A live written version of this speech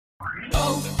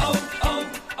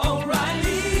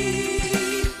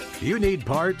O'Reilly. You need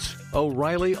parts?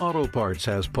 O'Reilly Auto Parts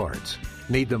has parts.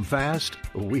 Need them fast?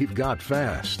 We've got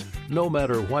fast. No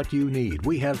matter what you need,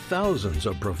 we have thousands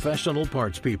of professional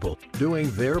parts people doing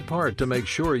their part to make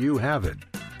sure you have it.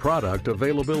 Product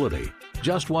availability.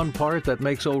 Just one part that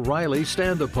makes O'Reilly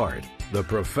stand apart. The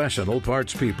professional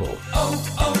parts people.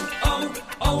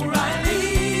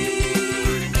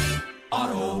 O'Reilly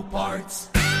Auto Parts.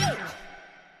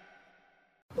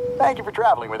 Thank you for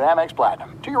traveling with Amex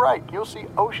Platinum. To your right, you'll see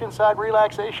oceanside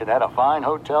relaxation at a fine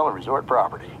hotel and resort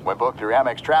property. When booked through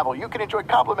Amex Travel, you can enjoy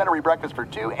complimentary breakfast for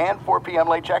 2 and 4 p.m.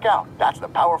 late checkout. That's the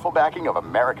powerful backing of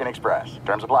American Express.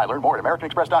 Terms apply. Learn more at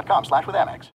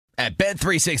americanexpress.com/withAmex. At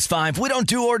Bet365, we don't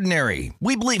do ordinary.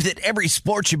 We believe that every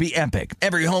sport should be epic.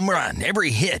 Every home run,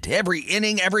 every hit, every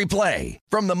inning, every play.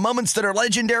 From the moments that are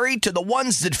legendary to the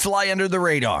ones that fly under the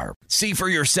radar. See for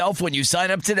yourself when you sign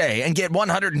up today and get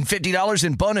 $150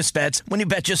 in bonus bets when you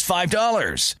bet just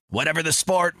 $5. Whatever the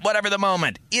sport, whatever the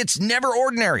moment, it's never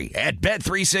ordinary at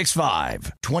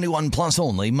Bet365. 21 plus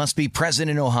only. Must be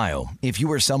present in Ohio. If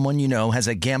you or someone you know has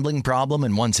a gambling problem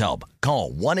and wants help,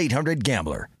 call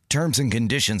 1-800-GAMBLER. Terms and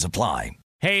conditions apply.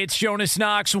 Hey, it's Jonas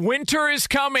Knox. Winter is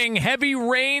coming. Heavy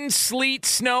rain, sleet,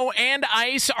 snow, and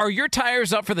ice. Are your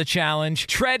tires up for the challenge?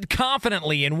 Tread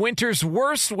confidently in winter's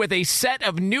worst with a set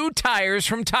of new tires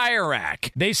from Tire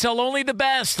Rack. They sell only the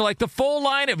best, like the full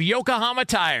line of Yokohama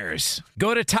tires.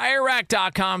 Go to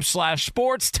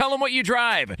TireRack.com/sports. Tell them what you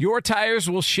drive. Your tires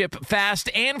will ship fast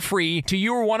and free to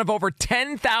you or one of over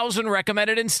 10,000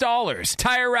 recommended installers.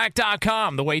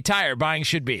 TireRack.com, the way tire buying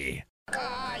should be.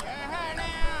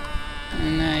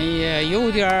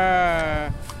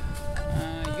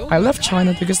 I left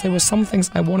China because there were some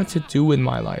things I wanted to do in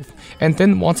my life and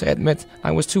didn't want to admit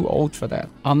I was too old for that.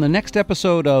 On the next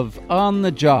episode of On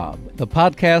the Job, the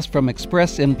podcast from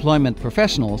Express Employment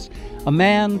Professionals, a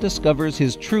man discovers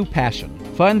his true passion.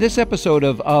 Find this episode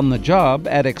of On the Job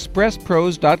at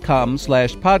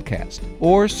expresspros.com/podcast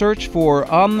or search for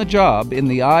On the Job in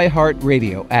the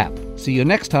iHeartRadio app. See you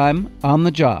next time on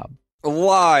The Job.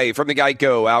 Live from the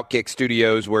Geico Outkick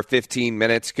Studios, where 15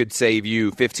 minutes could save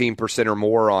you 15% or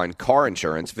more on car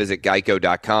insurance. Visit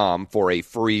geico.com for a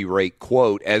free rate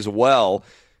quote. As well,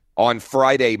 on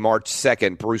Friday, March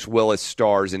 2nd, Bruce Willis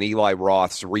stars in Eli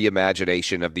Roth's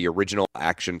reimagination of the original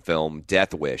action film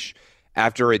Death Wish.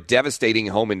 After a devastating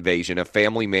home invasion, a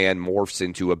family man morphs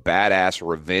into a badass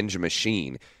revenge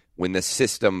machine when the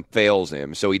system fails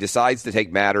him. So he decides to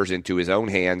take matters into his own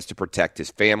hands to protect his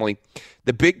family.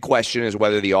 The big question is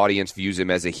whether the audience views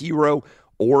him as a hero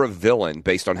or a villain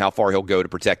based on how far he'll go to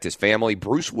protect his family.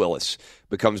 Bruce Willis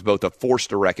becomes both a force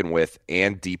to reckon with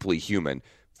and deeply human,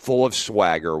 full of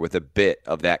swagger with a bit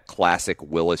of that classic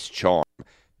Willis charm.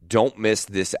 Don't miss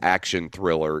this action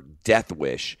thriller, Death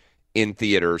Wish, in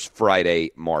theaters Friday,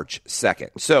 March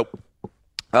 2nd. So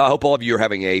I hope all of you are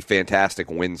having a fantastic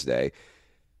Wednesday.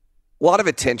 A lot of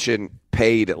attention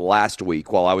paid last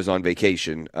week while I was on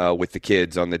vacation with the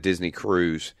kids on the Disney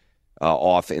cruise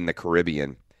off in the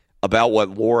Caribbean about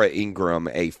what Laura Ingraham,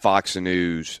 a Fox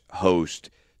News host,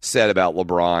 said about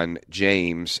LeBron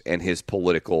James and his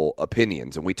political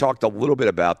opinions. And we talked a little bit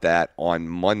about that on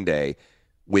Monday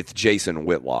with Jason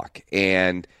Whitlock.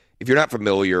 And if you're not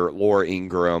familiar, Laura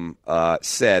Ingraham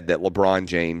said that LeBron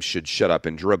James should shut up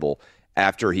and dribble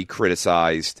after he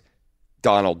criticized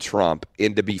Donald Trump,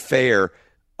 and to be fair,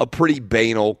 a pretty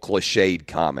banal, cliched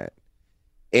comment.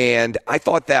 And I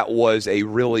thought that was a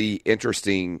really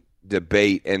interesting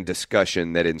debate and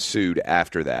discussion that ensued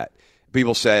after that.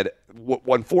 People said,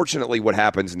 unfortunately, what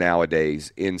happens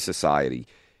nowadays in society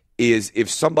is if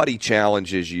somebody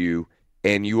challenges you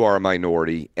and you are a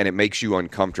minority and it makes you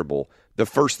uncomfortable, the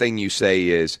first thing you say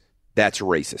is, that's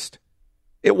racist.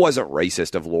 It wasn't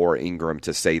racist of Laura Ingraham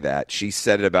to say that. She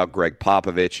said it about Greg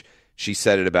Popovich. She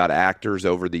said it about actors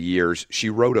over the years. She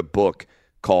wrote a book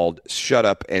called Shut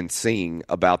Up and Sing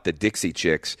about the Dixie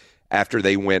Chicks after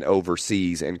they went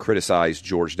overseas and criticized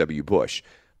George W. Bush.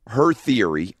 Her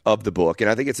theory of the book,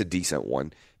 and I think it's a decent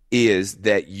one, is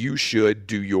that you should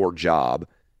do your job.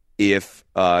 If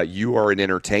you are an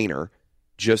entertainer,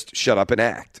 just shut up and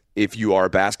act. If you are a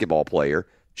basketball player,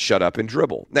 shut up and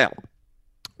dribble. Now,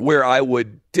 where I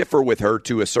would differ with her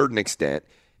to a certain extent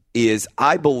is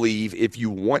I believe if you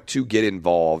want to get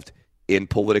involved in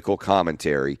political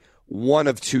commentary, one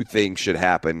of two things should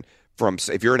happen from,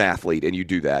 if you're an athlete and you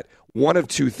do that, one of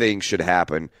two things should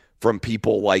happen from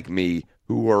people like me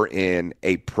who are in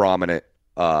a prominent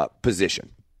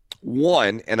position.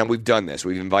 One, and we've done this,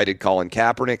 we've invited Colin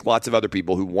Kaepernick, lots of other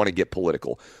people who want to get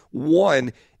political.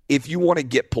 One, if you want to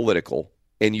get political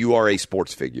and you are a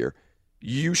sports figure,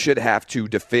 you should have to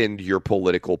defend your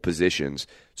political positions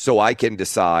so I can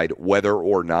decide whether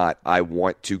or not I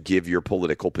want to give your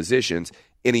political positions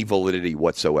any validity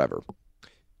whatsoever.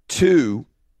 2,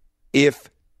 if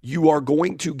you are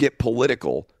going to get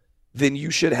political, then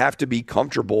you should have to be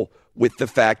comfortable with the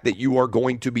fact that you are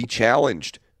going to be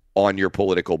challenged on your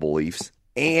political beliefs.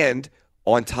 And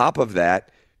on top of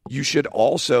that, you should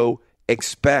also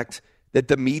expect that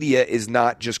the media is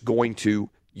not just going to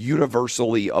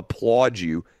universally applaud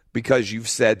you because you've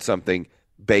said something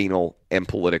banal and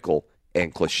political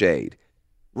and cliched.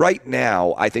 Right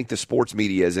now, I think the sports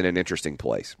media is in an interesting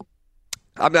place.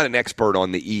 I'm not an expert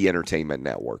on the E! Entertainment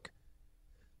Network,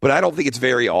 but I don't think it's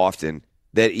very often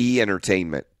that E!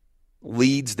 Entertainment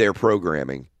leads their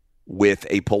programming with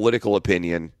a political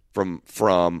opinion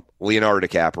from Leonardo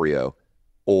DiCaprio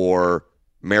or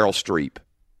Meryl Streep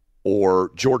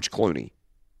or George Clooney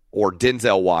or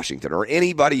Denzel Washington or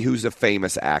anybody who's a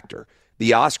famous actor.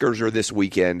 The Oscars are this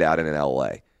weekend out in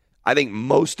L.A. I think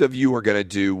most of you are going to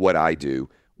do what I do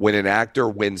when an actor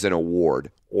wins an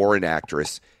award or an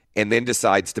actress and then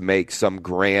decides to make some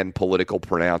grand political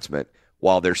pronouncement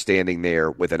while they're standing there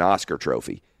with an Oscar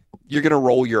trophy. You're going to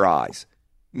roll your eyes,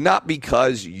 not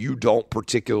because you don't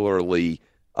particularly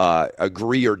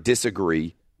agree or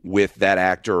disagree with that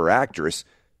actor or actress,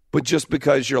 but just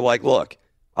because you're like, look,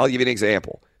 I'll give you an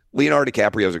example. Leonardo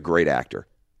DiCaprio is a great actor.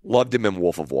 Loved him in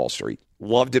Wolf of Wall Street.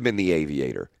 Loved him in The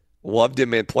Aviator. Loved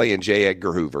him in playing J.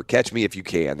 Edgar Hoover. Catch Me If You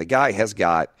Can. The guy has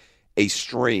got a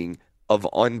string of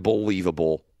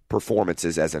unbelievable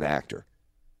performances as an actor.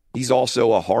 He's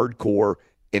also a hardcore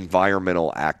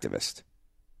environmental activist.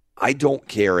 I don't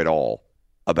care at all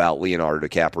about Leonardo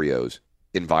DiCaprio's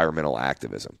environmental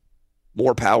activism.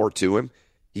 More power to him.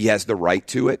 He has the right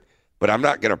to it, but I'm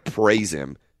not going to praise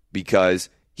him because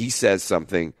he says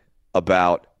something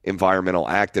about environmental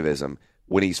activism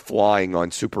when he's flying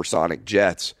on supersonic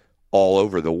jets all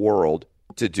over the world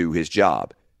to do his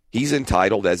job. He's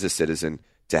entitled as a citizen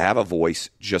to have a voice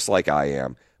just like I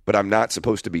am, but I'm not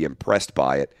supposed to be impressed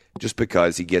by it just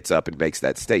because he gets up and makes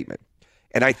that statement.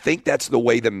 And I think that's the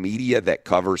way the media that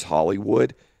covers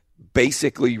Hollywood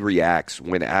basically reacts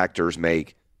when actors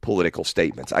make political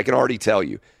statements. I can already tell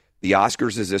you, the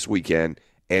Oscars is this weekend,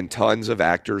 and tons of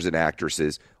actors and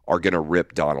actresses are going to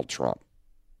rip Donald Trump.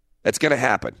 That's going to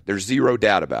happen. There's zero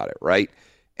doubt about it, right?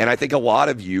 And I think a lot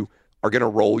of you are going to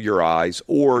roll your eyes,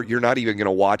 or you're not even going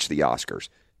to watch the Oscars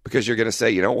because you're going to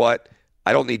say, you know what?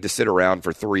 I don't need to sit around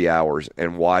for 3 hours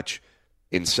and watch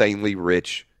insanely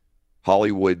rich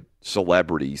Hollywood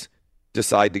celebrities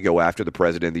decide to go after the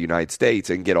president of the United States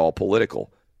and get all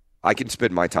political. I can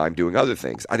spend my time doing other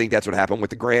things. I think that's what happened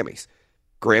with the Grammys.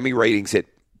 Grammy ratings hit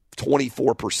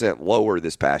 24% lower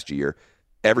this past year.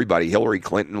 Everybody, Hillary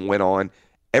Clinton went on.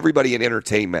 Everybody in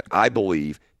entertainment, I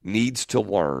believe, needs to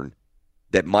learn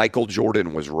that Michael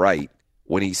Jordan was right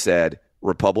when he said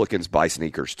Republicans buy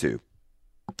sneakers too.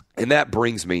 And that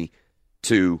brings me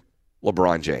to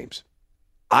LeBron James.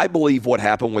 I believe what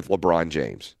happened with LeBron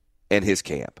James and his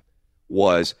camp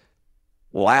was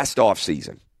last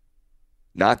offseason,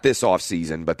 not this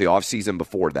offseason, but the offseason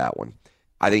before that one.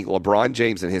 I think LeBron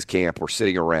James and his camp were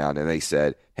sitting around and they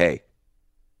said, hey,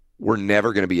 we're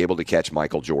never going to be able to catch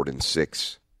Michael Jordan's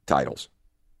 6 titles.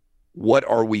 What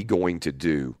are we going to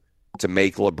do to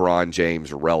make LeBron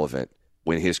James relevant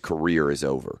when his career is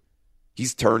over?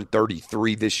 He's turned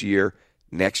 33 this year.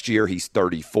 Next year, he's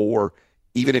 34.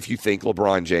 Even if you think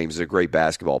LeBron James is a great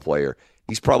basketball player,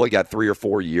 he's probably got 3 or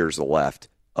 4 years left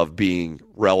of being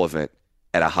relevant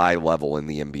at a high level in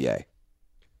the NBA.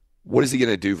 What is he going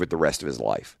to do for the rest of his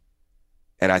life?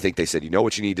 And I think they said, you know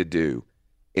what you need to do?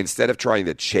 Instead of trying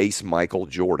to chase Michael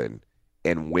Jordan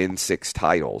and win 6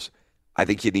 titles, I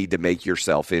think you need to make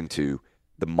yourself into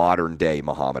the modern day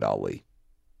Muhammad Ali.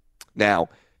 Now,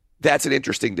 that's an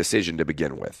interesting decision to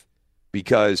begin with,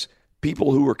 because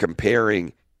people who are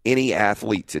comparing any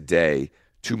athlete today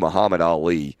to Muhammad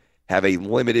Ali have a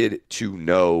limited to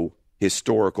no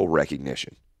historical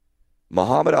recognition.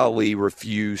 Muhammad Ali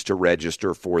refused to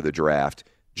register for the draft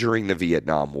during the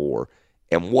Vietnam War,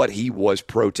 and what he was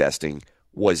protesting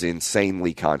was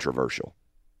insanely controversial.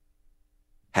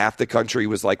 Half the country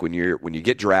was like, when you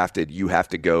get drafted, you have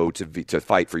to go to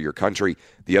fight for your country.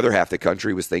 The other half of the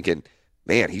country was thinking,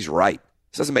 man, he's right.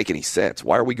 This doesn't make any sense.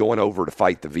 Why are we going over to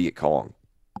fight the Viet Cong?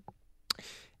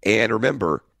 And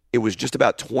remember, it was just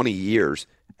about 20 years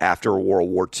after World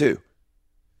War II.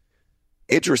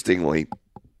 Interestingly,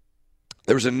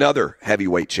 there was another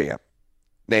heavyweight champ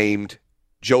named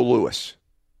Joe Louis.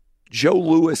 Joe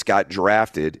Louis got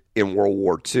drafted in World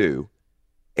War II,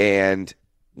 and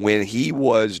when he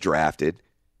was drafted,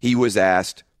 he was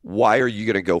asked, why are you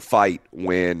going to go fight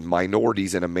when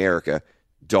minorities in America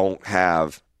don't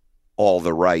have all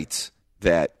the rights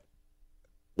that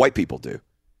white people do?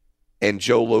 And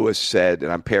Joe Louis said,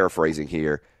 and I'm paraphrasing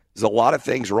here, there's a lot of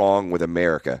things wrong with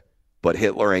America, but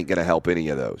Hitler ain't going to help any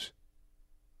of those.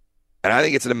 And I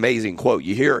think it's an amazing quote.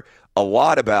 You hear a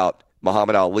lot about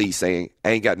Muhammad Ali saying, I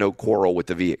ain't got no quarrel with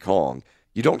the Viet Cong.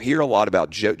 You don't hear a lot about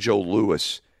Joe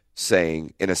Louis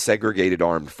saying, in a segregated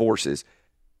armed forces,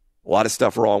 a lot of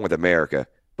stuff wrong with America,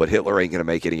 but Hitler ain't going to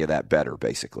make any of that better,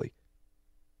 basically.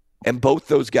 And both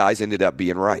those guys ended up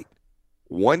being right.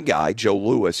 One guy, Joe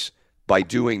Louis, by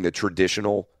doing the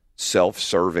traditional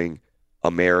self-serving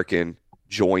American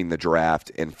join the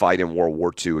draft and fight in World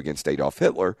War II against Adolf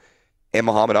Hitler, and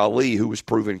Muhammad Ali, who was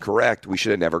proven correct, we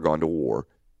should have never gone to war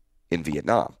in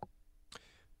Vietnam.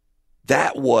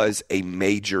 That was a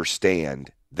major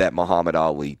stand that Muhammad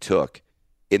Ali took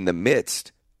in the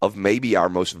midst of maybe our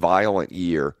most violent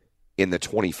year in the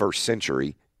 21st century,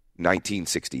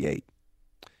 1968.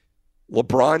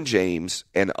 LeBron James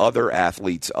and other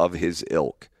athletes of his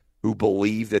ilk who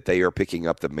believe that they are picking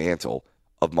up the mantle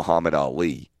of Muhammad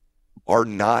Ali are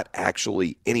not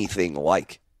actually anything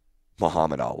like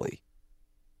Muhammad Ali.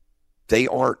 They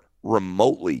aren't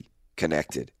remotely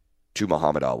connected to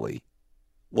Muhammad Ali.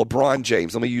 LeBron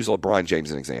James, let me use LeBron James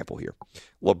as an example here.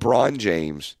 LeBron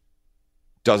James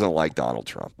doesn't like Donald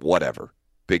Trump. Whatever.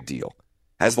 Big deal.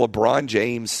 Has LeBron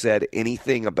James said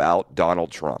anything about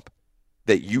Donald Trump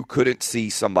that you couldn't see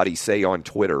somebody say on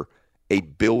Twitter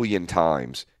 1 billion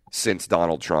times since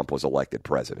Donald Trump was elected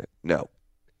president? No.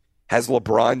 Has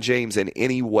LeBron James in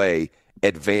any way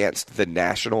advanced the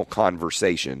national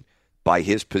conversation by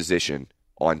his position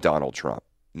on Donald Trump?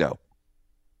 No.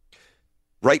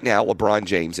 Right now, LeBron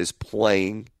James is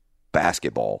playing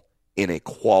basketball in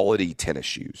equality tennis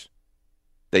shoes.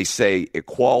 They say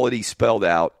equality spelled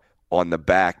out on the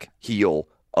back heel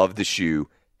of the shoe.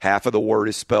 Half of the word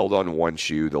is spelled on one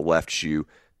shoe, the left shoe.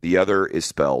 The other is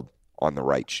spelled on the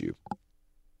right shoe.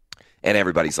 And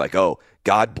everybody's like, oh,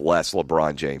 God bless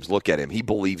LeBron James. Look at him. He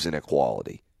believes in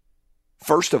equality.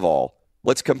 First of all,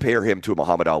 let's compare him to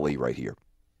Muhammad Ali right here.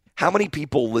 How many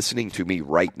people listening to me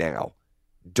right now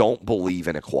don't believe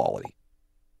in equality?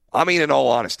 I mean, in all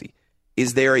honesty,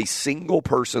 is there a single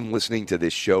person listening to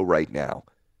this show right now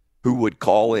who would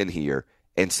call in here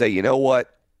and say, you know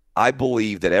what? I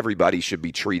believe that everybody should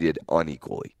be treated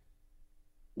unequally.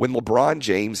 When LeBron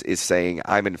James is saying,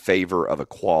 I'm in favor of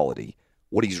equality,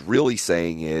 what he's really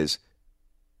saying is,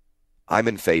 I'm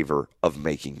in favor of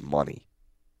making money,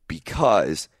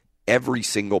 because every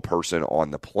single person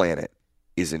on the planet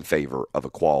is in favor of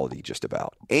equality, just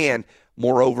about. And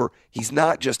moreover, he's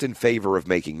not just in favor of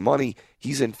making money,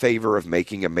 he's in favor of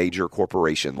making a major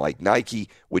corporation like Nike,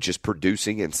 which is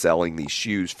producing and selling these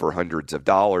shoes for hundreds of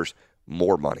dollars,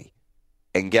 more money.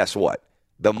 And guess what?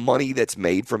 The money that's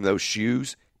made from those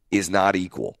shoes is not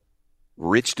equal.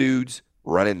 Rich dudes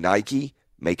running Nike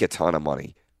make a ton of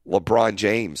money. LeBron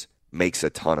James makes a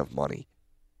ton of money.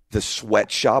 The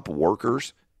sweatshop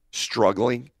workers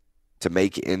struggling to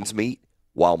make ends meet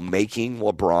while making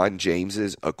LeBron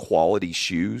James's equality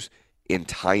shoes in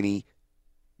tiny,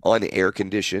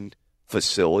 unair-conditioned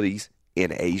facilities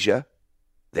in Asia,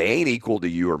 they ain't equal to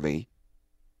you or me.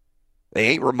 They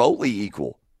ain't remotely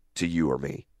equal to you or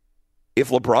me. If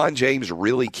LeBron James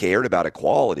really cared about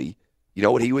equality, you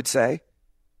know what he would say?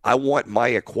 I want my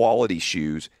equality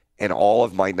shoes and all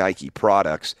of my Nike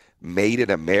products made in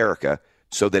America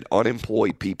so that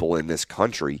unemployed people in this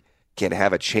country can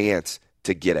have a chance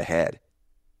to get ahead.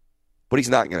 But he's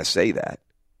not going to say that.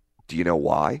 Do you know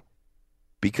why?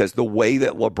 Because the way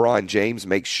that LeBron James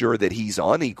makes sure that he's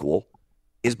unequal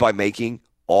is by making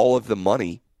all of the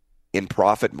money in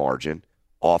profit margin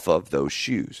off of those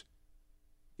shoes.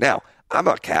 Now, I'm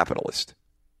a capitalist.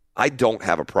 I don't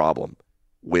have a problem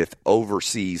with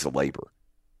overseas labor.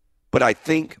 But I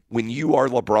think when you are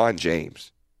LeBron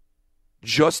James,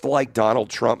 just like Donald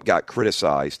Trump got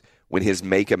criticized when his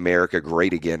Make America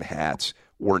Great Again hats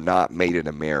were not made in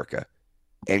America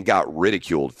and got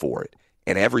ridiculed for it,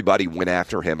 and everybody went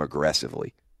after him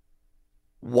aggressively,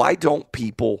 why don't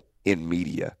people in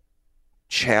media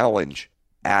challenge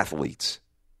athletes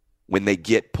when they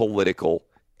get political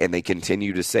and they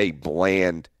continue to say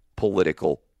bland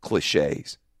political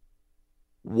cliches?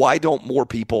 Why don't more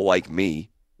people like me,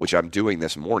 which I'm doing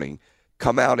this morning,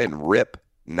 come out and rip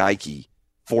Nike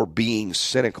for being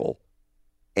cynical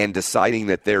and deciding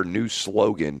that their new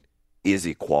slogan is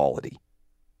equality?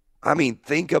 I mean,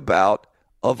 think about,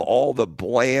 of all the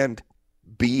bland,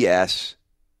 BS,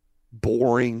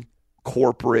 boring,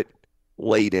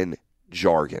 corporate-laden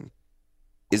jargon,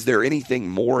 is there anything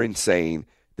more insane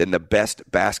than the best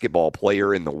basketball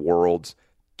player in the world's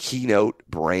keynote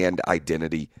brand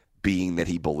identity being that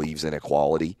he believes in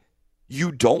equality?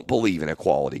 You don't believe in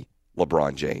equality,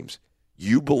 LeBron James.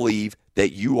 You believe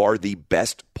that you are the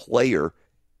best player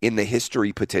in the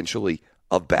history, potentially,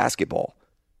 of basketball.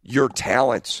 Your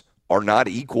talents are not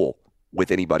equal with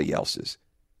anybody else's.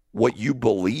 What you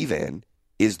believe in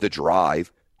is the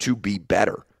drive to be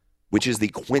better, which is the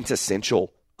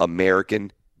quintessential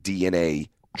American DNA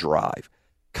drive.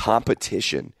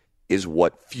 Competition is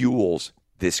what fuels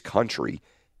this country,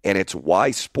 and it's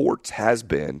why sports has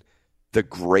been the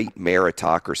great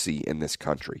meritocracy in this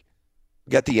country.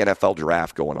 We got the NFL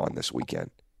draft going on this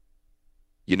weekend.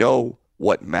 You know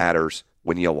what matters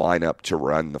when you line up to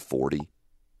run the 40?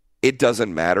 It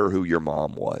doesn't matter who your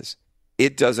mom was.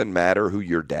 It doesn't matter who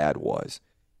your dad was.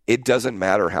 It doesn't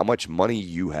matter how much money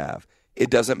you have. It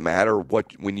doesn't matter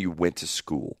when you went to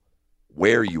school,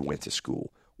 where you went to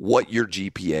school, what your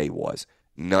GPA was.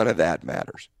 None of that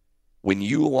matters. When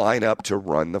you line up to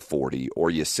run the 40, or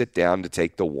you sit down to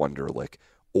take the Wonderlic,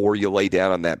 or you lay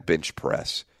down on that bench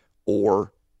press,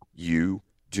 or you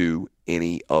do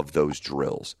any of those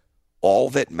drills, all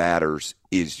that matters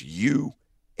is you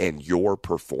and your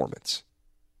performance.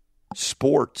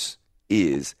 Sports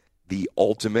is the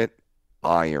ultimate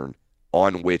iron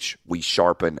on which we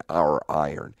sharpen our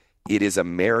iron. It is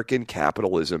American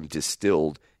capitalism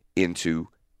distilled into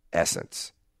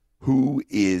essence. Who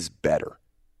is better?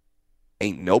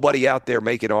 Ain't nobody out there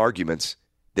making arguments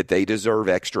that they deserve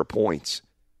extra points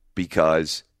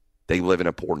because they live in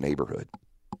a poor neighborhood.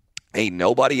 Ain't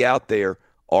nobody out there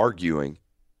arguing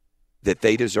that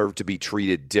they deserve to be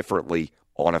treated differently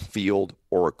on a field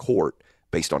or a court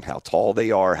based on how tall they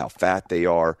are, how fat they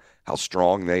are, how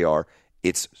strong they are.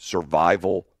 It's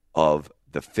survival of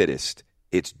the fittest.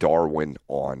 It's Darwin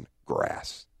on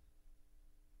grass.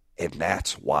 And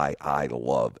that's why I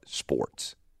love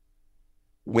sports.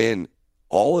 When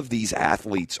all of these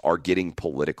athletes are getting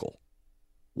political,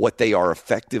 what they are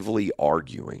effectively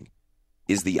arguing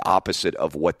is the opposite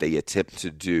of what they attempt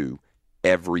to do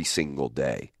every single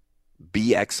day.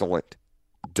 Be excellent.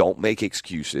 Don't make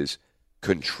excuses.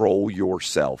 Control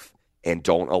yourself, and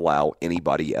don't allow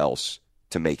anybody else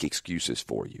to make excuses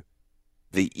for you.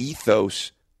 The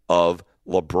ethos of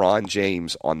LeBron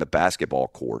James on the basketball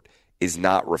court is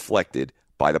not reflected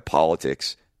by the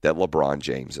politics that LeBron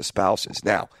James espouses.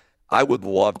 Now, I would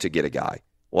love to get a guy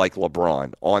like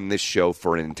LeBron on this show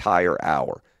for an entire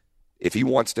hour. If he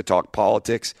wants to talk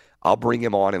politics, I'll bring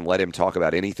him on and let him talk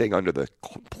about anything under the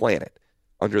planet,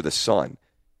 under the sun,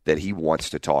 that he wants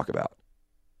to talk about.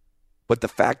 But the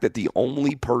fact that the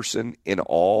only person in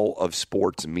all of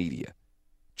sports media,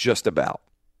 just about,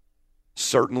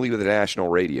 certainly with a national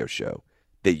radio show,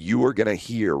 that you are going to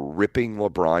hear ripping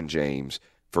LeBron James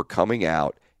for coming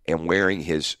out and wearing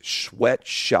his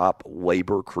sweatshop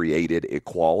labor-created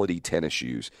equality tennis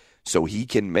shoes so he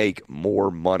can make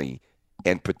more money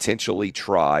and potentially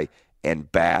try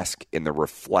and bask in the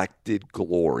reflected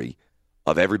glory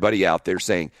of everybody out there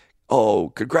saying, "Oh,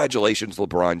 congratulations,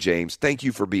 LeBron James. Thank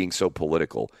you for being so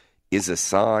political," is a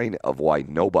sign of why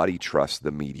nobody trusts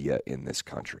the media in this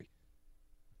country.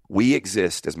 We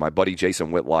exist, as my buddy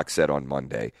Jason Whitlock said on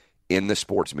Monday, in the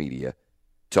sports media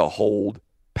to hold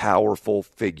powerful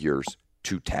figures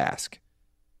to task.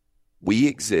 We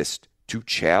exist to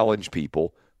challenge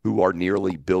people who are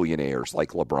nearly billionaires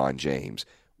like LeBron James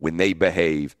when they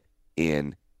behave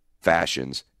in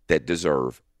fashions that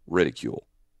deserve ridicule.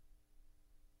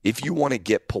 If you want to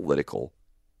get political,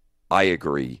 I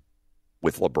agree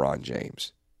with LeBron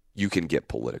James. You can get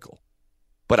political.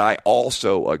 But I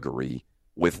also agree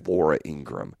with Laura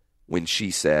Ingraham when she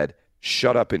said,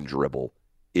 "Shut up and dribble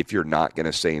if you're not going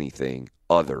to say anything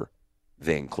other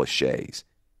than cliches."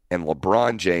 And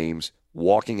LeBron James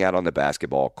walking out on the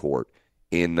basketball court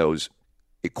in those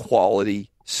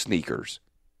equality sneakers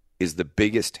is the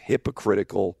biggest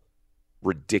hypocritical,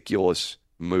 ridiculous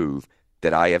move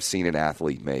that I have seen an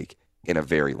athlete make in a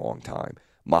very long time.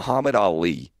 Muhammad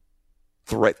Ali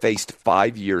faced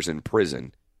 5 years in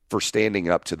prison for standing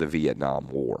up to the Vietnam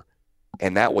War.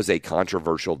 And that was a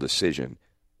controversial decision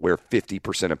where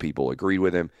 50% of people agreed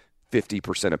with him,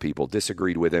 50% of people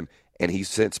disagreed with him, and he's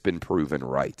since been proven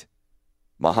right.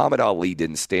 Muhammad Ali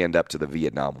didn't stand up to the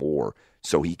Vietnam War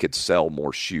so he could sell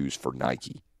more shoes for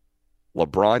Nike.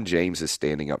 LeBron James is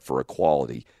standing up for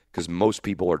equality because most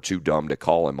people are too dumb to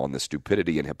call him on the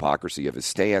stupidity and hypocrisy of his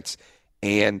stance,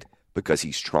 and because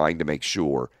he's trying to make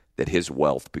sure that his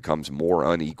wealth becomes more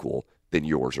unequal than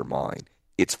yours or mine.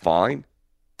 It's fine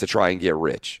to try and get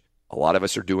rich. A lot of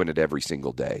us are doing it every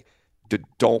single day.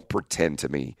 Don't pretend to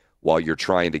me while you're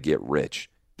trying to get rich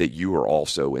that you are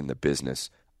also in the business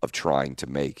of trying to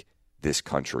make this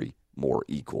country more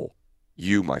equal.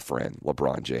 You, my friend,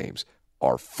 LeBron James,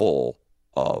 are full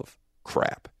of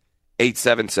crap.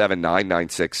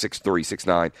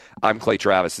 877-996-6369. I'm Clay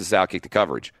Travis. This is Outkick the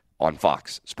Coverage on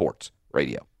Fox Sports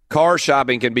Radio. Car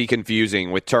shopping can be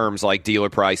confusing with terms like dealer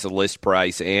price, list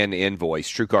price, and invoice.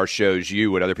 TrueCar shows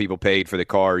you what other people paid for the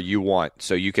car you want,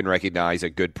 so you can recognize a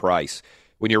good price.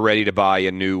 When you're ready to buy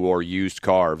a new or used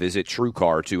car, visit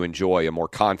TrueCar to enjoy a more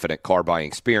confident car buying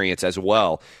experience as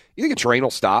well. You think a train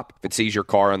will stop if it sees your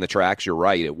car on the tracks? You're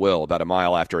right, it will. About a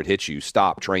mile after it hits you,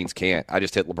 stop. Trains can't. I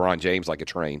just hit LeBron James like a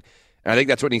train. And I think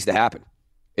that's what needs to happen.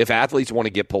 If athletes want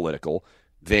to get political,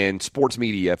 then sports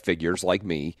media figures like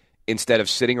me, instead of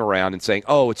sitting around and saying,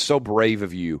 oh, it's so brave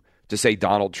of you to say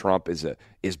Donald Trump is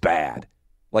bad.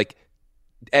 Like,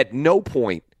 at no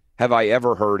point have I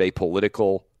ever heard a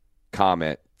political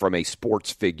comment from a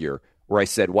sports figure where I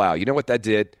said, wow, you know what that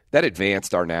did? That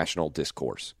advanced our national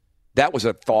discourse. That was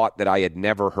a thought that I had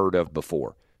never heard of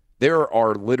before. There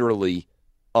are literally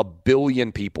a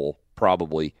billion people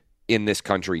probably in this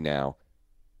country now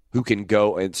who can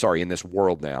go, in this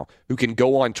world now, who can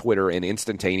go on Twitter and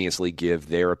instantaneously give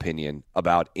their opinion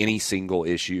about any single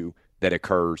issue that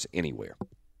occurs anywhere.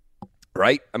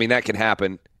 Right? I mean, that can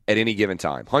happen at any given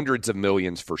time. Hundreds of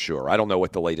millions for sure. I don't know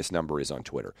what the latest number is on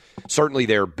Twitter. Certainly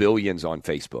there are billions on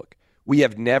Facebook. We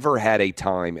have never had a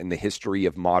time in the history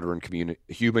of modern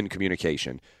human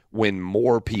communication when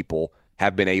more people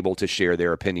have been able to share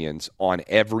their opinions on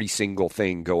every single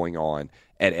thing going on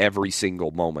at every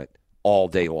single moment all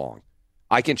day long.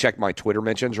 I can check my Twitter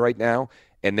mentions right now,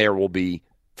 and there will be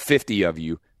 50 of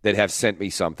you that have sent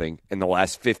me something in the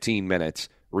last 15 minutes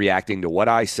reacting to what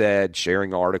I said,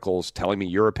 sharing articles, telling me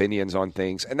your opinions on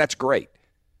things, and that's great.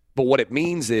 But what it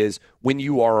means is when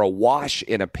you are awash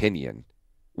in opinion,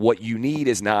 what you need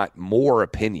is not more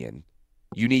opinion.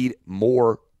 You need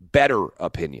more better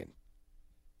opinion.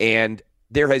 And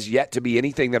there has yet to be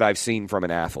anything that I've seen from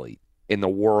an athlete in the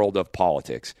world of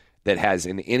politics that has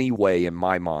in any way, in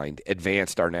my mind,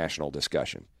 advanced our national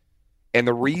discussion. And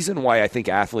the reason why I think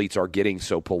athletes are getting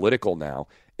so political now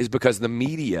is because the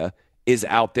media is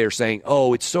out there saying,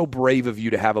 oh, it's so brave of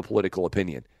you to have a political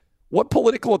opinion. What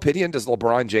political opinion does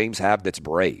LeBron James have that's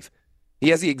brave? He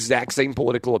has the exact same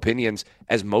political opinions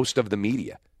as most of the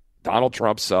media. Donald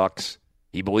Trump sucks.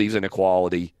 He believes in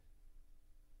equality.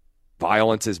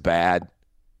 Violence is bad.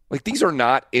 Like, these are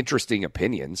not interesting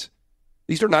opinions.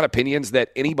 These are not opinions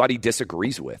that anybody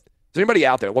disagrees with. Is there anybody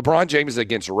out there? LeBron James is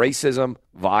against racism,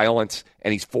 violence,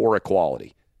 and he's for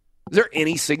equality. Is there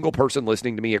any single person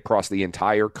listening to me across the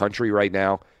entire country right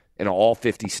now in all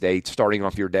 50 states starting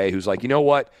off your day who's like, you know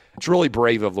what? It's really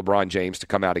brave of LeBron James to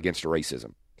come out against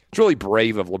racism. It's really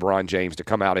brave of LeBron James to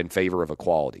come out in favor of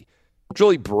equality. It's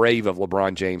really brave of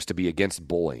LeBron James to be against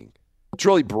bullying. It's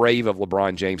really brave of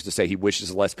LeBron James to say he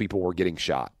wishes less people were getting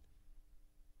shot.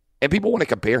 And people want to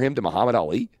compare him to Muhammad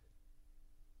Ali.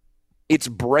 It's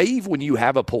brave when you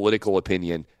have a political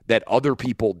opinion that other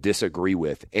people disagree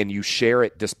with and you share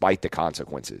it despite the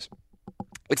consequences.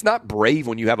 It's not brave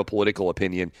when you have a political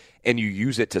opinion and you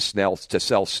use it to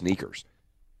sell sneakers.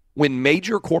 When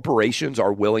major corporations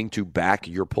are willing to back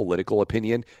your political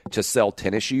opinion to sell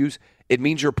tennis shoes, it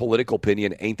means your political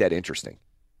opinion ain't that interesting.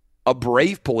 A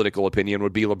brave political opinion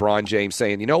would be LeBron James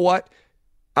saying, you know what?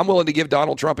 I'm willing to give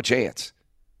Donald Trump a chance.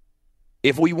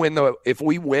 If the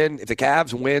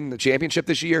Cavs win the championship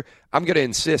this year, I'm going to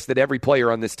insist that every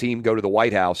player on this team go to the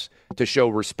White House to show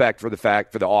respect for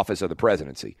the office of the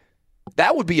presidency.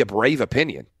 That would be a brave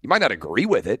opinion. You might not agree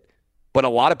with it, but a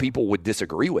lot of people would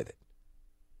disagree with it.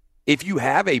 If you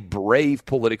have a brave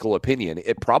political opinion,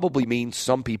 it probably means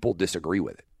some people disagree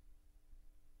with it.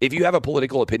 If you have a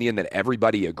political opinion that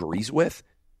everybody agrees with,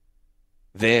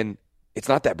 then it's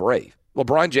not that brave.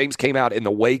 LeBron James came out in the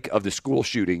wake of the school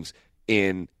shootings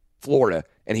in Florida,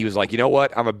 and he was like, you know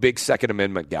what? I'm a big Second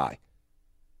Amendment guy.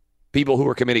 People who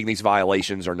are committing these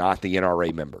violations are not the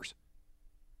NRA members.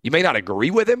 You may not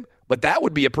agree with him, but that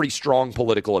would be a pretty strong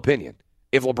political opinion.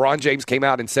 If LeBron James came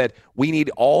out and said, we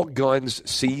need all guns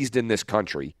seized in this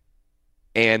country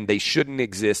and they shouldn't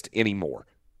exist anymore.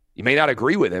 You may not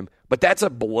agree with him, but that's a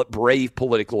brave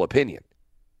political opinion.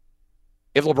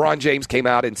 If LeBron James came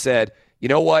out and said, you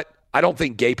know what? I don't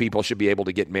think gay people should be able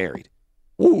to get married.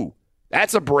 Ooh,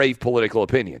 that's a brave political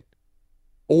opinion.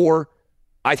 Or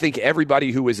I think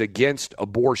everybody who is against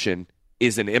abortion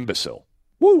is an imbecile.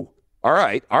 Woo. All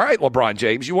right, LeBron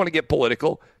James, you want to get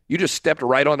political? You just stepped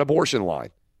right on the abortion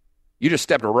line. You just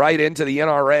stepped right into the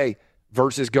NRA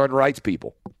versus gun rights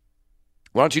people.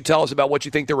 Why don't you tell us about what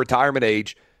you think the retirement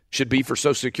age should be for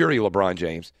Social Security, LeBron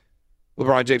James?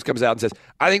 LeBron James comes out and says,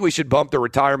 I think we should bump the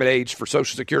retirement age for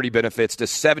Social Security benefits to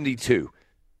 72.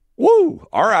 Woo!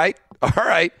 All right.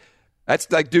 That's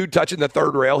like dude touching the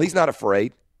third rail. He's not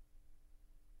afraid.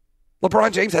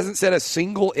 LeBron James hasn't said a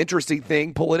single interesting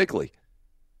thing politically.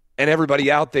 And everybody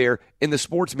out there in the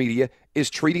sports media is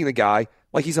treating the guy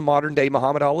like he's a modern-day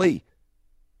Muhammad Ali.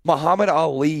 Muhammad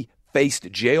Ali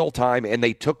faced jail time, and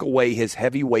they took away his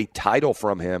heavyweight title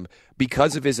from him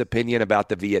because of his opinion about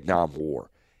the Vietnam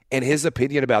War. And his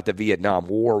opinion about the Vietnam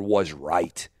War was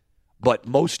right. But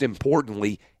most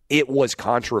importantly, it was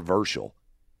controversial.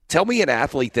 Tell me an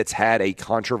athlete that's had a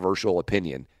controversial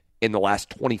opinion in the last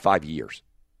 25 years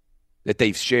that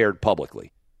they've shared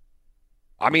publicly.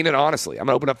 I mean it honestly. I'm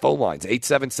going to open up phone lines,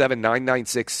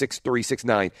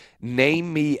 877-996-6369.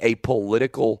 Name me a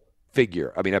political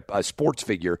figure, a sports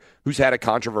figure who's had a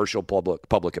controversial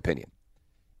public opinion.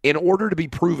 In order to be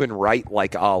proven right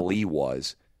like Ali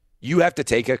was, you have to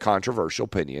take a controversial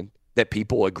opinion that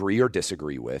people agree or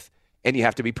disagree with, and you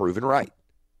have to be proven right.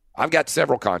 I've got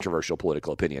several controversial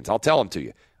political opinions. I'll tell them to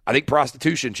you. I think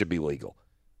prostitution should be legal.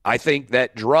 I think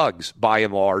that drugs, by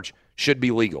and large, should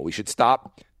be legal. We should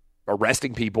stop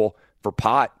arresting people for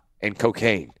pot and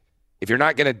cocaine. If you're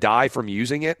not going to die from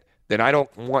using it, then I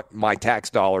don't want my tax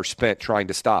dollars spent trying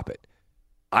to stop it.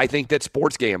 I think that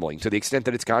sports gambling, to the extent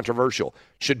that it's controversial,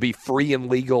 should be free and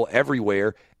legal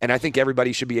everywhere, and I think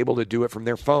everybody should be able to do it from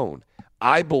their phone.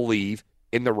 I believe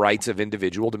in the rights of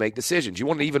individual to make decisions. You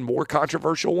want an even more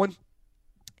controversial one?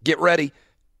 Get ready.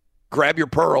 Grab your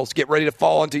pearls. Get ready to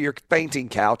fall onto your fainting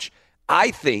couch.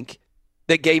 I think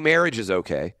that gay marriage is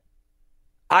okay.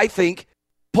 I think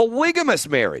polygamous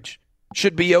marriage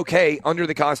should be okay under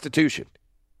the Constitution.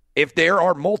 If there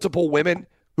are multiple women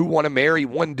who want to marry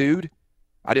one dude,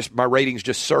 my ratings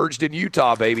just surged in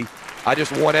Utah, baby. I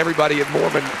just want everybody in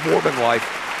Mormon life.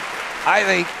 I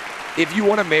think if you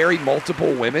want to marry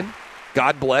multiple women,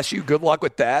 God bless you. Good luck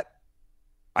with that.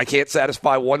 I can't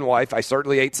satisfy one wife. I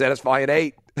certainly ain't satisfying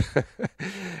 8.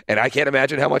 And I can't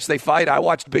imagine how much they fight. I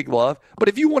watched Big Love. But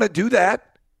if you want to do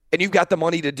that and you've got the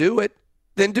money to do it,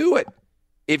 then do it.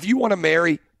 If you want to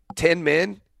marry 10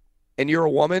 men and you're a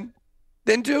woman,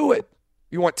 then do it.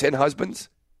 You want 10 husbands,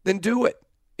 then do it.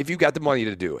 If you've got the money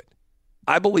to do it.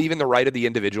 I believe in the right of the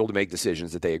individual to make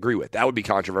decisions that they agree with. That would be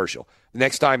controversial. The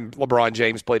next time LeBron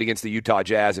James played against the Utah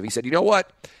Jazz, if he said, you know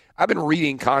what? I've been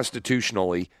reading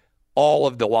constitutionally all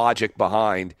of the logic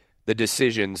behind the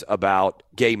decisions about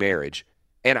gay marriage.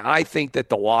 And I think that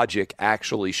the logic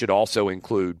actually should also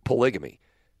include polygamy.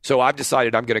 So I've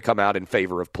decided I'm going to come out in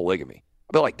favor of polygamy.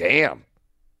 I'll be like, damn,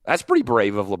 that's pretty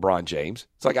brave of LeBron James.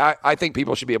 It's like, I think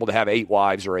people should be able to have 8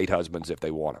 wives or 8 husbands if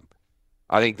they want them.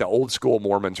 I think the old school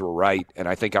Mormons were right, and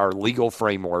I think our legal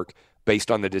framework,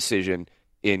 based on the decision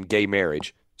in gay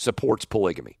marriage, supports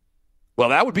polygamy. Well,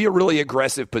 that would be a really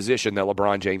aggressive position that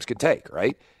LeBron James could take,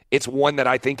 right? It's one that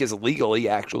I think is legally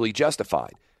actually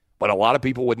justified, but a lot of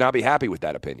people would not be happy with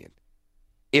that opinion.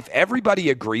 If everybody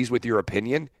agrees with your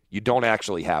opinion, you don't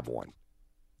actually have one.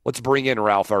 Let's bring in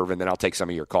Ralph Irvin, then I'll take some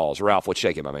of your calls. Ralph, what's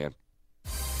shaking, my man?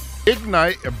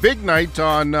 A big night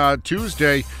on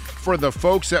Tuesday for the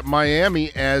folks at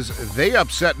Miami as they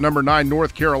upset number 9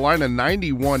 North Carolina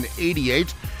 91-88. In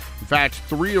fact,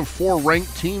 3 of 4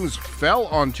 ranked teams fell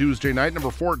on Tuesday night.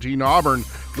 Number 14 Auburn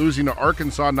losing to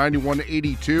Arkansas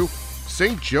 91-82.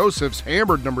 St. Joseph's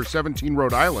hammered number 17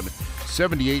 Rhode Island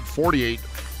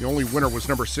 78-48. The only winner was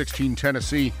number 16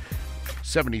 Tennessee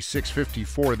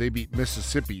 76-54. They beat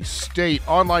Mississippi State.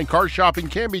 Online car shopping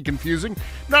can be confusing.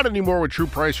 Not anymore with True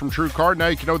Price from True Car. Now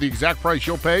you can know the exact price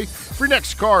you'll pay for your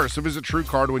next car. So visit True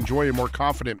Car to enjoy a more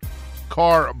confident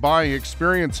car buying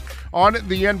experience. On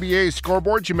the NBA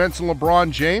scoreboard, you mentioned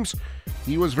LeBron James.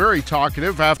 He was very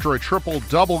talkative after a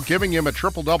triple-double, giving him a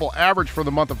triple-double average for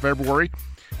the month of February.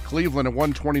 Cleveland a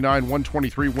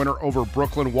 129-123 winner over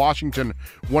Brooklyn. Washington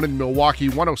won in Milwaukee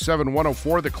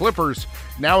 107-104. The Clippers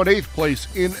now in 8th place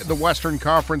in the Western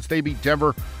Conference. They beat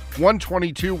Denver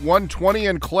 122-120.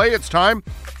 And Clay, it's time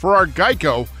for our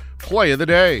Geico Play of the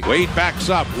Day. Wade backs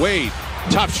up. Wade,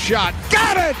 tough shot.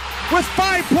 Got it with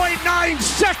 5.9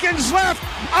 seconds left.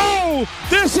 Oh,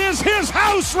 this is his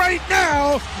house right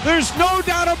now. There's no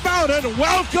doubt about it.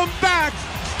 Welcome back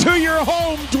to your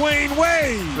home, Dwayne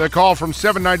Wade. The call from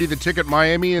 790 The Ticket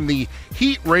Miami and the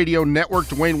Heat Radio Network.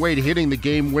 Dwayne Wade hitting the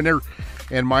game winner,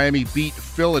 and Miami beat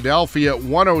Philadelphia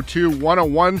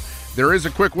 102-101. There is a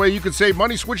quick way you can save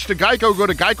money. Switch to Geico. Go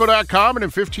to geico.com, and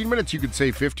in 15 minutes you can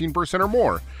save 15% or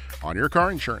more on your car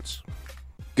insurance.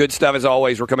 Good stuff as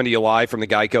always. We're coming to you live from the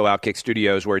Geico Outkick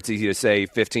Studios, where it's easy to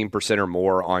save 15% or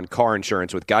more on car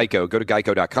insurance with Geico. Go to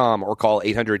geico.com or call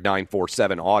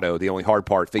 800-947-AUTO. The only hard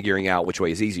part, figuring out which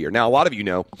way is easier. Now, a lot of you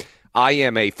know I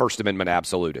am a First Amendment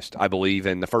absolutist. I believe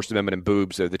in the First Amendment and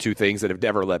boobs are the two things that have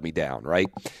never let me down, right?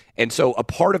 And so a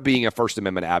part of being a First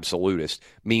Amendment absolutist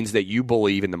means that you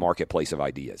believe in the marketplace of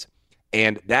ideas.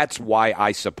 And that's why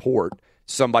I support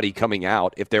somebody coming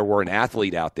out, if there were an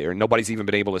athlete out there, and nobody's even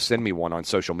been able to send me one on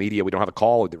social media, we don't have a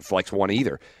call that reflects one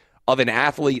either, of an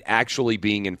athlete actually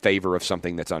being in favor of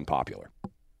something that's unpopular.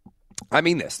 I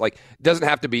mean this, like, it doesn't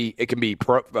have to be, it can be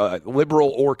liberal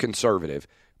or conservative,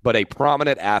 but a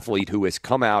prominent athlete who has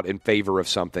come out in favor of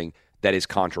something that is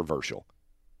controversial.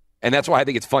 And that's why I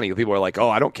think it's funny. People are like, oh,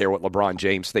 I don't care what LeBron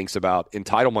James thinks about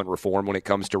entitlement reform when it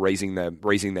comes to raising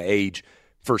the age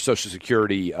for Social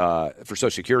Security for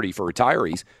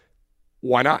retirees.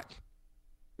 Why not?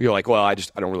 You're like, well, I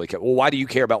don't really care. Well, why do you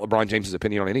care about LeBron James's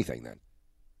opinion on anything then?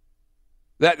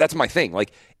 That's my thing.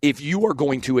 Like, if you are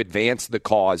going to advance the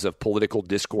cause of political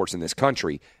discourse in this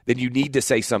country, then you need to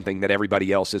say something that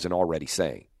everybody else isn't already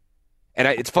saying. And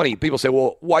it's funny. People say,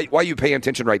 well, why are you paying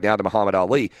attention right now to Muhammad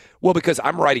Ali? Well, because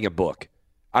I'm writing a book.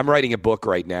 I'm writing a book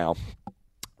right now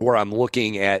where I'm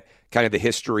looking at kind of the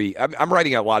history. I'm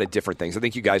writing a lot of different things. I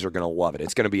think you guys are going to love it.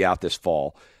 It's going to be out this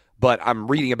fall. But I'm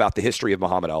reading about the history of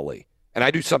Muhammad Ali. And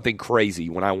I do something crazy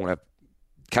when I want to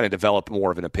kind of develop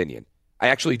more of an opinion. I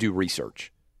actually do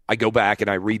research. I go back and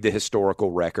I read the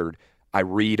historical record. I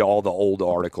read all the old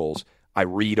articles. I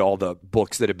read all the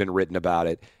books that have been written about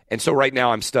it. And so right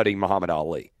now I'm studying Muhammad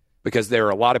Ali because there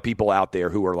are a lot of people out there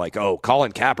who are like, oh,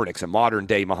 Colin Kaepernick's a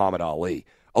modern-day Muhammad Ali.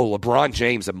 Oh, LeBron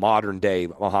James, a modern-day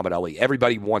Muhammad Ali.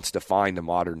 Everybody wants to find a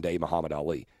modern-day Muhammad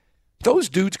Ali. Those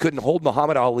dudes couldn't hold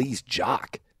Muhammad Ali's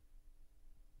jock.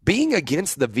 Being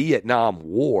against the Vietnam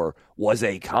War was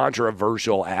a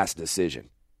controversial-ass decision.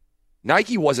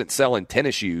 Nike wasn't selling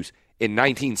tennis shoes in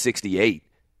 1968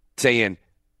 saying,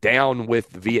 down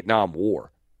with the Vietnam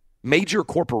War. Major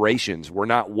corporations were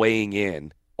not weighing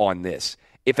in on this.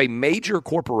 If a major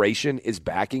corporation is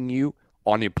backing you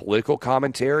on your political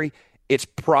commentary, it's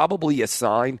probably a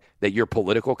sign that your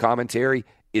political commentary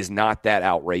is not that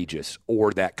outrageous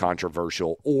or that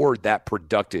controversial or that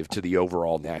productive to the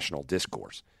overall national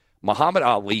discourse. Muhammad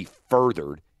Ali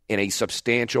furthered in a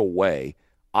substantial way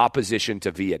opposition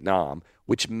to Vietnam,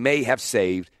 which may have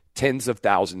saved tens of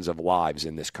thousands of lives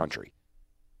in this country.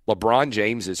 LeBron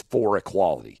James is for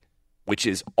equality, which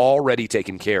is already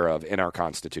taken care of in our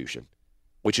Constitution,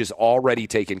 which is already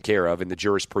taken care of in the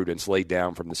jurisprudence laid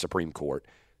down from the Supreme Court.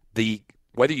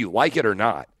 Whether you like it or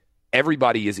not,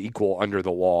 everybody is equal under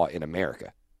the law in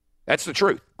America. That's the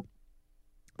truth.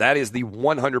 That is the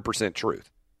 100% truth.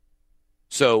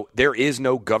 So there is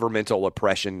no governmental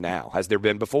oppression now. Has there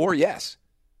been before? Yes.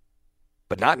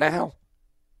 But not now.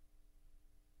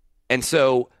 And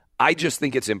so I just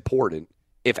think it's important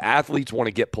if athletes want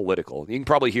to get political. You can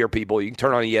probably hear people, you can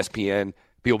turn on ESPN,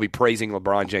 people will be praising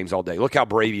LeBron James all day. Look how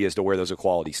brave he is to wear those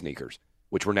equality sneakers,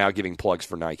 which we're now giving plugs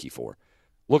for Nike for.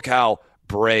 Look how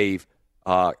brave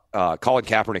Colin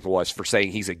Kaepernick was for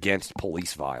saying he's against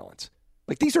police violence.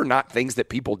 Like, these are not things that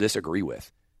people disagree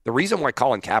with. The reason why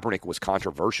Colin Kaepernick was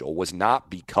controversial was not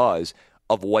because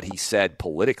of what he said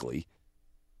politically.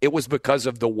 It was because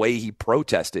of the way he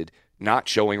protested not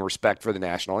showing respect for the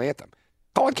national anthem.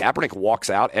 Colin Kaepernick walks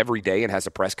out every day and has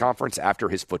a press conference after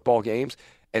his football games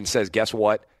and says, guess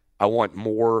what? I want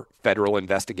more federal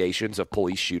investigations of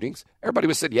police shootings. Everybody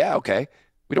would said, yeah, okay.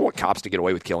 We don't want cops to get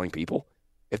away with killing people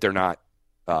if they're not,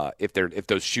 if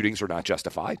those shootings are not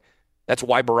justified. That's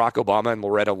why Barack Obama and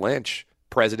Loretta Lynch,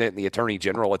 president and the attorney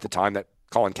general at the time that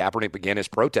Colin Kaepernick began his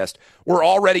protest, were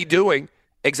already doing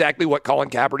exactly what Colin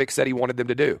Kaepernick said he wanted them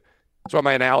to do. That's why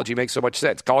my analogy makes so much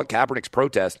sense. Colin Kaepernick's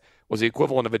protest was the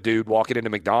equivalent of a dude walking into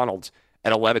McDonald's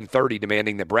at 11:30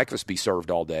 demanding that breakfast be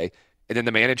served all day, and then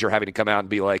the manager having to come out and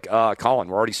be like, Colin,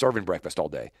 we're already serving breakfast all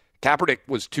day. Kaepernick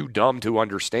was too dumb to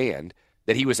understand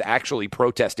that he was actually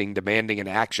protesting, demanding an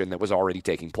action that was already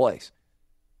taking place.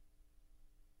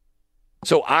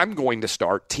 So I'm going to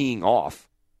start teeing off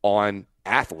on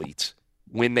athletes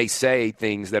when they say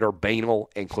things that are banal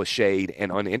and cliched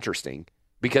and uninteresting,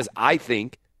 because I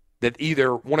think that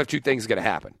either one of two things is going to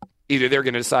happen. Either they're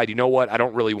going to decide, you know what, I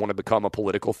don't really want to become a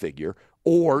political figure,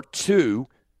 or two,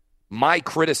 my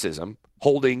criticism,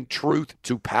 holding truth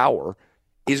to power,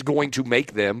 is going to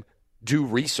make them do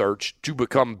research to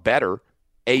become better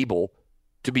able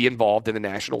to be involved in the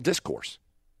national discourse.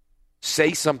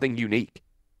 Say something unique.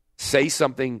 Say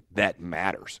something that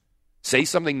matters. Say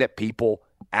something that people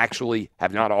actually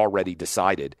have not already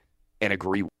decided and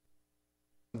agree with.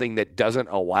 Something that doesn't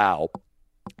allow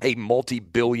a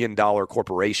multi-billion-dollar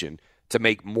corporation to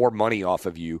make more money off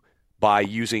of you by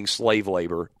using slave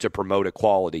labor to promote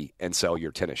equality and sell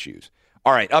your tennis shoes.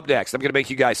 All right, up next, I'm going to make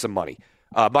you guys some money.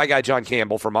 My guy John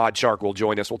Campbell from OddsShark will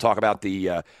join us. We'll talk about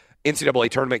the NCAA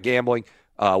tournament gambling.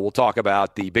 We'll talk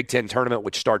about the Big Ten tournament,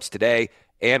 which starts today,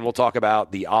 and we'll talk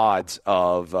about the odds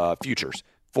of futures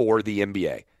for the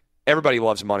NBA. Everybody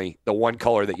loves money. The one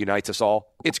color that unites us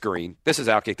all, it's green. This is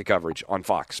Outkick the Coverage on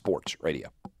Fox Sports Radio.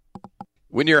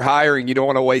 When you're hiring, you don't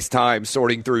want to waste time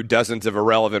sorting through dozens of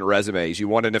irrelevant resumes. You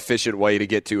want an efficient way to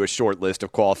get to a short list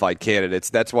of qualified candidates.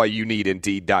 That's why you need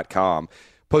Indeed.com.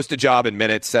 Post a job in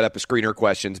minutes, set up a screener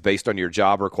questions based on your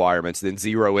job requirements, then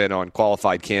zero in on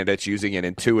qualified candidates using an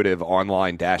intuitive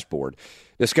online dashboard.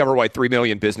 Discover why 3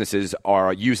 million businesses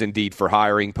use Indeed for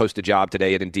hiring. Post a job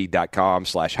today at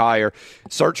Indeed.com/hire.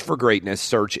 Search for greatness.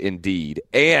 Search Indeed.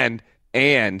 And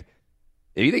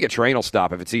if you think a train will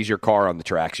stop if it sees your car on the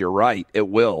tracks, you're right. It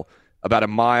will. About a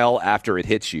mile after it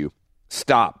hits you.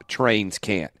 Stop. Trains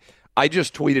can't. I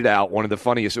just tweeted out one of the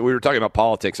funniest. We were talking about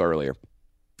politics earlier.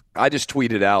 I just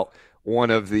tweeted out one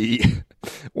of the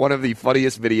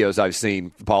funniest videos I've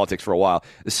seen for politics for a while.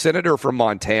 The senator from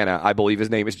Montana, I believe his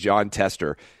name is Jon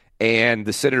Tester, and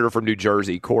the senator from New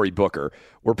Jersey, Cory Booker,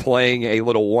 were playing a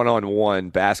little one-on-one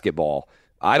basketball.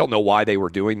 I don't know why they were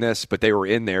doing this, but they were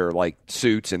in their like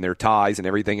suits and their ties and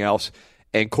everything else.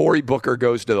 And Cory Booker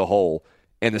goes to the hole.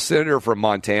 And the senator from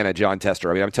Montana, Jon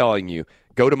Tester, I mean, I'm telling you,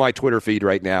 go to my Twitter feed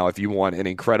right now if you want an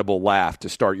incredible laugh to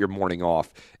start your morning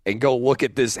off. And go look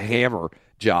at this hammer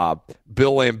job,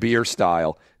 Bill Laimbeer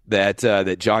style,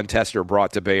 that Jon Tester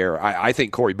brought to bear. I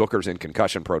think Cory Booker's in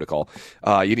concussion protocol.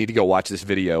 You need to go watch this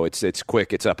video. It's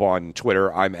quick. It's up on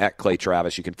Twitter. I'm at Clay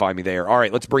Travis. You can find me there. All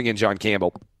right, let's bring in John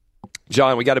Campbell.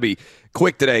 John, we got to be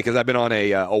quick today because I've been on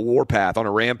a warpath, on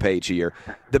a rampage here.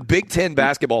 The Big Ten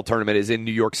basketball tournament is in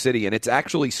New York City, and it's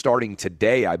actually starting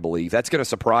today, I believe. That's going to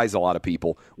surprise a lot of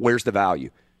people. Where's the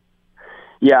value?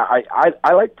 Yeah,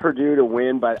 I like Purdue to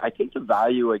win, but I think the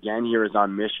value, again, here is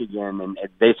on Michigan, and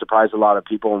they surprised a lot of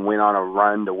people and went on a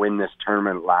run to win this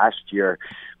tournament last year.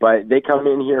 But they come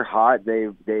in here hot.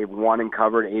 They've won and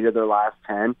covered 8 of their last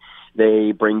 10.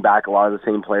 They bring back a lot of the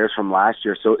same players from last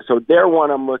year. So they're one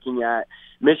I'm looking at.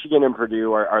 Michigan and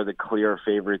Purdue are the clear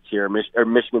favorites here.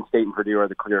 Michigan State and Purdue are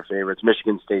the clear favorites.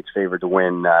 Michigan State's favored to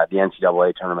win the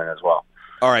NCAA tournament as well.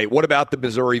 All right, what about the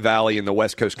Missouri Valley and the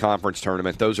West Coast Conference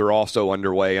tournament? Those are also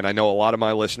underway, and I know a lot of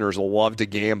my listeners will love to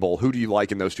gamble. Who do you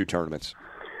like in those two tournaments?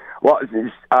 Well,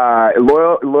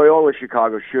 Loyola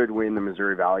Chicago should win the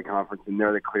Missouri Valley Conference, and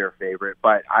they're the clear favorite.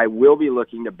 But I will be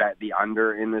looking to bet the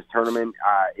under in this tournament.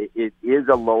 It is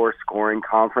a lower scoring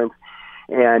conference.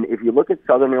 And if you look at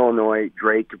Southern Illinois,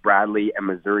 Drake, Bradley, and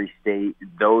Missouri State,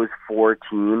 those 4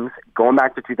 teams, going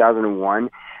back to 2001,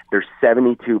 they're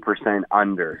 72%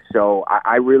 under. So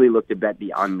I really look to bet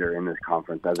the under in this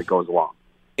conference as it goes along.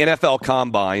 NFL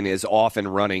Combine is off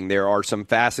and running. There are some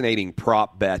fascinating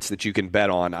prop bets that you can bet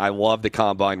on. I love the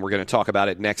Combine. We're going to talk about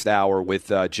it next hour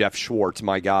with Jeff Schwartz,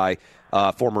 my guy,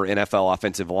 former NFL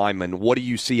offensive lineman. What do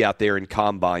you see out there in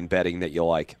Combine betting that you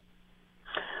like?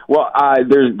 Well,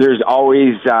 there's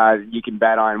always you can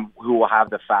bet on who will have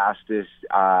the fastest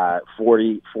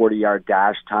 40-yard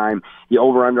dash time. The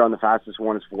over-under on the fastest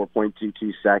one is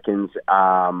 4.22 seconds.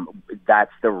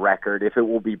 That's the record. If it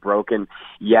will be broken,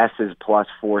 yes is plus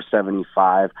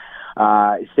 475.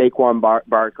 Saquon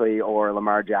Barkley or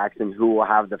Lamar Jackson, who will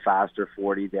have the faster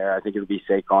 40 there? I think it'll be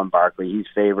Saquon Barkley. He's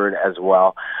favored as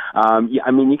well.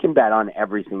 I mean, you can bet on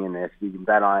everything in this. You can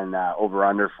bet on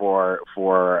over-under for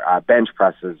bench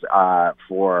presses,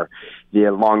 for the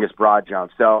longest broad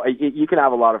jump. So you can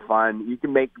have a lot of fun. You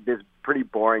can make this pretty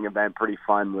boring event pretty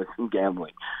fun with some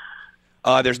gambling.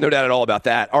 There's no doubt at all about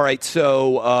that. All right,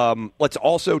 so let's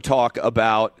also talk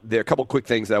about – there are a couple quick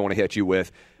things that I want to hit you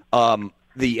with.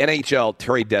 The NHL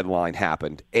trade deadline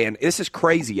happened, and this is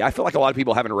crazy. I feel like a lot of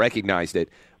people haven't recognized it,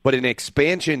 but an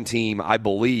expansion team, I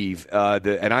believe,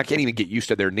 and I can't even get used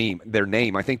to their name.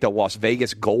 I think the Las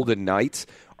Vegas Golden Knights,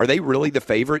 are they really the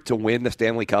favorite to win the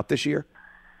Stanley Cup this year?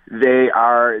 They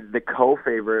are the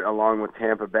co-favorite along with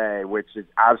Tampa Bay, which is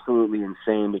absolutely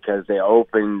insane because they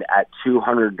opened at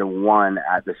 200-1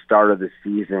 at the start of the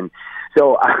season.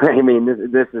 So, I mean,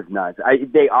 this is nuts.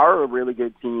 They are a really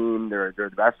good team. They're the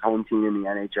best home team in the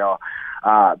NHL.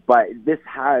 But this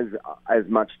has as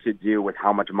much to do with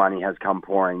how much money has come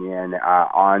pouring in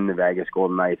on the Vegas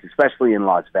Golden Knights, especially in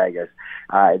Las Vegas.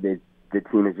 The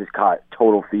team has just caught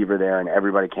total fever there, and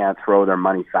everybody can't throw their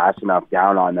money fast enough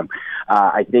down on them.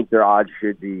 I think their odds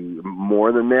should be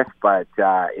more than this, but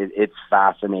it's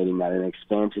fascinating that an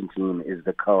expansion team is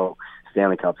the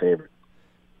co-Stanley Cup favorite.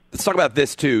 Let's talk about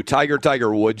this, too.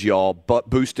 Tiger Woods, y'all, but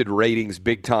boosted ratings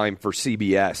big time for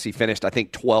CBS. He finished, I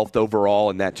think, 12th overall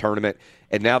in that tournament,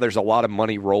 and now there's a lot of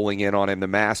money rolling in on him. The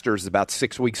Masters is about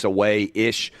 6 weeks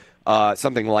away-ish,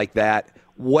 something like that.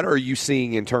 What are you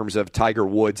seeing in terms of Tiger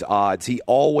Woods' odds? He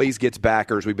always gets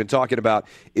backers. We've been talking about,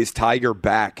 is Tiger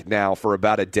back now for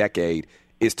about a decade?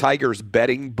 Is Tiger's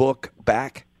betting book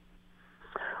back?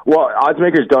 Well, odds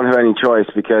makers don't have any choice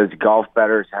because golf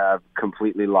bettors have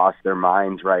completely lost their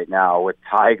minds right now with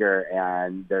Tiger,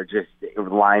 and they're just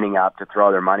lining up to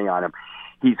throw their money on him.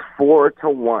 He's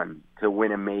 4-1 to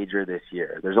win a major this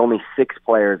year. There's only 6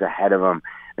 players ahead of him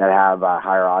that have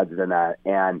higher odds than that,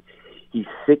 and he's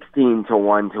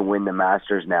 16-1 to win the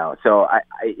Masters now. So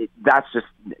that's just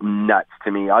nuts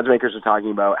to me. Odds makers are talking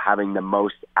about having the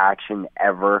most action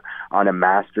ever on a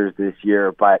Masters this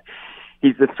year, but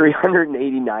he's the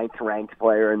 389th ranked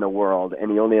player in the world,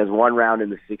 and he only has one round in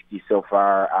the 60s so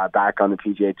far back on the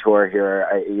PGA Tour here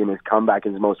in his comeback,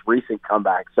 his most recent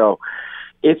comeback. So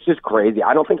it's just crazy.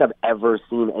 I don't think I've ever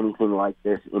seen anything like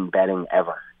this in betting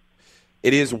ever.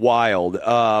 It is wild.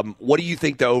 What do you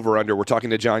think the over-under? We're talking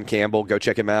to John Campbell. Go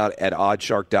check him out at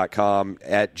oddshark.com,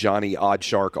 at Johnny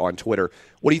Oddshark on Twitter.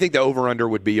 What do you think the over-under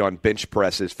would be on bench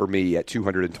presses for me at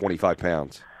 225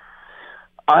 pounds?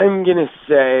 I'm going to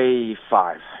say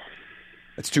 5.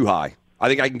 That's too high. I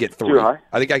think I can get 3. Too high?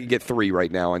 I think I can get 3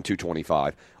 right now on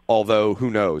 225. Although, who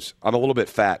knows? I'm a little bit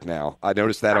fat now. I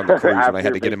noticed that on the cruise when I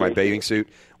had to get in my bathing suit.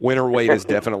 Winter weight has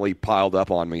definitely piled up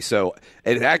on me. So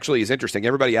it actually is interesting.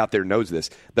 Everybody out there knows this.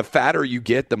 The fatter you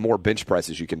get, the more bench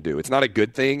presses you can do. It's not a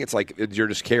good thing. It's like you're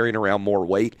just carrying around more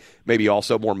weight, maybe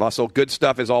also more muscle. Good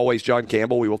stuff as always, John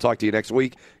Campbell. We will talk to you next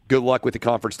week. Good luck with the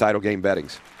conference title game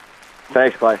bettings.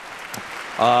 Thanks, Clay.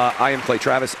 I am Clay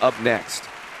Travis. Up next,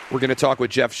 we're going to talk with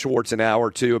Jeff Schwartz an hour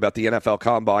or two about the NFL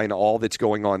Combine, all that's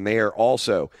going on there.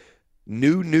 Also,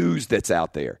 new news that's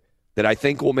out there that I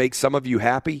think will make some of you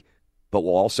happy, but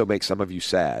will also make some of you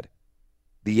sad.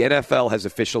 The NFL has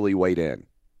officially weighed in.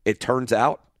 It turns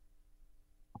out,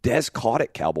 Dez caught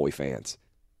it, Cowboy fans.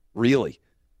 Really.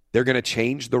 They're going to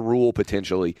change the rule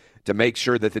potentially to make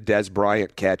sure that the Dez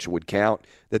Bryant catch would count,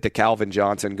 that the Calvin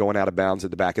Johnson going out of bounds at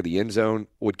the back of the end zone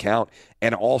would count,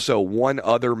 and also one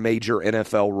other major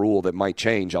NFL rule that might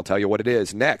change. I'll tell you what it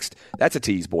is next. That's a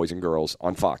tease, boys and girls,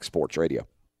 on Fox Sports Radio.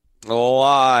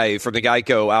 Live from the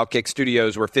Geico Outkick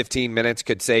Studios, where 15 minutes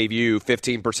could save you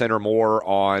 15% or more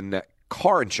on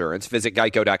car insurance. Visit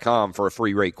geico.com for a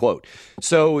free rate quote.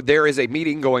 So there is a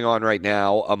meeting going on right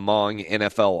now among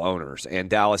NFL owners and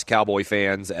Dallas Cowboy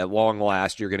fans. At long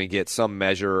last, you're going to get some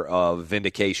measure of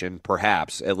vindication,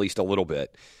 perhaps, at least a little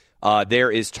bit. There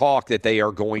is talk that they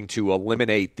are going to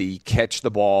eliminate the catch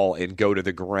the ball and go to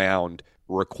the ground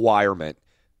requirement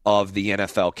of the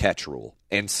NFL catch rule.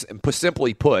 And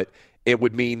simply put, it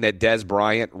would mean that Dez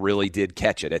Bryant really did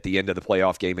catch it at the end of the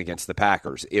playoff game against the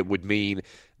Packers. It would mean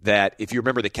that if you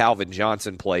remember the Calvin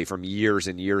Johnson play from years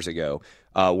and years ago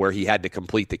where he had to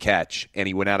complete the catch and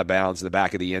he went out of bounds in the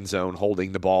back of the end zone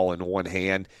holding the ball in one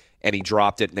hand and he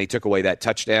dropped it and they took away that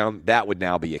touchdown, that would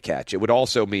now be a catch. It would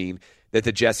also mean that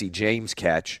the Jesse James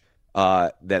catch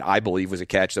that I believe was a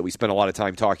catch that we spent a lot of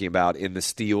time talking about in the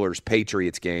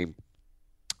Steelers-Patriots game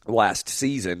last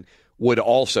season would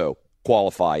also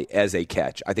qualify as a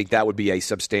catch. I think that would be a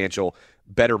substantial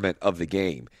betterment of the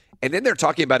game. And then they're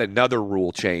talking about another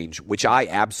rule change, which I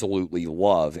absolutely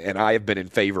love and I have been in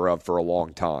favor of for a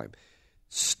long time.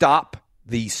 Stop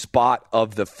the spot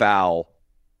of the foul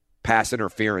pass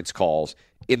interference calls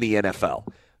in the NFL.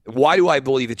 Why do I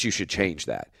believe that you should change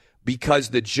that? Because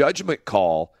the judgment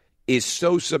call is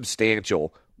so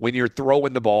substantial when you're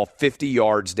throwing the ball 50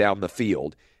 yards down the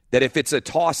field that if it's a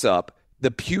toss-up,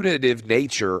 the punitive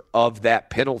nature of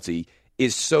that penalty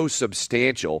is so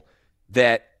substantial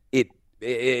that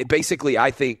it basically,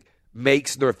 I think,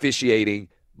 makes the officiating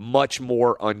much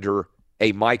more under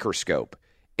a microscope.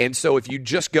 And so if you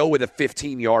just go with a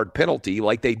 15-yard penalty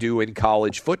like they do in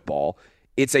college football,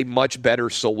 it's a much better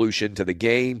solution to the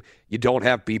game. You don't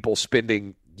have people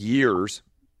spending years,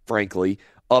 frankly,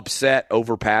 upset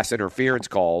over pass interference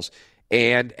calls.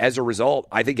 And as a result,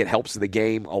 I think it helps the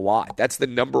game a lot. That's the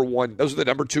number one. Those are the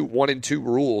number 1 and 2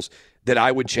 rules that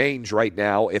I would change right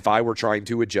now if I were trying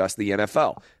to adjust the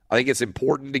NFL. I think it's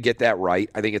important to get that right.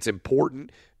 I think it's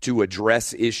important to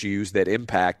address issues that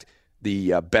impact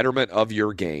the betterment of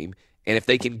your game. And if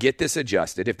they can get this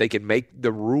adjusted, if they can make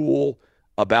the rule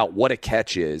about what a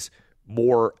catch is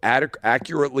more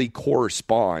accurately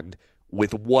correspond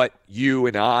with what you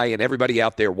and I and everybody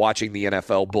out there watching the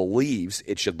NFL believes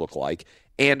it should look like,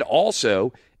 and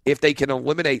also if they can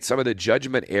eliminate some of the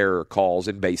judgment error calls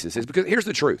and bases. Because here's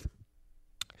the truth.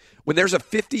 When there's a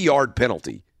 50-yard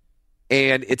penalty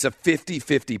and it's a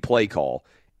 50-50 play call,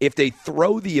 if they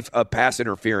throw the pass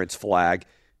interference flag,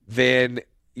 then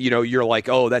you're like,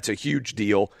 oh, that's a huge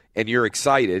deal, and you're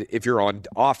excited if you're on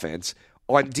offense.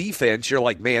 On defense, you're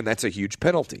like, man, that's a huge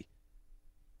penalty.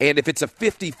 And if it's a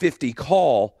 50-50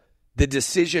 call, the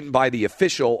decision by the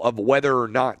official of whether or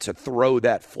not to throw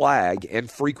that flag,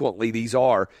 and frequently these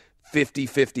are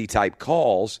 50-50 type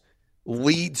calls,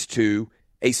 leads to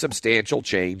a substantial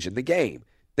change in the game.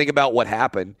 Think about what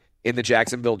happened in the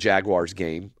Jacksonville Jaguars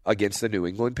game against the New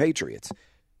England Patriots.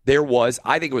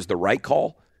 I think it was the right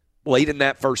call. Late in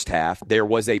that first half, there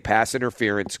was a pass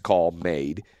interference call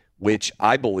made, which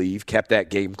I believe kept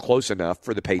that game close enough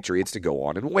for the Patriots to go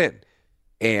on and win.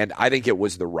 And I think it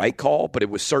was the right call, but it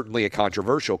was certainly a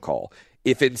controversial call.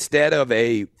 If instead of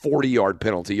a 40-yard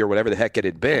penalty or whatever the heck it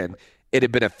had been a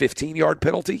 15-yard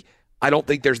penalty, I don't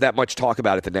think there's that much talk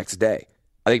about it the next day.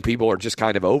 I think people are just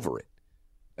kind of over it.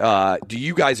 Do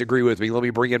you guys agree with me? Let me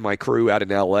bring in my crew out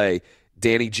in L.A.,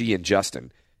 Danny G and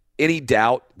Justin. Any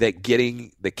doubt that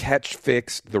getting the catch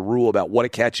fixed, the rule about what a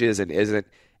catch is and isn't,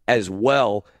 as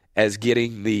well as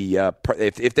getting the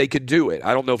if they could do it,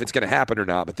 I don't know if it's going to happen or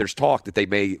not, but there's talk that they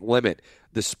may eliminate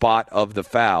the spot of the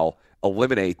foul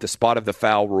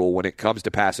rule when it comes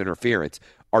to pass interference.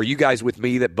 Are you guys with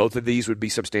me that both of these would be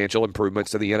substantial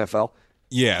improvements to the NFL?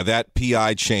 Yeah, that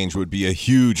PI change would be a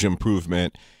huge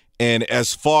improvement. And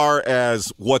as far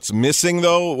as what's missing,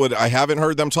 though, what I haven't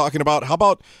heard them talking about, how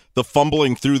about the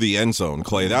fumbling through the end zone,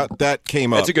 Clay? That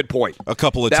came up. That's a good point. A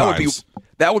couple of times.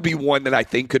 That would be one that I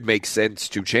think could make sense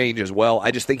to change as well. I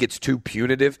just think it's too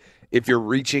punitive if you're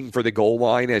reaching for the goal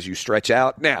line as you stretch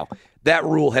out. Now, that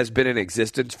rule has been in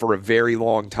existence for a very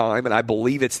long time, and I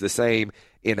believe it's the same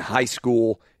in high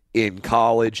school, in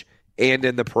college, and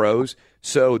in the pros.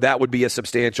 So that would be a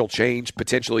substantial change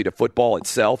potentially to football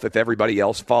itself if everybody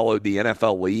else followed the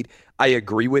NFL lead. I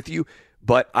agree with you,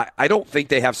 but I don't think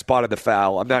they have spotted the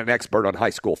foul. I'm not an expert on high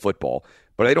school football,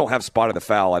 but they don't have spotted the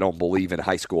foul, I don't believe, in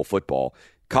high school football.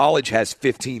 College has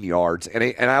 15 yards, and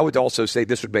I would also say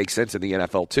this would make sense in the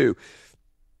NFL too.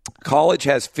 College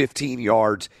has 15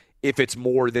 yards if it's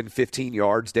more than 15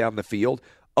 yards down the field.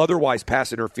 Otherwise,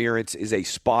 pass interference is a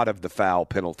spot of the foul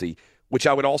penalty, which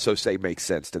I would also say makes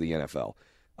sense to the NFL.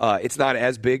 It's not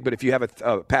as big, but if you have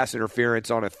a pass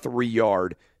interference on a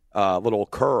 3-yard little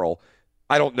curl,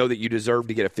 I don't know that you deserve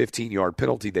to get a 15-yard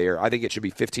penalty there. I think it should be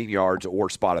 15 yards or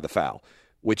spot of the foul,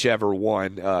 whichever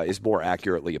one is more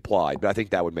accurately applied. But I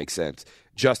think that would make sense.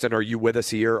 Justin, are you with us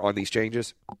here on these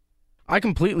changes? I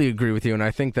completely agree with you, and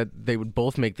I think that they would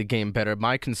both make the game better.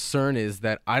 My concern is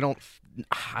that I don't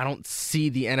see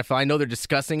the NFL. I know they're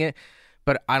discussing it,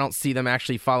 but I don't see them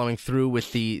actually following through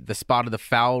with the spot of the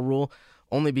foul rule,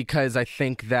 only because I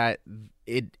think that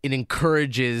it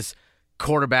encourages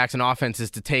quarterbacks and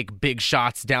offenses to take big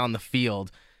shots down the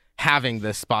field, having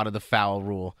the spot of the foul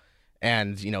rule.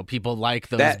 And, people like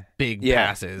those big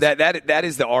passes. That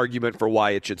is the argument for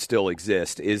why it should still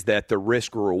exist, is that the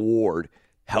risk-reward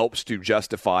helps to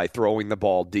justify throwing the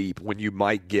ball deep when you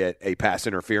might get a pass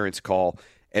interference call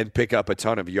and pick up a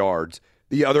ton of yards.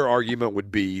 The other argument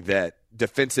would be that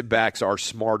defensive backs are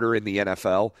smarter in the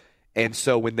NFL, and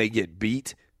so when they get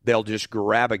beat, they'll just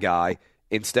grab a guy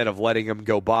instead of letting him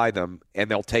go by them,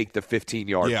 and they'll take the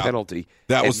 15-yard penalty.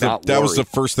 That was the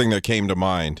first thing that came to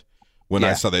mind when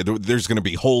I saw that. There's going to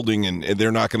be holding, and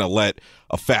they're not going to let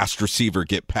a fast receiver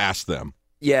get past them.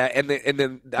 Yeah, and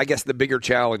then I guess the bigger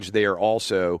challenge there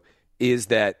also is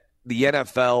that the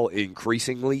NFL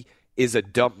increasingly is a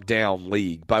dump-down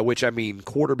league, by which I mean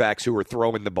quarterbacks who are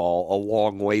throwing the ball a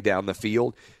long way down the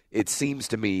field, it seems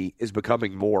to me, is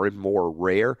becoming more and more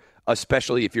rare,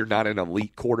 especially if you're not an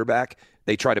elite quarterback.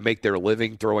 They try to make their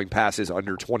living throwing passes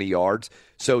under 20 yards.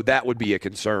 So that would be a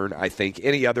concern, I think.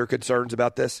 Any other concerns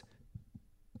about this?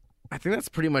 I think that's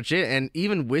pretty much it. And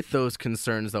even with those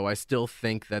concerns, though, I still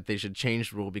think that they should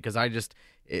change the rule, because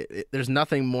there's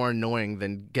nothing more annoying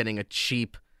than getting a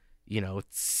cheap,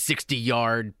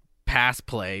 60-yard pass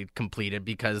play completed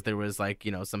because there was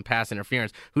some pass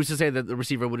interference. Who's to say that the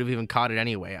receiver would have even caught it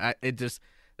anyway?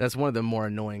 That's one of the more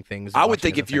annoying things. I would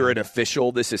think if you're an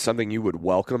official, this is something you would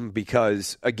welcome,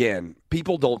 because, again,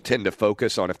 people don't tend to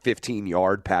focus on a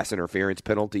 15-yard pass interference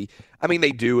penalty. I mean,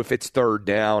 they do if it's third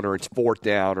down or it's fourth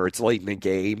down or it's late in the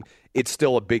game. It's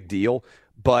still a big deal.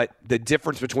 But the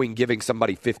difference between giving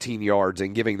somebody 15 yards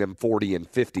and giving them 40 and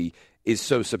 50 is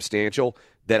so substantial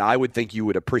that I would think you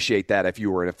would appreciate that if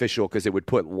you were an official, because it would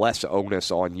put less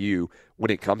onus on you when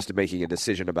it comes to making a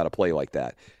decision about a play like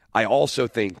that. I also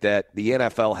think that the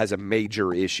NFL has a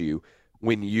major issue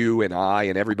when you and I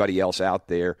and everybody else out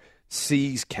there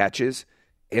sees catches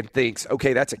and thinks,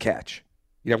 okay, that's a catch.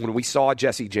 You know, when we saw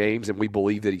Jesse James and we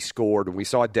believed that he scored, when we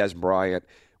saw Des Bryant,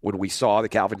 when we saw the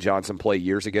Calvin Johnson play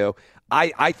years ago,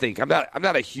 I think I'm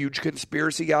not a huge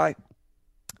conspiracy guy,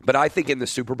 but I think in the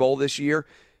Super Bowl this year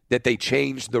that they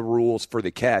changed the rules for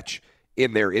the catch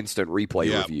in their instant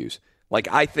replay reviews. Like,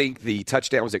 I think the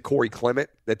touchdown was at Corey Clement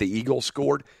that the Eagles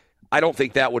scored. I don't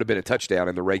think that would have been a touchdown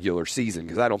in the regular season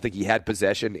because I don't think he had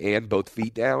possession and both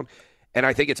feet down. And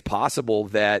I think it's possible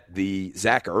that the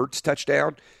Zach Ertz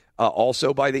touchdown,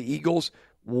 also by the Eagles,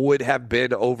 would have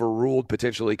been overruled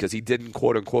potentially because he didn't,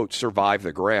 quote-unquote, survive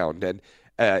the ground. And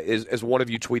as one of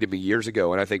you tweeted me years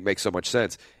ago, and I think makes so much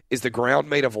sense, is the ground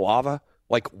made of lava?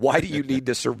 Like, why do you need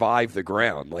to survive the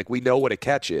ground? Like, we know what a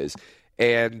catch is.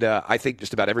 And I think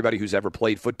just about everybody who's ever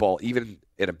played football, even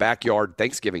in a backyard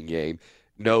Thanksgiving game,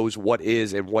 knows what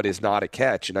is and what is not a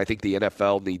catch. And I think the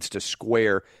NFL needs to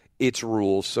square its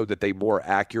rules so that they more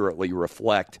accurately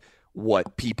reflect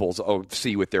what people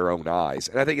see with their own eyes.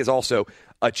 And I think it's also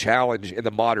a challenge in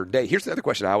the modern day. Here's the other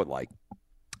question I would like.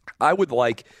 I would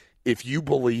like, if you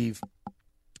believe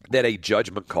that a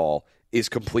judgment call is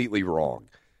completely wrong,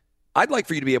 I'd like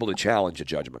for you to be able to challenge a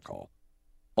judgment call.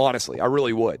 Honestly, I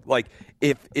really would. Like,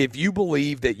 if you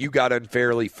believe that you got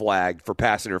unfairly flagged for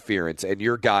pass interference and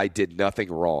your guy did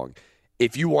nothing wrong,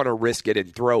 if you want to risk it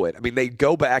and throw it, I mean, they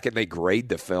go back and they grade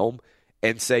the film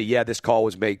and say, yeah, this call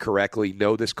was made correctly.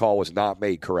 No, this call was not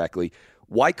made correctly.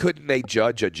 Why couldn't they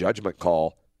judge a judgment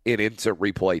call in instant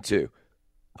replay too?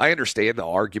 I understand the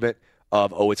argument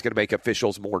of, oh, it's going to make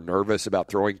officials more nervous about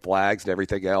throwing flags and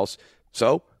everything else.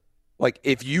 So, like,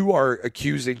 if you are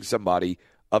accusing somebody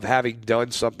of having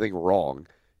done something wrong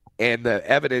and the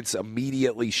evidence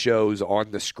immediately shows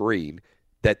on the screen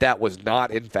that that was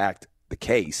not, in fact, the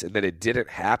case and that it didn't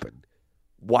happen,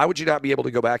 why would you not be able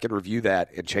to go back and review that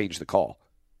and change the call?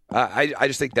 I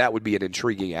just think that would be an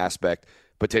intriguing aspect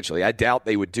potentially. I doubt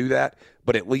they would do that,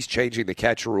 but at least changing the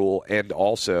catch rule and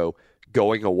also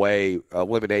going away,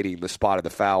 eliminating the spot of the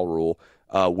foul rule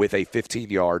with a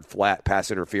 15-yard flat pass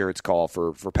interference call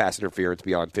for pass interference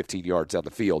beyond 15 yards down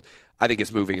the field, I think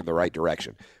it's moving in the right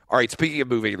direction. All right, speaking of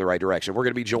moving in the right direction, we're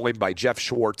going to be joined by Jeff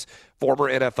Schwartz, former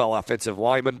NFL offensive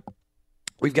lineman.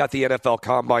 We've got the NFL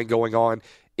Combine going on.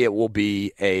 It will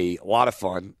be a lot of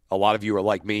fun. A lot of you are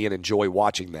like me and enjoy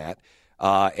watching that.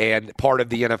 And part of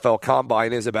the NFL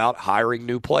Combine is about hiring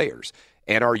new players.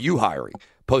 And are you hiring?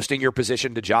 Posting your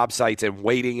position to job sites and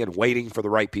waiting for the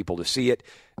right people to see it.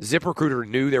 ZipRecruiter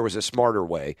knew there was a smarter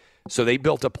way, so they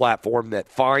built a platform that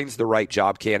finds the right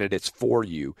job candidates for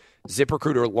you.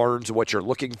 ZipRecruiter learns what you're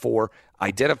looking for,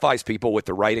 identifies people with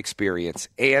the right experience,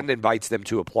 and invites them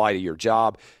to apply to your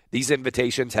job. These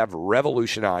invitations have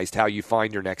revolutionized how you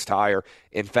find your next hire.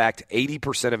 In fact,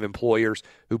 80% of employers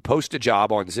who post a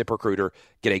job on ZipRecruiter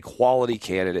get a quality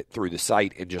candidate through the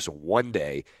site in just one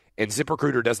day. And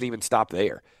ZipRecruiter doesn't even stop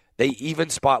there. They even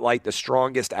spotlight the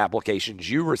strongest applications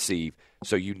you receive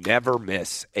so you never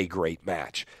miss a great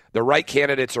match. The right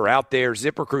candidates are out there.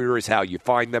 ZipRecruiter is how you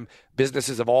find them.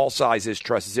 Businesses of all sizes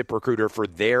trust ZipRecruiter for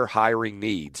their hiring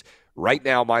needs. Right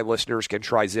now, my listeners can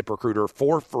try ZipRecruiter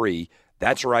for free.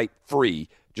 That's right, free.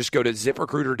 Just go to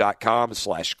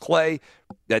ZipRecruiter.com/Clay.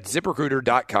 That's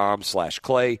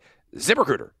ZipRecruiter.com/Clay.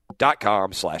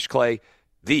 ZipRecruiter.com/Clay.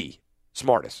 The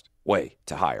smartest way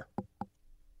to hire.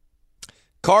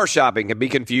 Car shopping can be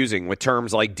confusing with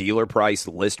terms like dealer price,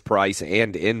 list price,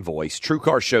 and invoice.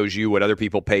 TrueCar shows you what other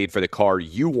people paid for the car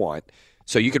you want,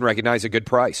 so you can recognize a good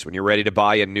price. When you're ready to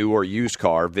buy a new or used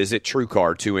car, visit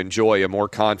TrueCar to enjoy a more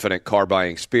confident car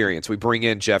buying experience. We bring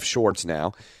in Jeff Schwartz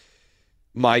now.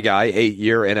 My guy,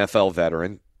 8-year NFL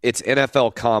veteran. It's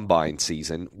NFL Combine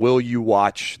season. Will you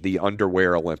watch the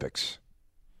Underwear Olympics?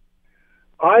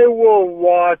 I will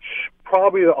watch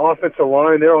probably the offensive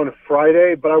line there on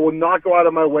Friday, but I will not go out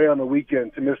of my way on the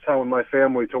weekend to miss time with my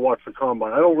family to watch the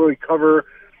Combine. I don't really cover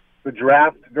the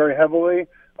draft very heavily.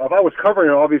 If I was covering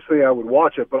it, obviously I would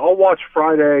watch it, but I'll watch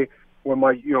Friday when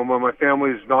my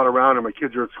family's not around and my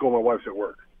kids are at school, my wife's at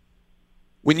work.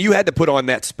 When you had to put on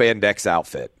that spandex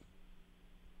outfit,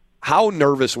 how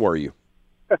nervous were you?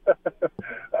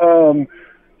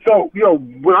 So,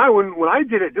 when I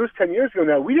did it was 10 years ago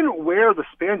now, we didn't wear the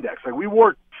spandex. Like, we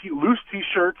wore loose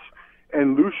T-shirts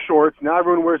and loose shorts. Now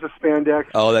everyone wears the spandex.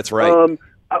 Oh, that's right.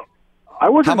 I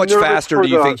wasn't How much nervous faster do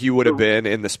you think you would have been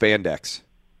in the spandex?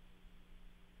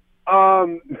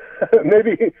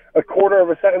 Maybe a quarter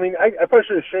of a second. I mean, I probably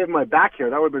should have shaved my back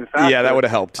hair. That would have been faster. Yeah, that would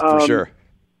have helped for sure.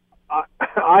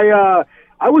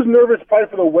 I was nervous probably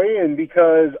for the weigh-in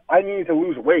because I needed to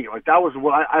lose weight. Like, that was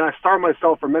what I starved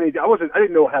myself for many days. I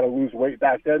didn't know how to lose weight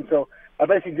back then, so I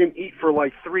basically didn't eat for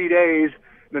like 3 days,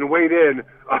 then weighed in.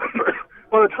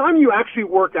 by the time you actually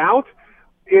work out,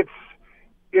 it's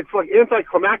like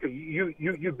anticlimactic.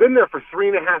 You've been there for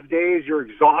 3.5 days. You're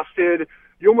exhausted.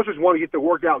 You almost just want to get the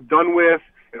workout done with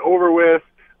and over with.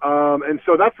 And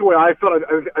so that's the way I felt.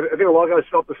 I think a lot of guys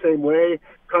felt the same way,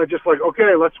 kind of just like,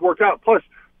 okay, let's work out. Plus,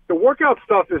 the workout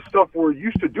stuff is stuff we're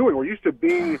used to doing. We're used to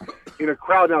being in a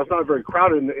crowd. Now, it's not very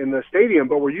crowded in the stadium,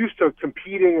 but we're used to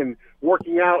competing and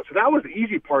working out. So that was the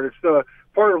easy part. It's the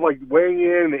part of like weighing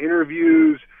in, the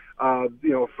interviews,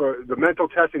 for the mental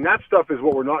testing. That stuff is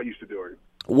what we're not used to doing.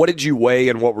 What did you weigh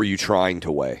and what were you trying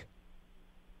to weigh?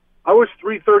 I was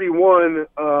 331.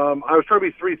 I was trying to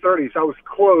be 330, so I was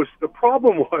close. The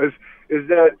problem is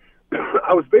that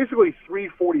I was basically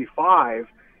 345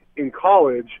 in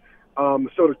college.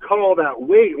 So to cut all that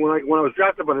weight, when I was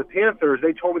drafted by the Panthers,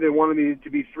 they told me they wanted me to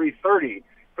be 330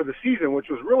 for the season, which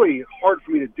was really hard for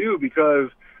me to do because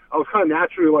I was kind of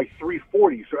naturally like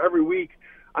 340. So every week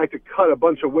I had to cut a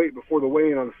bunch of weight before the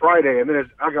weigh-in on Friday, and then as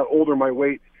I got older, my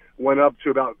weight went up to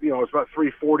about, it was about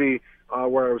 340,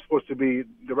 where I was supposed to be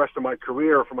the rest of my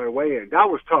career for my weigh-in. That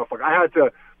was tough. Like I had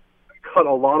to cut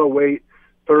a lot of weight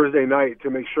Thursday night to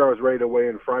make sure I was ready to weigh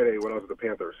in Friday when I was with the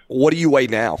Panthers. What do you weigh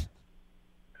now?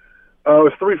 It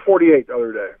was 348 the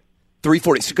other day.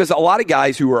 340. Because a lot of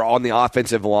guys who are on the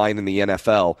offensive line in the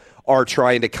NFL are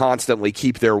trying to constantly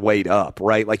keep their weight up,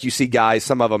 right? Like you see guys,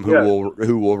 some of them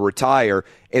who will retire,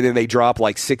 and then they drop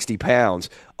like 60 pounds.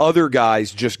 Other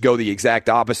guys just go the exact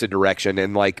opposite direction,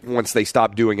 and like once they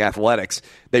stop doing athletics,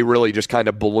 they really just kind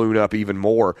of balloon up even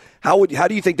more. How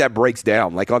do you think that breaks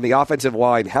down? Like on the offensive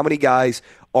line, how many guys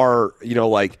are,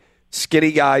 like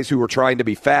skinny guys who are trying to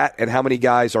be fat, and how many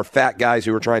guys are fat guys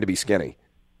who are trying to be skinny?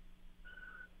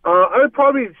 I would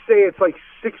probably say it's like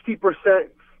 60%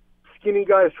 skinny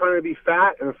guys trying to be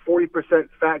fat and 40%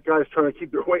 fat guys trying to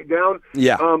keep their weight down.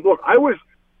 Yeah. Look, I was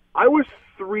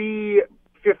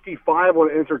 355 when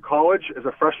I entered college as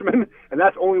a freshman, and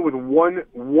that's only with one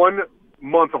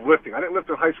month of lifting. I didn't lift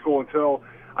in high school until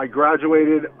I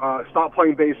graduated, stopped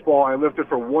playing baseball. I lifted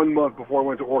for 1 month before I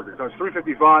went to Oregon. So I was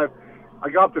 355. I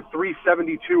got up to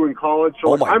 372 in college.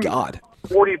 So I'm God.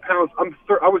 40 pounds. I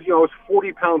was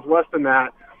 40 pounds less than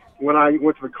that when I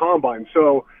went to the combine.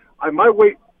 So my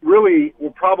weight really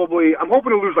will probably, I'm hoping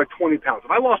to lose like 20 pounds.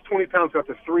 If I lost 20 pounds up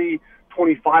to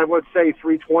 325, let's say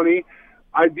 320,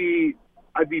 I'd be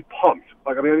pumped.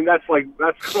 Like,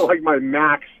 that's kind of like my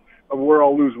max of where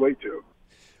I'll lose weight to.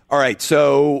 All right.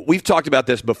 So we've talked about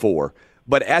this before,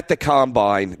 but at the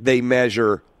combine, they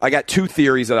measure, I got two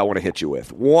theories that I want to hit you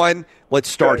with. One, let's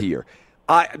start here.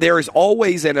 There is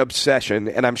always an obsession,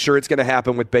 and I'm sure it's going to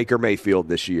happen with Baker Mayfield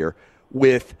this year,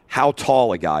 with how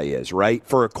tall a guy is, right?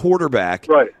 For a quarterback,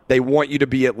 they want you to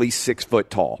be at least 6 foot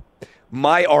tall.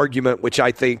 My argument, which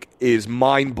I think is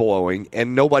mind-blowing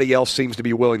and nobody else seems to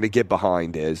be willing to get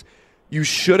behind, is you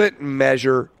shouldn't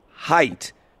measure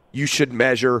height. You should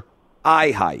measure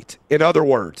eye height. In other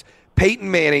words, Peyton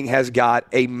Manning has got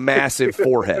a massive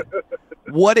forehead.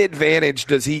 What advantage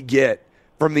does he get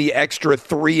from the extra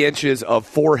 3 inches of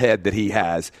forehead that he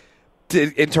has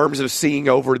in terms of seeing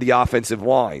over the offensive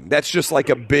line? That's just like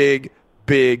a big,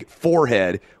 big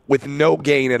forehead with no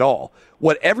gain at all.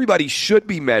 What everybody should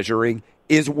be measuring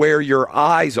is where your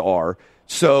eyes are.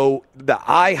 So the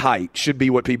eye height should be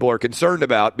what people are concerned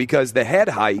about because the head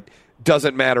height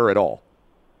doesn't matter at all.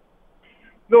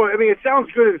 No, it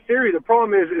sounds good in theory. The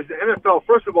problem is the NFL,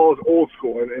 first of all, is old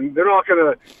school, and they're not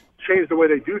going to change the way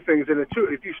they do things. And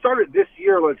if you started this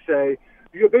year, let's say,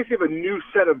 you basically have a new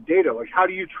set of data. Like, how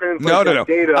do you translate that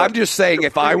data? I'm just saying,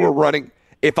 if I were running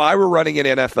an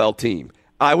NFL team,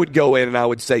 I would go in and I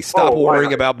would say, stop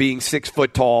worrying about being 6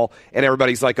 foot tall. And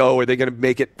everybody's like, are they going to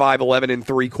make it 5'11"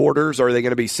 ¾ or are they going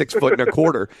to be 6 foot and a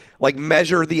quarter? Like,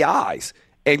 measure the eyes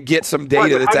and get some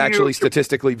data that's actually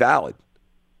statistically valid.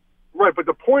 Right, but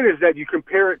the point is that you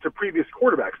compare it to previous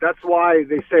quarterbacks. That's why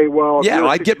they say,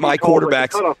 I'd get my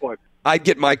quarterbacks. I'd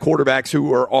get my quarterbacks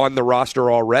who are on the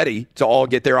roster already to all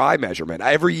get their eye measurement.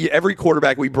 Every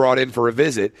quarterback we brought in for a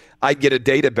visit, I'd get a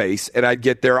database and I'd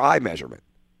get their eye measurement.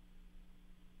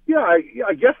 Yeah,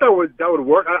 I guess that would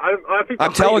work. I think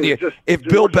I'm telling you, if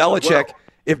Bill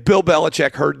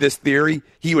Belichick heard this theory,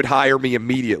 he would hire me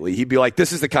immediately. He'd be like,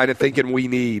 this is the kind of thinking we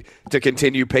need to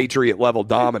continue Patriot-level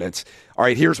dominance. All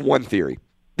right, here's one theory.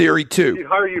 Theory 2. He'd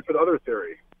hire you for the other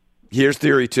theory. Here's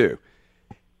theory 2.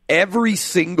 Every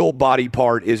single body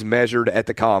part is measured at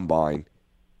the combine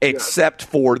except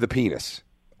for the penis.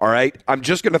 All right? I'm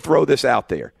just going to throw this out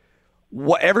there.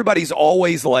 Everybody's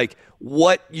always like,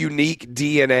 what unique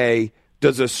DNA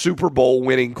does a Super Bowl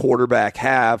winning quarterback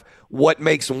have? What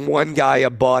makes one guy a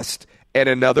bust and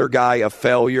another guy a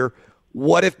failure?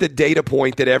 What if the data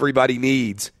point that everybody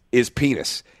needs is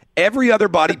penis. Every other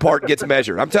body part gets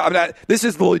measured. This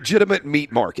is the legitimate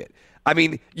meat market. I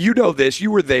mean, you know this. You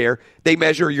were there. They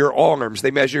measure your arms. They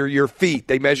measure your feet.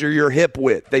 They measure your hip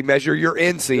width. They measure your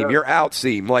inseam, your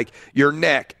outseam, like your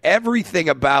neck, everything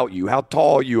about you, how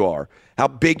tall you are, how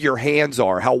big your hands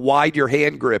are, how wide your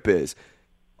hand grip is.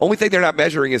 Only thing they're not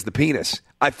measuring is the penis.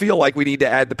 I feel like we need to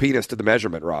add the penis to the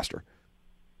measurement roster.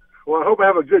 Well, I hope I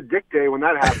have a good dick day when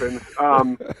that happens. I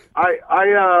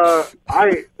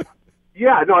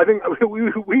think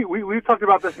we've talked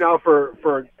about this now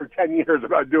for 10 years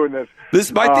about doing this. This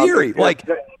is my theory.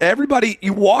 Everybody,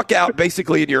 you walk out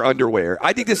basically in your underwear.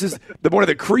 I think this is one of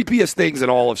the creepiest things in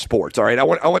all of sports. All right, I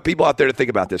want people out there to think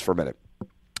about this for a minute.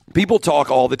 People talk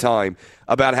all the time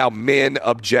about how men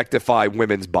objectify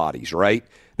women's bodies, right?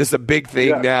 This is a big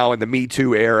thing now in the Me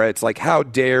Too era. It's like, how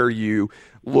dare you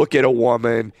look at a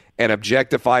woman and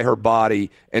objectify her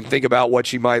body and think about what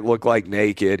she might look like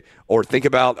naked, or think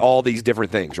about all these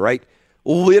different things, right?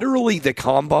 Literally, the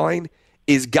combine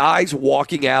is guys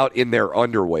walking out in their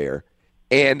underwear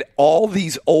and all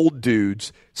these old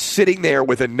dudes sitting there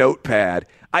with a notepad.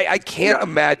 I can't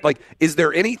imagine, is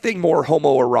there anything more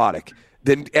homoerotic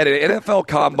than at an NFL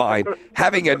combine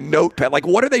having a notepad?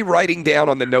 What are they writing down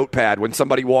on the notepad when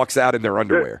somebody walks out in their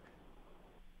underwear?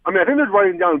 I mean, I think they're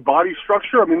writing down body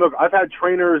structure. I mean, look, I've had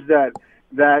trainers that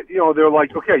they're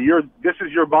like, okay, this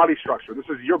is your body structure. This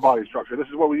is your body structure. This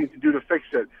is what we need to do to fix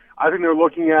it. I think they're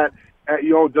looking at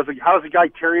how does a guy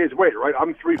carry his weight, right?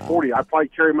 I'm 340. I probably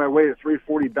carry my weight at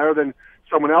 340 better than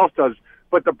someone else does.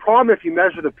 But the problem, if you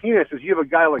measure the penis, is you have a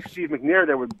guy like Steve McNair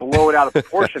that would blow it out of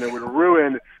proportion. It would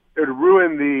ruin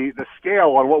the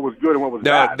scale on what was good and what was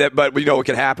bad. But you know what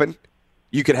could happen?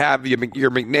 You could have your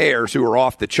McNairs who are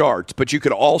off the charts, but you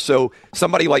could also,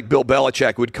 somebody like Bill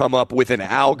Belichick would come up with an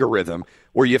algorithm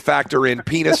where you factor in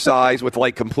penis size with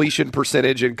completion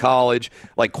percentage in college,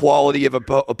 quality of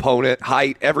opponent,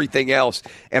 height, everything else.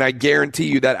 And I guarantee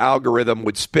you that algorithm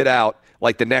would spit out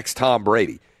the next Tom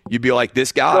Brady. You'd be like,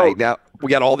 this guy, now we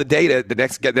got all the data, the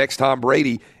next Tom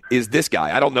Brady is this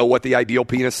guy. I don't know what the ideal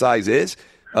penis size is.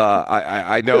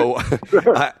 I know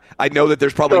I know that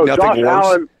there's probably nothing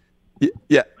worse.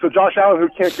 Yeah. So Josh Allen, who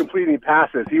can't complete any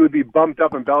passes, he would be bumped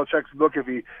up in Belichick's book if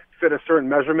he fit a certain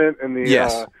measurement in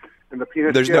the in the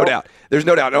penis There's scale. no doubt. There's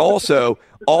no doubt. And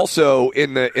also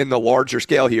in the larger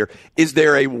scale here, is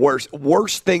there a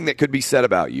worse thing that could be said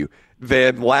about you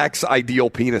than lacks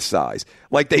ideal penis size?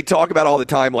 They talk about all the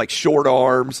time, short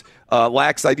arms,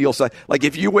 lacks ideal size.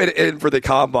 If you went in for the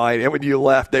combine and when you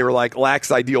left, they were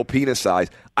lacks ideal penis size.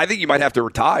 I think you might have to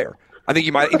retire. I think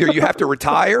you might either you have to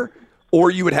retire, or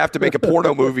you would have to make a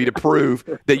porno movie to prove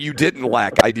that you didn't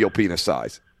lack ideal penis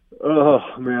size. Oh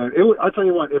man! I'll tell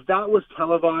you what. If that was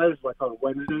televised, on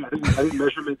Wednesday, I think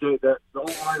measurement day. That the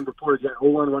O-line reported,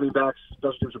 O-line running backs,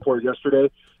 special teams reported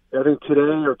yesterday. I think today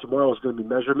or tomorrow is going to be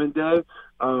measurement day.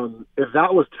 If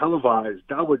that was televised,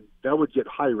 that would get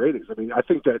high ratings. I mean, I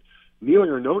think that kneeling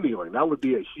or no kneeling, that would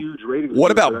be a huge rating.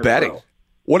 What about betting?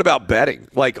 What about betting?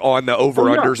 On the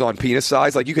over-unders on penis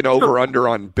size? You can over-under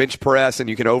on bench press, and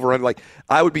you can over-under.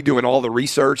 I would be doing all the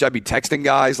research. I'd be texting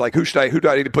guys, who do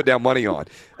I need to put down money on?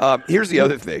 Here's the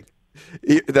other thing.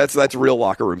 That's real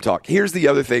locker room talk. Here's the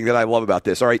other thing that I love about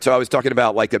this. All right, so I was talking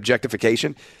about,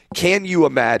 objectification. Can you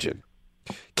imagine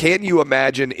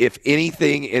if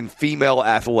anything in female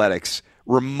athletics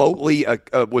remotely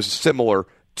was similar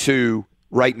to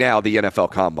right now the NFL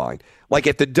Combine?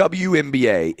 At the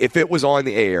WNBA, if it was on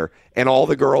the air and all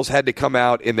the girls had to come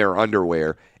out in their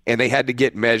underwear and they had to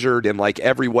get measured in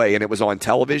every way and it was on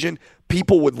television,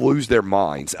 people would lose their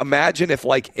minds. Imagine if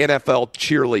NFL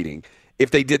cheerleading,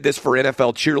 if they did this for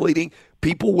NFL cheerleading,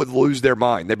 people would lose their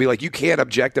mind. They'd be like, you can't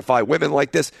objectify women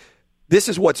like this. This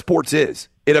is what sports is.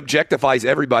 It objectifies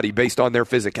everybody based on their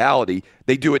physicality.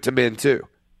 They do it to men too.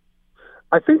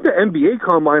 I think the NBA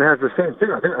Combine has the same thing.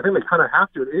 I think they kind of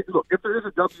have to. Look, if there is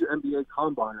a WNBA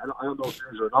Combine, I don't know if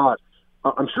there is or not.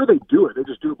 I'm sure they do it. They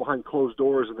just do it behind closed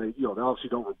doors, and they obviously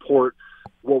don't report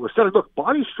what was said. Look,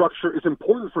 body structure is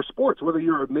important for sports, whether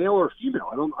you're a male or female.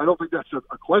 I don't think that's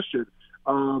a question.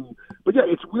 But yeah,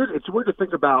 it's weird. It's weird to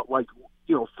think about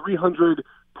 300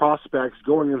 prospects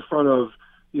going in front of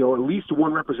at least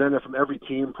one representative from every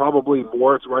team, probably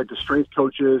more. It's right. The strength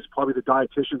coaches, probably the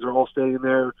dietitians are all staying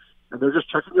there. And they're just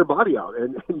checking your body out,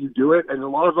 and you do it. And a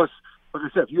lot of us, like I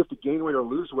said, if you have to gain weight or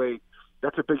lose weight,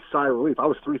 that's a big sigh of relief. I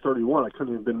was 331. I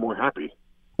couldn't have been more happy.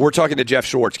 We're talking to Jeff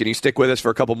Schwartz. Can you stick with us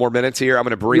for a couple more minutes here? I'm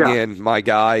going to bring in my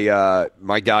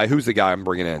guy. Who's the guy I'm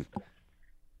bringing in?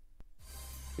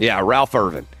 Yeah, Ralph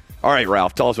Irvin. All right,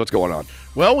 Ralph, tell us what's going on.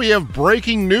 Well, we have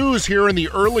breaking news here in the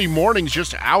early mornings,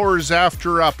 just hours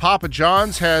after Papa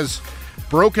John's has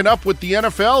Broken up with the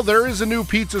NFL, there is a new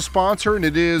pizza sponsor, and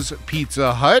it is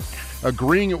Pizza Hut,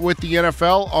 agreeing with the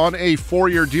NFL on a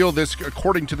 4-year deal, this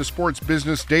according to the Sports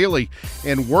Business Daily,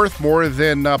 and worth more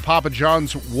than Papa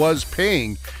John's was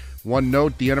paying. One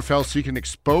note, the NFL seeking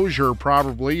exposure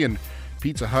probably, and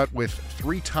Pizza Hut with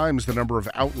 3 times the number of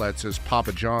outlets as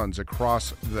Papa John's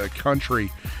across the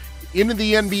country. Into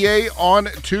the NBA on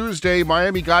Tuesday,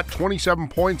 Miami got 27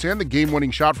 points and the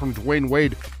game-winning shot from Dwayne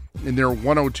Wade in their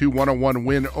 102-101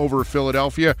 win over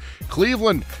Philadelphia.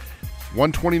 Cleveland,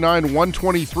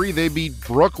 129-123. They beat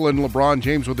Brooklyn. LeBron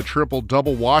James with a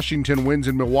triple-double. Washington wins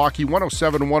in Milwaukee,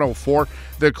 107-104.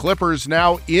 The Clippers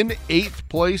now in 8th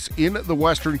place in the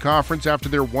Western Conference after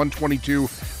their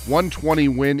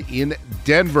 122-120 win in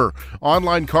Denver.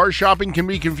 Online car shopping can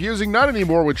be confusing. Not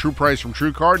anymore with True Price from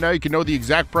TrueCar. Now you can know the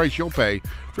exact price you'll pay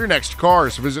for your next car.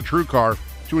 So visit TrueCar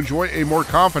to enjoy a more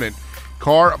confident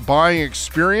car buying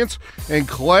experience. And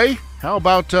Clay, how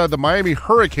about the Miami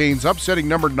Hurricanes upsetting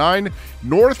number 9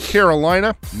 North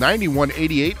Carolina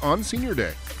 91-88 on Senior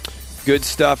Day? Good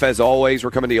stuff as always.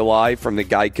 We're coming to you live from the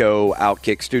Geico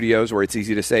Outkick Studios, where it's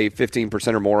easy to save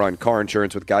 15% or more on car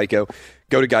insurance with Geico.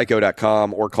 Go to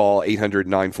geico.com or call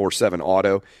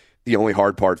 800-947-AUTO. The only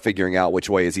hard part, figuring out which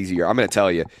way is easier. I'm going to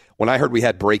tell you, when I heard we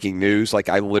had breaking news, like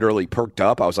I literally perked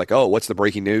up. I was like, oh, what's the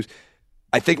breaking news?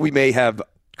 I think we may have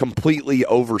completely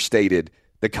overstated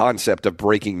the concept of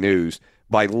breaking news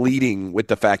by leading with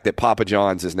the fact that Papa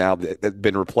John's has now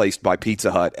been replaced by Pizza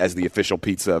Hut as the official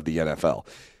pizza of the NFL.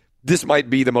 This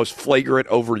might be the most flagrant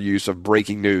overuse of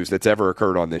breaking news that's ever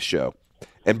occurred on this show.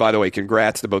 And by the way,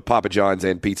 congrats to both Papa John's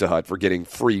and Pizza Hut for getting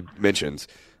free mentions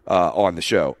on the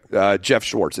show. Jeff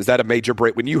Schwartz, is that a major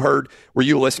break? When you heard, were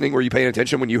you listening? Were you paying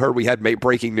attention when you heard we had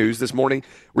breaking news this morning?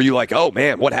 Were you like, oh,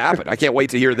 man, what happened? I can't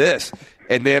wait to hear this.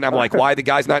 And then I'm like, why the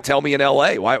guys not tell me in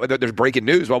L.A.? Why there's breaking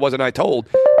news? Why wasn't I told?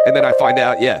 And then I find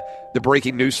out, the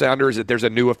breaking news sounder is that there's a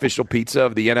new official pizza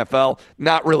of the NFL.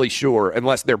 Not really sure,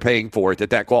 unless they're paying for it,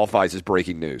 that qualifies as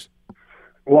breaking news.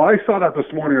 Well, I saw that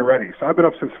this morning already. So I've been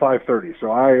up since 5:30. So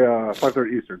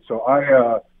 5:30 Eastern. So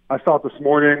I saw it this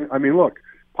morning. I mean, look,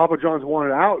 Papa John's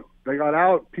wanted out. They got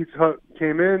out. Pizza Hut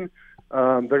came in.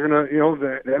 They're gonna,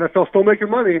 the NFL's still making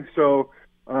money. So,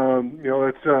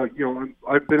 it's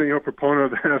I've been a proponent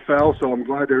of the NFL. So I'm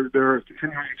glad they're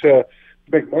continuing to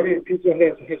make money. And Pizza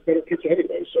Hut has better pizza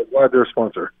anyway. So I'm glad they're a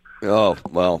sponsor. Oh,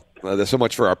 well, there's so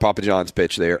much for our Papa John's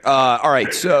pitch there. All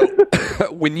right, so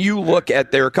when you look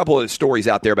at, there are a couple of stories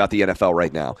out there about the NFL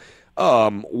right now.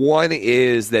 One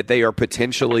is that they are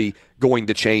potentially going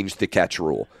to change the catch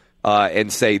rule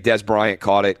and say Des Bryant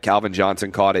caught it, Calvin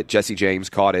Johnson caught it, Jesse James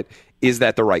caught it. Is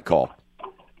that the right call?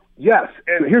 Yes,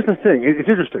 and here's the thing. It's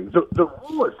interesting. The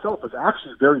rule itself is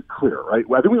actually very clear, right?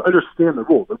 I think we understand the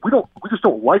rule, but we just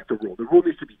don't like the rule. The rule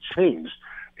needs to be changed.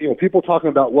 People talking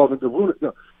about, well, the rule...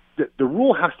 No, the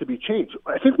rule has to be changed.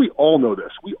 I think we all know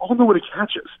this. We all know what a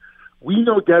catch is. We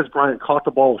know Des Bryant caught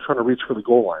the ball trying to reach for the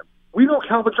goal line. We know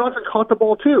Calvin Johnson caught the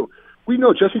ball too. We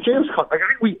know Jesse James caught. I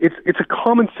think it's a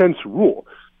common sense rule.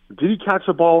 Did he catch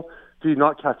the ball? Did he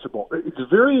not catch the ball? I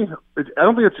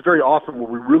don't think it's very often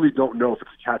where we really don't know if it's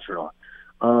a catch or not.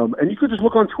 And you could just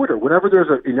look on Twitter whenever there's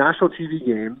a national TV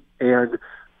game, and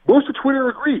most of Twitter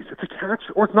agrees it's a catch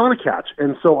or it's not a catch.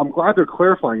 And so I'm glad they're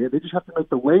clarifying it. They just have to make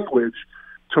the language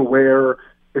to where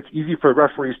it's easy for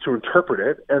referees to interpret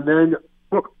it. And then,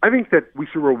 look, I think that we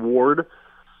should reward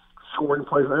scoring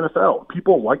plays in the NFL.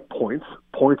 People like points.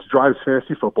 Points drives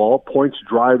fantasy football. Points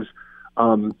drives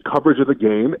coverage of the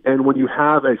game. And when you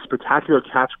have a spectacular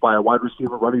catch by a wide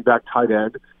receiver, running back, tight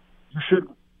end, you should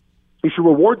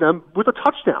reward them with a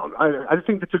touchdown. I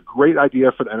think that's a great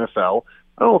idea for the NFL.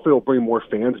 I don't know if it'll bring more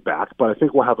fans back, but I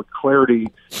think we'll have a clarity,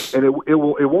 and it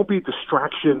won't be a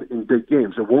distraction in big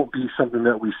games. It won't be something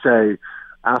that we say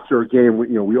after a game. We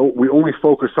only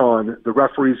focus on the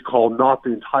referee's call, not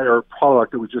the entire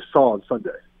product that we just saw on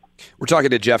Sunday. We're talking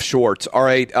to Jeff Schwartz. All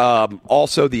right.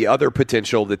 Also, the other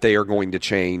potential that they are going to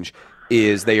change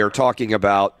is they are talking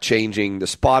about changing the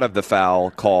spot of the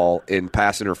foul call in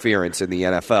pass interference in the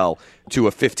NFL to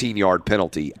a 15-yard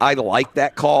penalty. I like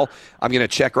that call. I'm going to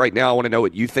check right now. I want to know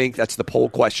what you think. That's the poll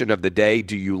question of the day.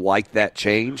 Do you like that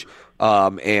change?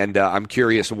 And I'm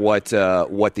curious what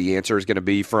the answer is going to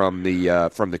be from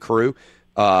the crew.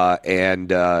 And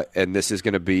this is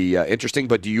going to be interesting.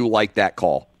 But do you like that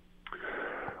call?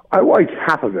 I like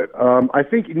half of it. I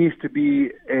think it needs to be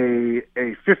a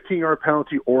 15-yard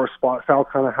penalty or a spot foul,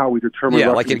 kind of how we determine.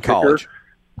 Yeah, like in college.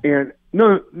 And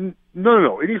no.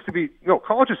 It needs to be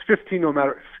college is 15 no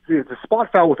matter. It's a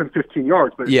spot foul within 15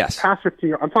 yards, but yes, past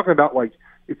 15 yards. I'm talking about like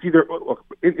it's either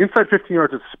inside 15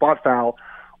 yards it's a spot foul,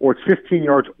 or it's 15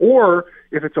 yards, or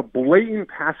if it's a blatant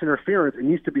pass interference, it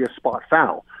needs to be a spot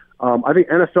foul. I think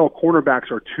NFL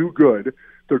cornerbacks are too good.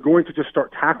 They're going to just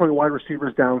start tackling wide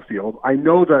receivers downfield. I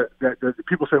know that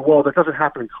people say, well, that doesn't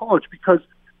happen in college because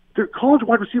the college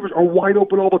wide receivers are wide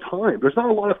open all the time. There's not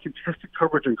a lot of contested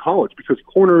coverage in college because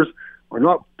corners are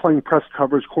not playing press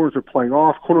coverage. Corners are playing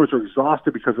off. Corners are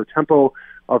exhausted because of the tempo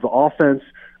of the offense.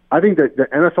 I think that the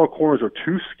NFL corners are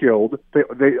too skilled.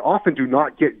 They often do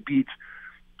not get beat,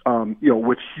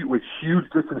 with huge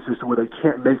distances to where they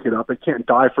can't make it up. They can't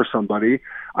dive for somebody.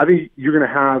 I think you're going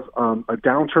to have a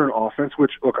downturn offense,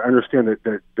 which, look, I understand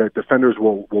that defenders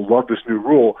will love this new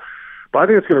rule, but I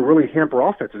think it's going to really hamper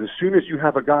offenses. As soon as you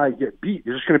have a guy get beat,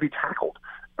 you're just going to be tackled.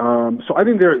 So I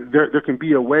think there can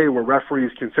be a way where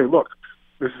referees can say, look,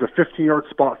 this is a 15-yard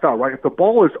spot foul, right? If the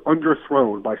ball is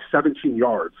underthrown by 17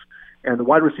 yards and the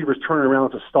wide receiver's turning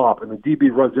around to stop and the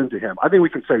DB runs into him, I think we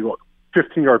can say, look,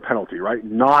 15-yard penalty, right?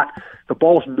 Not the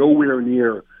ball's nowhere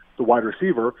near the wide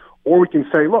receiver. Or we can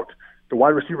say, look, the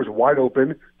wide receiver's wide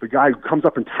open, the guy comes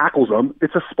up and tackles him,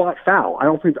 it's a spot foul.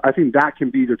 I think that can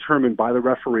be determined by the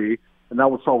referee, and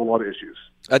that would solve a lot of issues.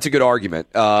 That's a good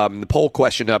argument. The poll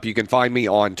question up, you can find me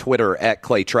on Twitter at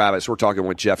Clay Travis. We're talking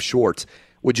with Jeff Schwartz.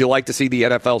 Would you like to see the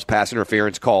NFL's pass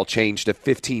interference call changed to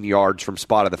 15 yards from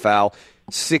spot of the foul?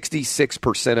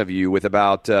 66% of you, with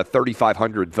about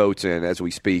 3,500 votes in as we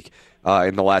speak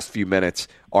in the last few minutes,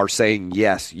 are saying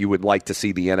yes, you would like to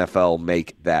see the NFL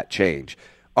make that change.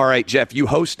 All right, Jeff, you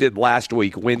hosted last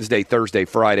week, Wednesday, Thursday,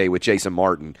 Friday with Jason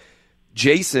Martin.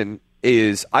 Jason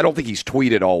I don't think he's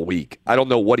tweeted all week. I don't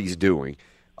know what he's doing.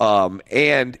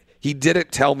 And he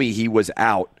didn't tell me he was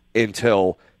out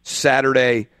until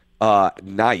Saturday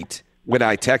night when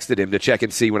I texted him to check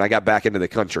and see when I got back into the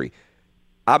country.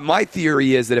 My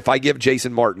theory is that if I give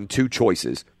Jason Martin two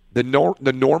choices, the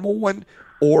normal one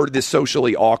or the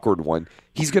socially awkward one,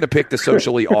 he's going to pick the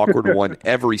socially awkward one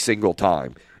every single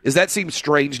time. Does that seem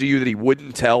strange to you that he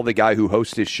wouldn't tell the guy who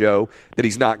hosts his show that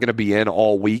he's not going to be in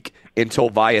all week until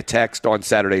via text on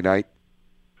Saturday night?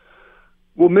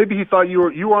 Well, maybe he thought you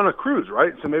were on a cruise,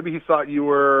 right? So maybe he thought you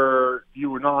were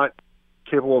not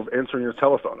capable of answering your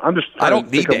telephone. I'm just trying to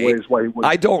think of ways why he wouldn't.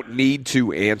 I don't need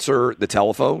to answer the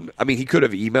telephone. I mean, he could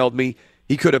have emailed me.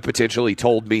 He could have potentially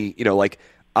told me,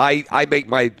 I make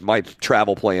my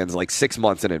travel plans like 6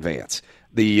 months in advance.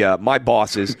 My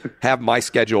bosses have my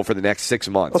schedule for the next 6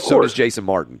 months. So does Jason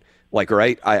Martin.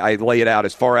 Right? I lay it out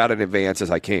as far out in advance as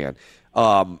I can.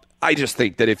 I just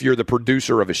think that if you're the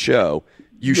producer of a show,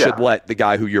 you should let the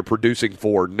guy who you're producing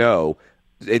for know,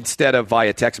 instead of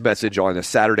via text message on a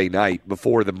Saturday night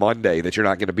before the Monday that you're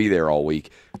not going to be there all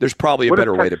week. There's probably a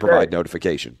better way to provide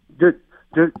notification. Did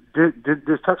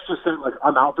text just say,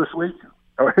 I'm out this week?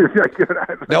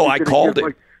 No, I called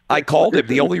him. I called him.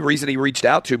 The only reason he reached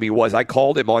out to me was I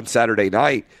called him on Saturday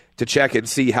night to check and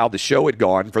see how the show had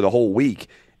gone for the whole week.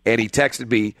 And he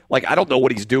texted me, I don't know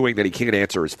what he's doing that he can't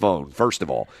answer his phone, first of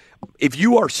all. If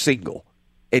you are single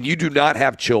and you do not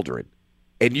have children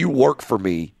and you work for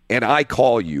me and I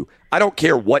call you, I don't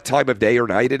care what time of day or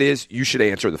night it is, you should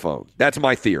answer the phone. That's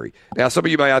my theory. Now, some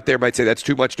of you out there might say that's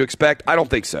too much to expect. I don't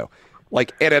think so.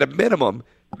 And at a minimum,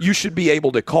 you should be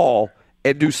able to call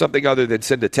and do something other than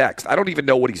send a text. I don't even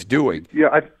know what he's doing.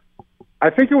 Yeah, I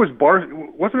think it was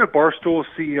wasn't it Barstool's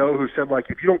CEO who said,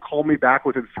 if you don't call me back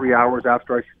within 3 hours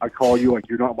after I call you,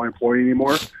 you're not my employee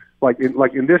anymore.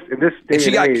 In this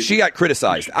day and age, she got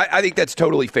criticized. I think that's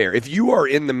totally fair. If you are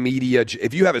in the media,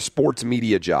 if you have a sports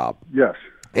media job, yes,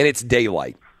 and it's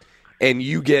daylight, and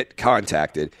you get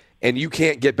contacted, and you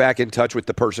can't get back in touch with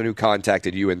the person who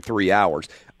contacted you in 3 hours,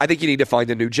 I think you need to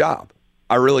find a new job.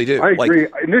 I really do. I agree.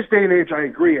 In this day and age, I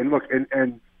agree. And look,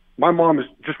 and my mom is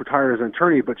just retired as an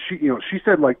attorney, but she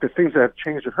said the things that have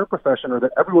changed in her profession are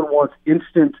that everyone wants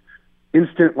instant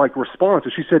response.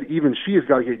 And she said even she has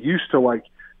got to get used to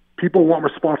people want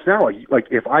response now.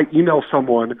 If I email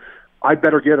someone, I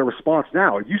better get a response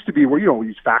now. It used to be where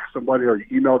you fax somebody or you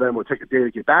email them, it would take a day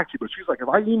to get back to you. But she's like, if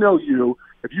I email you,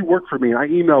 if you work for me and I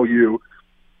email you,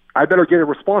 I better get a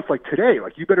response today.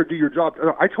 You better do your job.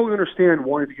 I totally understand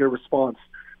wanting to get a response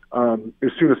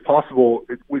as soon as possible.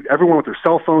 With everyone with their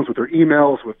cell phones, with their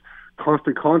emails, with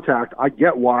constant contact, I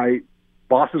get why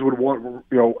bosses would want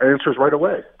answers right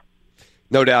away.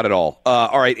 No doubt at all.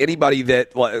 All right, anybody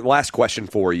last question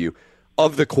for you.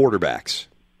 Of the quarterbacks,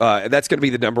 that's going to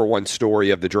be the number one story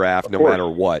of the draft no matter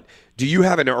what. Do you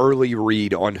have an early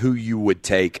read on who you would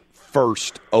take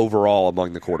first overall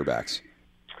among the quarterbacks?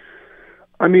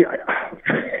 I mean,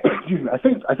 I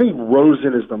think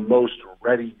Rosen is the most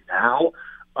ready now,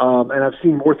 and I've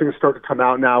seen more things start to come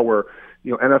out now where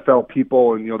NFL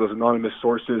people and those anonymous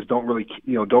sources don't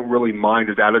really mind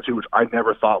his attitude, which I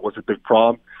never thought was a big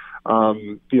problem.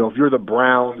 If you're the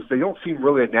Browns, they don't seem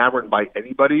really enamored by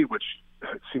anybody, which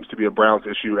seems to be a Browns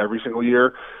issue every single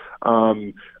year.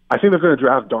 I think they're going to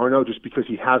draft Darno just because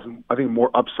he has, I think, more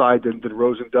upside than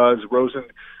Rosen does. Rosen,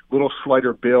 little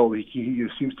slighter build, he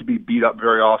seems to be beat up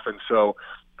very often. So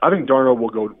I think Darno will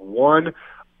go 1.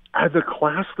 As a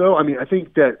class, though, I mean, I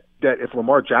think that if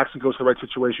Lamar Jackson goes to the right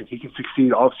situation, he can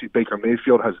succeed. Obviously, Baker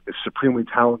Mayfield is supremely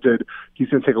talented. He's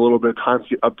going to take a little bit of time to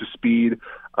get up to speed.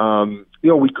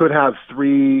 We could have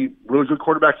 3 really good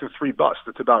quarterbacks and 3 busts.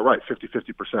 That's about right,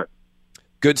 50%.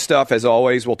 Good stuff, as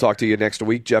always. We'll talk to you next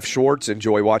week. Jeff Schwartz,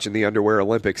 enjoy watching the Underwear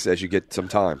Olympics as you get some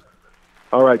time.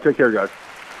 All right, take care, guys.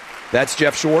 That's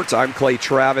Jeff Schwartz. I'm Clay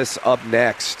Travis. Up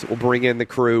next, we'll bring in the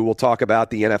crew. We'll talk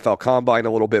about the NFL Combine a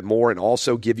little bit more and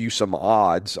also give you some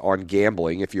odds on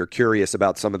gambling. If you're curious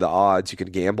about some of the odds, you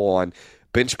can gamble on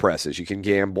bench presses. You can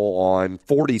gamble on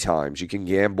 40 times. You can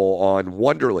gamble on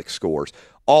Wonderlic scores.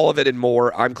 All of it and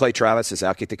more. I'm Clay Travis. This is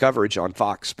Outkick the Coverage on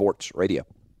Fox Sports Radio.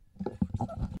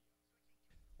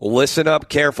 Listen up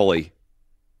carefully.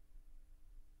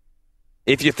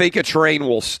 If you think a train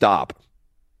will stop,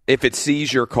 if it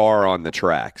sees your car on the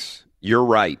tracks, you're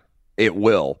right. It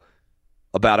will.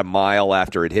 About a mile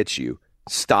after it hits you,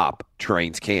 stop.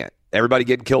 Trains can't. Everybody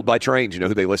getting killed by trains. You know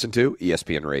who they listen to?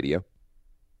 ESPN Radio.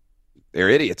 They're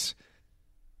idiots.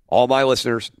 All my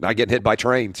listeners not getting hit by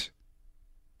trains.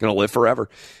 Going to live forever.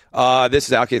 This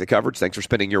is Outkick the Coverage. Thanks for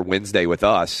spending your Wednesday with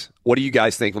us. What do you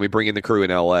guys think? Let me bring in the crew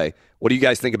in L.A. What do you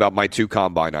guys think about my 2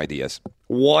 combine ideas?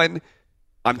 1,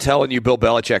 I'm telling you, Bill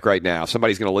Belichick right now,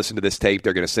 somebody's going to listen to this tape.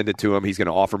 They're going to send it to him. He's going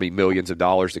to offer me millions of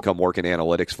dollars to come work in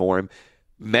analytics for him.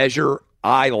 Measure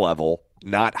eye level,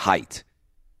 not height.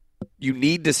 You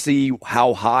need to see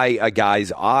how high a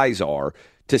guy's eyes are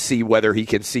to see whether he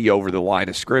can see over the line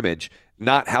of scrimmage,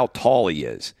 not how tall he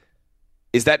is.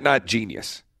 Is that not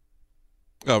genius?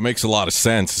 Oh, it makes a lot of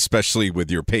sense, especially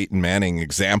with your Peyton Manning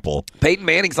example. Peyton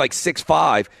Manning's like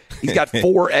 6'5". He's got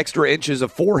 4 extra inches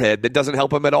of forehead that doesn't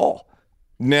help him at all.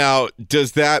 Now,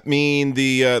 does that mean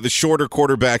the shorter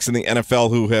quarterbacks in the NFL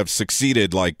who have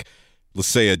succeeded, like, let's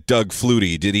say, a Doug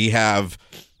Flutie, did he have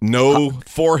no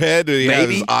forehead? Did he have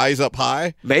his eyes up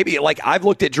high? Maybe. Like, I've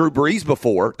looked at Drew Brees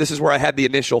before. This is where I had the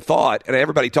initial thought, and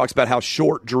everybody talks about how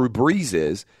short Drew Brees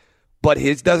is, but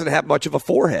his doesn't have much of a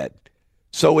forehead.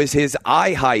 So is his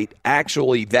eye height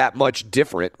actually that much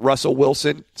different? Russell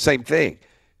Wilson, same thing.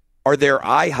 Are their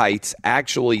eye heights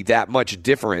actually that much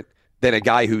different than a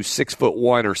guy who's 6'1"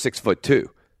 or 6'2"?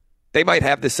 They might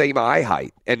have the same eye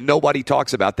height, and nobody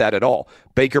talks about that at all.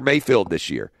 Baker Mayfield this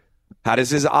year. How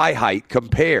does his eye height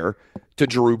compare to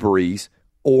Drew Brees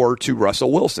or to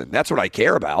Russell Wilson? That's what I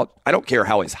care about. I don't care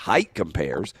how his height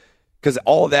compares, because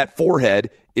all of that forehead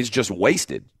is just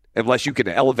wasted unless you can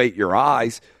elevate your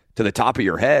eyes to the top of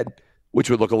your head, which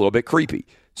would look a little bit creepy.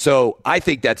 So I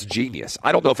think that's genius.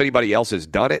 I don't know if anybody else has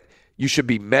done it. You should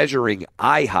be measuring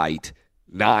eye height,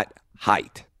 not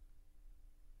height.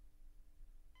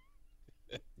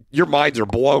 Your minds are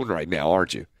blown right now,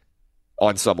 aren't you?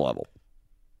 On some level.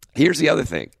 Here's the other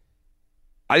thing.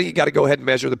 I think you got to go ahead and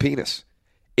measure the penis.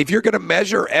 If you're going to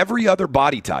measure every other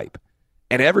body type,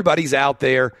 and everybody's out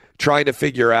there trying to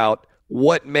figure out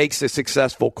what makes a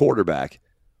successful quarterback,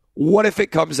 what if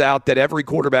it comes out that every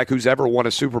quarterback who's ever won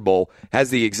a Super Bowl has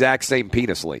the exact same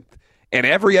penis length? And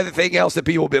every other thing else that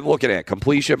people have been looking at,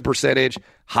 completion percentage,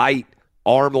 height,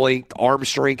 arm length, arm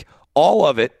strength, all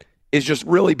of it is just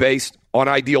really based on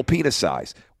ideal penis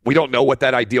size. We don't know what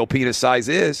that ideal penis size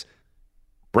is.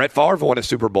 Brett Favre won a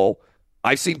Super Bowl.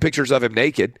 I've seen pictures of him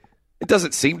naked. It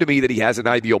doesn't seem to me that he has an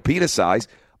ideal penis size,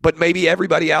 but maybe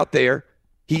everybody out there,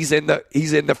 he's in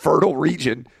the fertile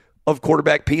region of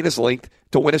quarterback penis length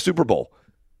to win a Super Bowl.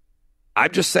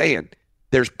 I'm just saying,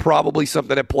 there's probably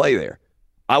something at play there.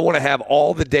 I want to have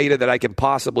all the data that I can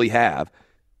possibly have.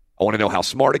 I want to know how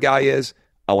smart a guy is.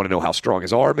 I want to know how strong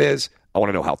his arm is. I want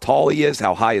to know how tall he is,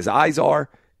 how high his eyes are,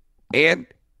 and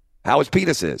how his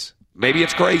penis is. Maybe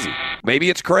it's crazy. Maybe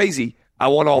it's crazy. I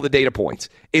want all the data points.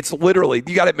 It's literally,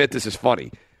 you got to admit this is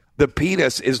funny. The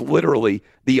penis is literally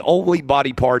the only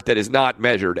body part that is not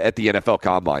measured at the NFL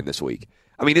Combine this week.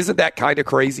 I mean, isn't that kind of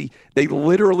crazy? They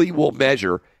literally will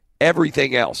measure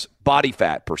everything else, body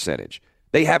fat percentage.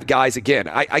 They have guys, again,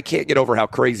 I can't get over how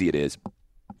crazy it is.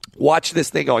 Watch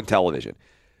this thing on television.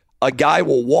 A guy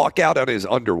will walk out on his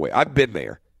underwear. I've been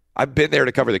there. I've been there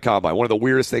to cover the Combine. One of the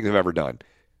weirdest things I've ever done.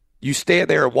 You stand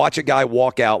there and watch a guy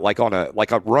walk out like on a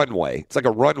runway. It's like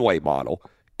a runway model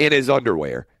in his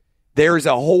underwear. There's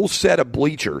a whole set of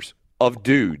bleachers of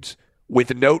dudes with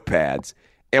notepads,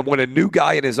 And when a new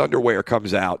guy in his underwear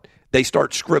comes out, they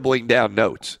start scribbling down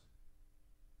notes.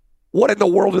 What in the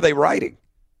world are they writing?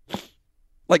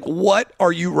 Like, what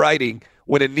are you writing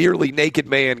when a nearly naked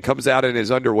man comes out in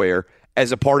his underwear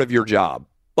as a part of your job?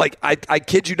 Like, I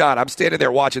kid you not, I'm standing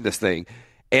there watching this thing,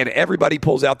 and everybody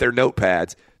pulls out their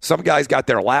notepads. Some guys got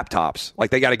their laptops.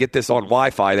 Like, they got to get this on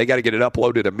Wi-Fi. They got to get it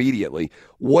uploaded immediately.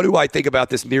 What do I think about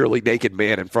this nearly naked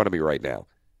man in front of me right now?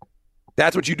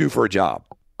 That's what you do for a job.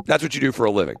 That's what you do for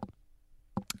a living.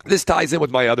 This ties in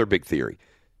with my other big theory.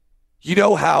 You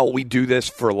know how we do this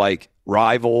for, like,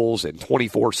 Rivals and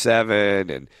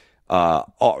 24/7 and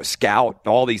Scout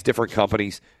and all these different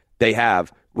companies? They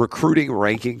have recruiting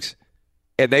rankings,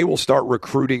 and they will start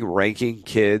ranking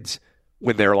kids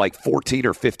when they're like 14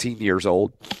 or 15 years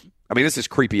old. I mean, this is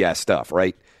creepy-ass stuff,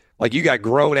 right? Like, you got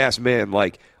grown-ass men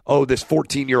like, oh, this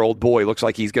 14-year-old boy looks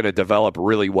like he's going to develop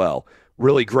really well.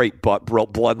 Really great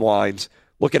bloodlines.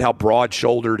 Look at how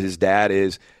broad-shouldered his dad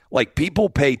is. Like, people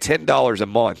pay $10 a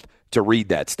month to read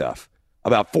that stuff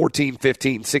about 14,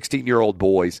 15, 16-year-old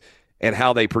boys and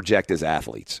how they project as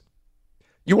athletes.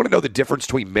 You want to know the difference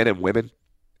between men and women?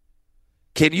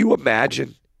 Can you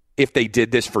imagine if they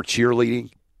did this for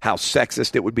cheerleading, how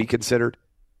sexist it would be considered?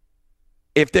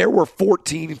 If there were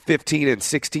 14, 15, and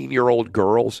 16-year-old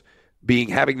girls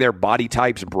having their body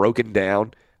types broken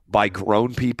down by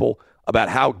grown people about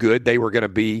how good they were going to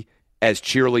be as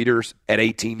cheerleaders at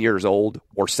 18 years old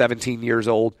or 17 years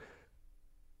old,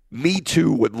 Me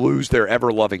Too would lose their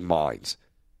ever-loving minds.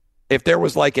 If there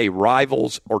was like a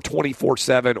Rivals or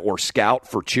 24/7 or Scout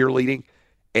for cheerleading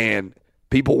and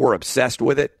people were obsessed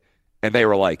with it and they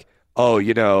were like, oh,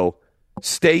 you know,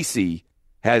 Stacy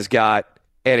has got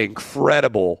an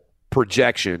incredible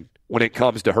projection when it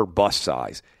comes to her bust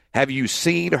size. Have you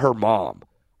seen her mom?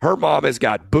 Her mom has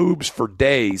got boobs for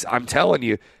days. I'm telling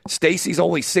you, Stacy's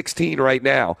only 16 right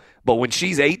now, but when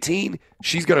she's 18,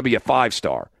 she's going to be a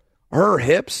 5-star. Her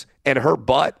hips and her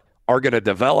butt are going to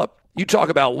develop. You talk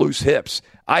about loose hips.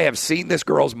 I have seen this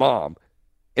girl's mom.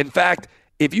 In fact,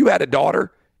 if you had a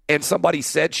daughter and somebody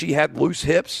said she had loose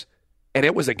hips and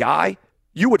it was a guy,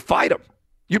 you would fight him.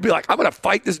 You'd be like, I'm going to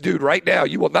fight this dude right now.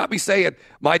 You will not be saying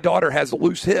my daughter has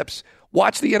loose hips.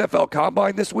 Watch the NFL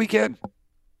Combine this weekend.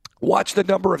 Watch the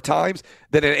number of times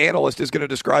that an analyst is going to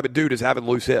describe a dude as having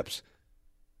loose hips.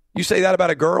 You say that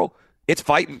about a girl, it's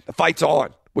fighting. The fight's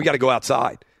on. We got to go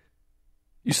outside.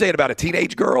 You say it about a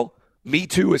teenage girl, Me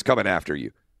Too is coming after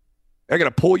you. They're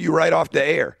going to pull you right off the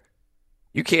air.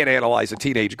 You can't analyze a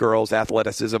teenage girl's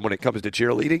athleticism when it comes to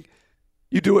cheerleading.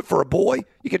 You do it for a boy,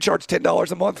 you can charge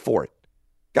 $10 a month for it.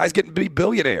 Guys getting to be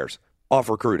billionaires off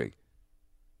recruiting.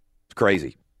 It's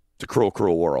crazy. It's a cruel,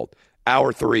 cruel world.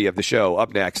 Hour 3 of the show.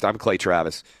 Up next, I'm Clay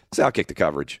Travis. Let's outkick the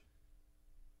coverage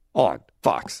on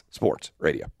Fox Sports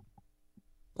Radio.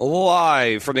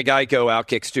 Live from the Geico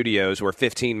Outkick Studios, where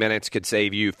 15 minutes could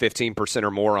save you 15%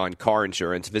 or more on car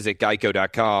insurance. Visit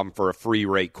geico.com for a free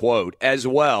rate quote. As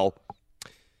well,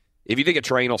 if you think a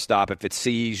train will stop if it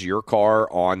sees your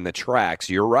car on the tracks,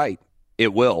 you're right.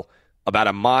 It will. About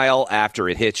a mile after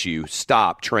it hits you,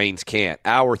 stop. Trains can't.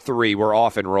 Hour 3, we're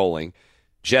off and rolling.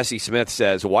 Jesse Smith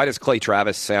says, why does Clay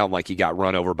Travis sound like he got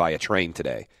run over by a train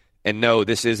today? And no,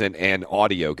 this isn't an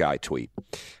audio guy tweet.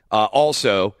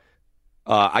 Also,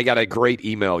 I got a great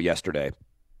email yesterday.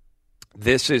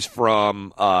 This is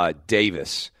from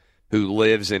Davis, who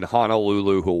lives in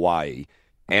Honolulu, Hawaii.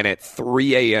 And at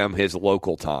 3 a.m. his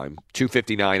local time,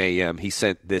 2:59 a.m., he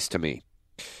sent this to me.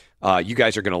 You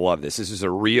guys are going to love this. This is a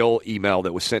real email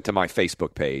that was sent to my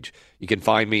Facebook page. You can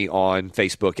find me on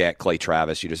Facebook at Clay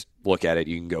Travis. You just look at it.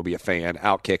 You can go be a fan.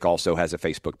 Outkick also has a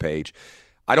Facebook page.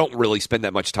 I don't really spend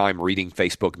that much time reading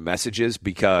Facebook messages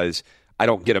because I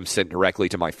don't get them sent directly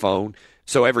to my phone.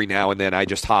 So every now and then I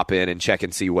just hop in and check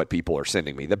and see what people are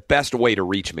sending me. The best way to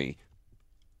reach me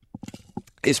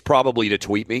is probably to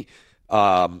tweet me.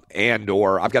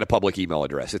 Or I've got a public email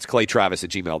address. It's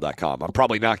claytravis@gmail.com. I'm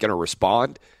probably not going to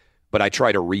respond, but I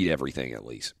try to read everything at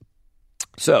least.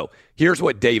 So here's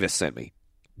what Davis sent me.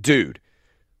 Dude,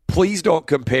 please don't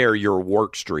compare your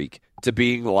work streak to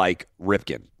being like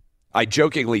Ripken. I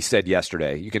jokingly said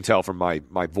yesterday, you can tell from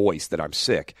my voice that I'm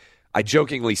sick. I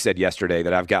jokingly said yesterday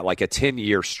that I've got like a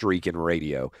 10-year streak in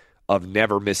radio of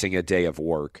never missing a day of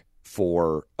work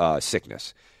for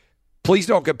sickness. Please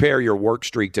don't compare your work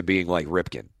streak to being like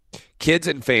Ripken. Kids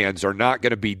and fans are not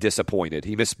going to be disappointed.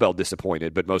 He misspelled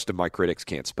disappointed, but most of my critics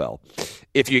can't spell.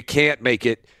 If you can't make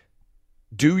it,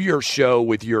 do your show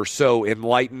with your so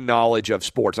enlightened knowledge of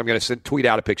sports. I'm going to tweet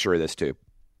out a picture of this too.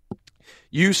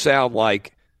 You sound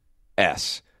like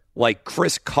like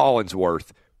Chris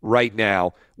Collinsworth right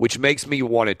now, which makes me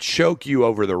want to choke you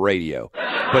over the radio.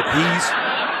 But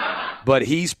but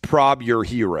he's prob your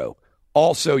hero.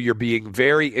 Also, you're being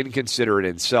very inconsiderate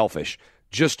and selfish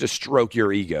just to stroke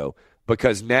your ego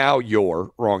because now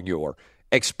you're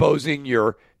exposing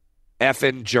your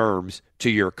effing germs to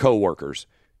your coworkers.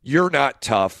 You're not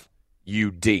tough,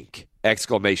 you dink! !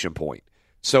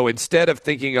 So instead of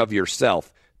thinking of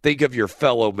yourself, think of your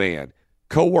fellow man.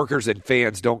 Coworkers and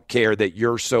fans don't care that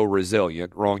you're so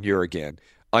resilient,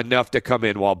 enough to come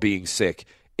in while being sick.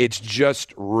 It's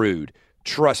just rude.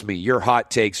 Trust me, your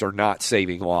hot takes are not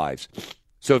saving lives.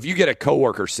 So if you get a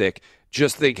coworker sick,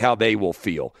 just think how they will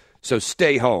feel. So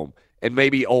stay home, and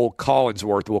maybe old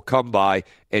Collinsworth will come by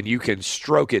and you can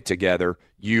stroke it together,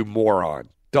 you moron! !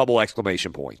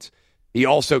 He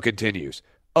also continues,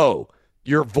 oh,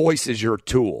 your voice is your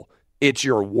tool. It's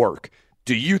your work.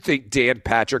 Do you think Dan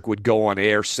Patrick would go on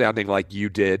air sounding like you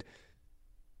did?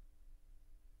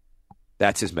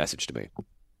 That's his message to me.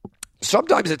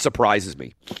 Sometimes it surprises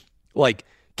me. Like,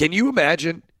 can you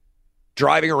imagine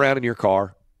driving around in your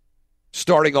car,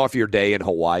 starting off your day in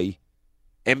Hawaii,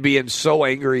 and being so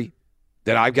angry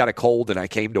that I've got a cold and I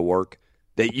came to work,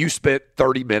 that you spent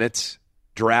 30 minutes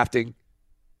drafting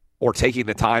or taking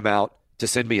the time out to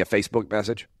send me a Facebook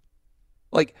message?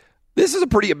 Like, this is a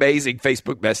pretty amazing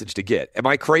Facebook message to get. Am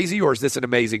I crazy, or is this an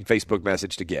amazing Facebook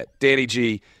message to get? Danny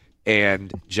G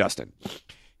and Justin.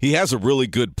 He has a really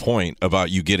good point about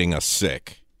you getting us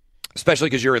sick. Especially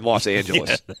because you're in Los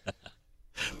Angeles. Yeah.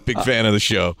 Big fan of the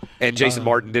show. And Jason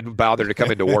Martin didn't bother to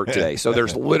come into work today. So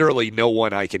there's literally no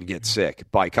one I can get sick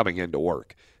by coming into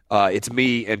work. It's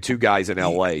me and two guys in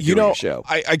L.A. doing the show.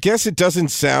 I guess it doesn't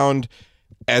sound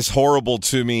as horrible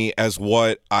to me as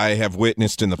what I have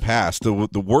witnessed in the past. The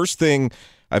worst thing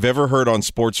I've ever heard on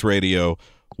sports radio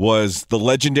was the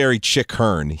legendary Chick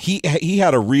Hearn. He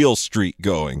had a real streak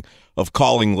going of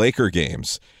calling Laker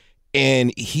games,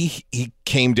 and he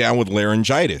came down with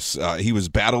laryngitis. He was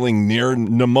battling near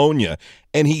pneumonia,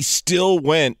 and he still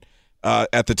went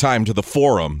at the time to the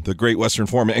Forum, the Great Western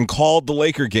Forum, and called the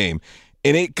Laker game.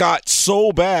 And it got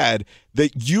so bad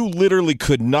that you literally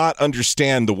could not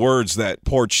understand the words that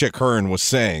poor Chick Hearn was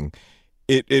saying.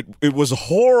 It was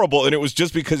horrible, and it was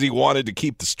just because he wanted to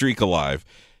keep the streak alive.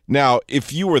 Now,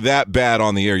 if you were that bad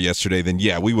on the air yesterday, then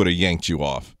yeah, we would have yanked you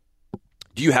off.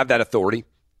 Do you have that authority?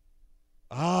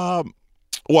 Well,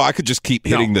 I could just keep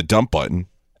hitting the dump button.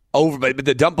 But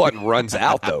the dump button runs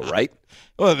out, though, right?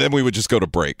 Well, then we would just go to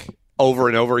break. Over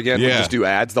and over again? Yeah. We'd just do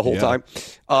ads the whole time?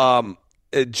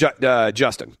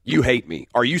 Justin, you hate me.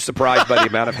 Are you surprised by the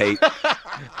amount of hate?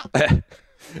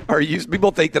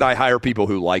 People think that I hire people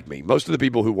who like me. Most of the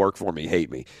people who work for me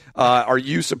hate me. Are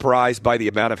you surprised by the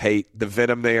amount of hate, the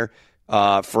venom there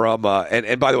from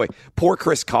and by the way, poor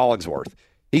Chris Collinsworth.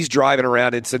 He's driving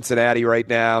around in Cincinnati right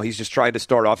now. He's just trying to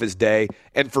start off his day.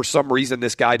 And for some reason,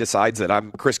 this guy decides that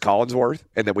I'm Chris Collinsworth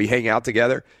and that we hang out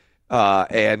together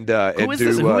and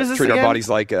treat our bodies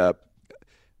like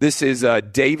this is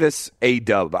Davis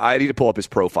A-Dub. I need to pull up his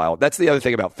profile. That's the other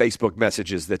thing about Facebook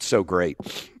messages that's so great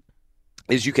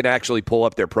is you can actually pull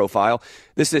up their profile.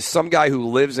 This is some guy who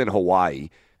lives in Hawaii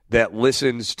that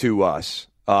listens to us.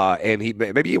 And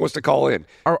maybe he wants to call in.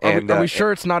 Are we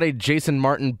sure it's not a Jason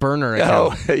Martin burner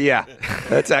account? Oh, yeah.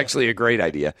 That's actually a great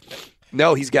idea.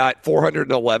 No, he's got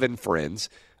 411 friends.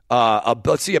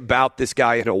 Let's see about this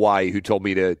guy in Hawaii who told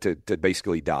me to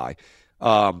basically die.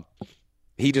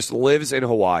 He just lives in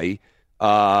Hawaii,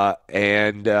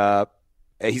 and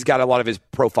he's got a lot of his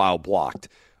profile blocked.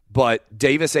 But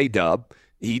Davis A-Dub,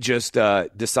 he just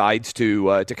decides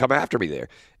to come after me there.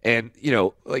 And,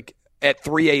 like at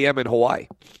 3 a.m. in Hawaii.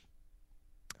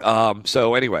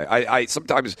 So anyway, I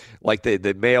sometimes, like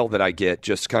the mail that I get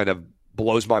just kind of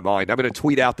blows my mind. I'm going to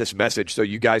tweet out this message so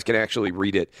you guys can actually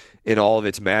read it in all of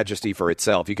its majesty for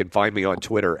itself. You can find me on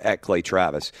Twitter at Clay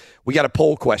Travis. We got a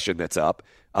poll question that's up.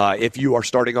 If you are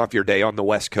starting off your day on the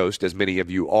West Coast, as many of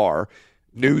you are,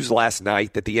 news last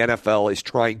night that the NFL is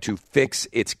trying to fix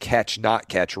its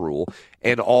catch-not-catch rule,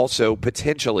 and also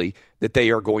potentially that they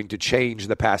are going to change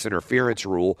the pass interference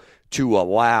rule to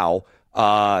allow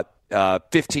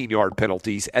 15-yard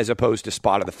penalties as opposed to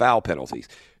spot of the foul penalties.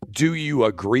 Do you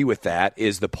agree with that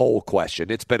is the poll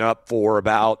question. It's been up for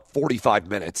about 45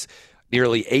 minutes.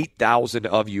 Nearly 8,000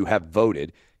 of you have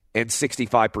voted, and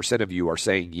 65% of you are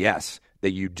saying yes,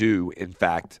 that you do, in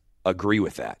fact, agree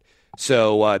with that.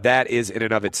 So that is in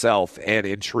and of itself an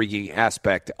intriguing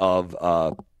aspect of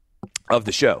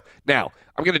the show. Now,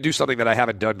 I'm going to do something that I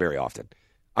haven't done very often.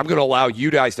 I'm going to allow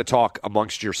you guys to talk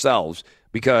amongst yourselves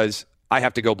because I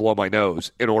have to go blow my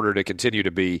nose in order to continue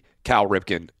to be Cal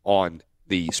Ripken on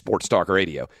the Sports Talk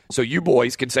Radio. So you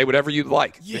boys can say whatever you'd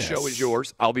like. Yes. The show is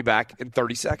yours. I'll be back in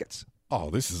 30 seconds. Oh,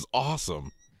 this is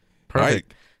awesome.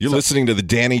 Perfect. You're listening to the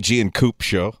Danny G and Coop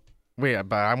show. Wait,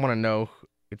 but I want to know,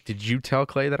 did you tell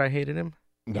Clay that I hated him?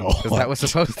 No. Because that was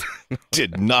supposed to.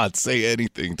 Did not say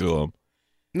anything to him.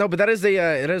 No, but that is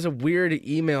a weird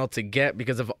email to get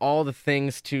because of all the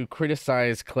things to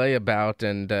criticize Clay about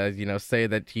and say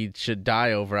that he should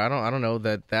die over. I don't know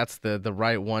that that's the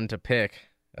right one to pick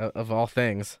of all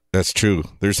things. That's true.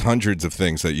 There's hundreds of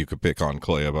things that you could pick on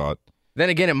Clay about. Then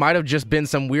again, it might have just been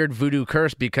some weird voodoo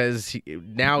curse because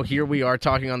now here we are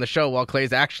talking on the show while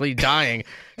Clay's actually dying.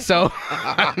 So,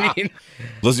 I mean...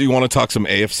 Lizzie, you want to talk some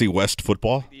AFC West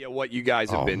football? Yeah, what you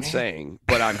guys have been saying,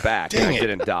 but I'm back and I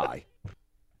didn't die.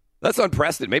 That's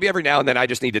unprecedented. Maybe every now and then I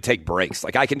just need to take breaks.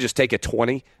 Like I can just take a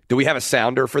 20. Do we have a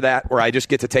sounder for that where I just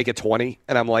get to take a 20?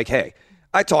 And I'm like, hey,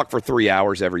 I talk for 3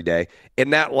 hours every day.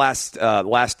 In that last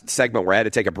segment where I had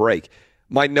to take a break,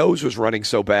 my nose was running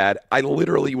so bad, I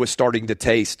literally was starting to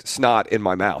taste snot in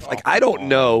my mouth. Like, I don't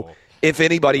know if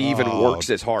anybody even works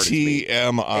as hard as me.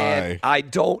 TMI. And I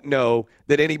don't know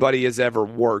that anybody has ever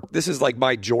worked. This is like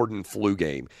my Jordan flu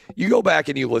game. You go back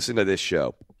and you listen to this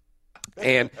show,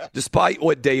 and despite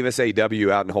what Davis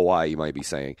A.W. out in Hawaii might be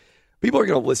saying, people are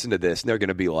going to listen to this, and they're going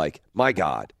to be like, my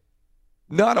God,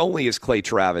 not only is Clay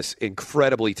Travis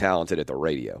incredibly talented at the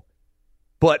radio,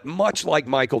 but much like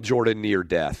Michael Jordan near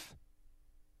death,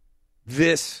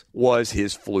 this was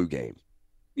his flu game.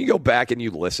 You go back and you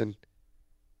listen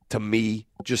to me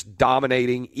just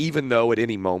dominating, even though at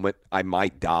any moment I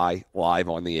might die live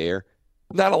on the air.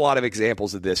 Not a lot of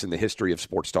examples of this in the history of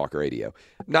sports talk radio.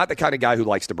 Not the kind of guy who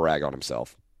likes to brag on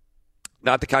himself.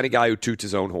 Not the kind of guy who toots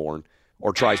his own horn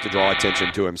or tries to draw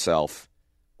attention to himself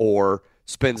or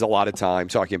spends a lot of time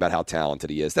talking about how talented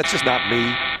he is. That's just not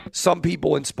me. Some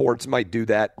people in sports might do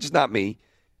that. Just not me.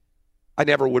 I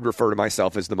never would refer to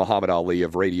myself as the Muhammad Ali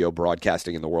of radio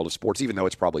broadcasting in the world of sports, even though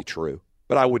it's probably true.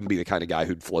 But I wouldn't be the kind of guy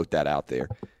who'd float that out there.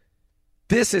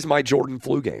 This is my Jordan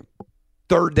flu game.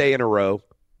 Third day in a row,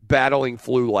 battling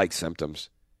flu-like symptoms,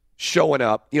 showing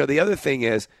up. You know, the other thing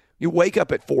is you wake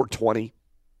up at 4:20.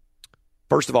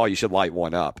 First of all, you should light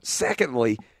one up.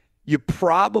 Secondly, you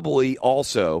probably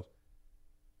also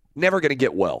never going to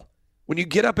get well. When you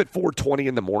get up at 4:20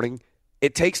 in the morning,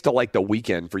 it takes to like the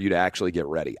weekend for you to actually get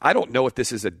ready. I don't know if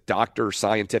this is a doctor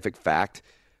scientific fact,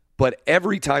 but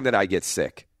every time that I get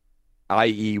sick,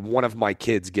 i.e. one of my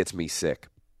kids gets me sick,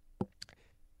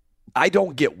 I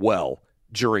don't get well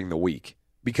during the week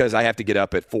because I have to get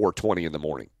up at 4:20 in the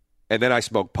morning. And then I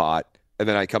smoke pot, and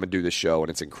then I come and do this show, and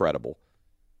it's incredible.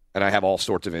 And I have all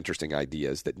sorts of interesting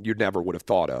ideas that you never would have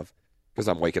thought of because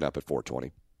I'm waking up at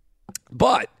 4:20.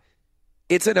 But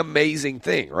it's an amazing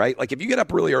thing, right? Like if you get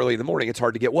up really early in the morning, it's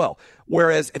hard to get well.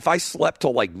 Whereas if I slept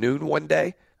till like noon one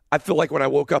day, I feel like when I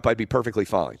woke up, I'd be perfectly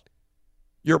fine.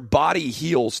 Your body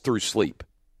heals through sleep.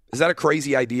 Is that a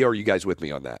crazy idea, or are you guys with me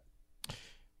on that?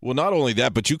 Well, not only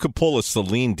that, but you could pull a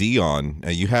Celine Dion.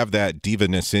 You have that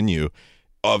diva-ness in you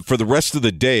for the rest of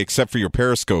the day, except for your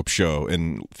Periscope show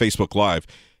and Facebook Live.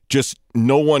 Just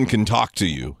no one can talk to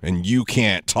you, and you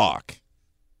can't talk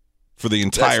for the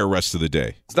entire rest of the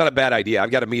day. It's not a bad idea.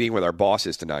 I've got a meeting with our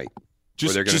bosses tonight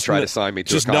where they're going to try to sign me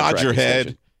to a contract. Just nod your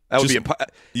head. Extension.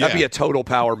 That'd be a total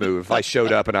power move if I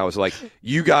showed up and I was like,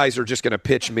 you guys are just going to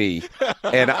pitch me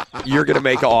and you're going to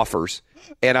make offers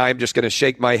and I'm just going to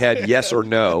shake my head yes or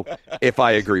no if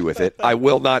I agree with it. I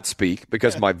will not speak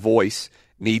because my voice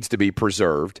needs to be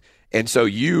preserved. And so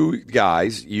you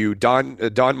guys, Don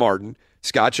Martin,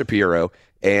 Scott Shapiro,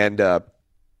 and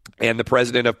the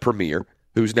president of Premier,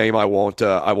 whose name I won't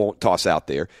toss out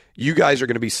there, you guys are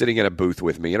going to be sitting in a booth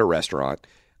with me in a restaurant.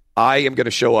 I am going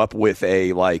to show up with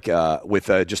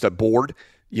just a board,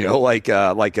 you know, like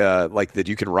that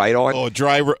you can write on. Oh, a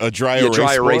dry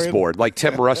erase board, like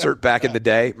Tim Russert back in the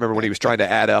day. Remember when he was trying to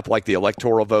add up like the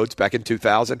electoral votes back in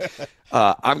 2000?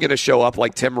 I'm going to show up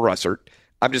like Tim Russert.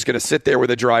 I'm just going to sit there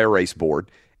with a dry erase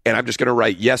board, and I'm just going to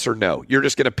write yes or no. You're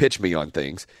just going to pitch me on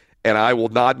things, and I will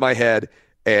nod my head,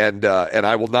 and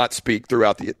I will not speak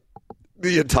throughout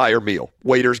the entire meal.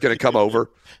 Waiter's going to come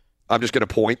over. I'm just going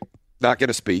to point. Not going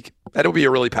to speak. That'll be a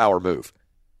really power move.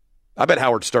 I bet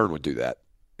Howard Stern would do that.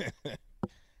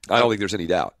 I don't think there's any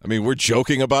doubt. I mean, we're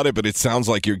joking about it, but it sounds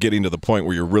like you're getting to the point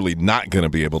where you're really not going to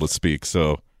be able to speak.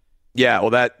 So, yeah,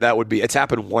 well, that would be. It's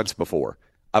happened once before.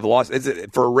 I've lost.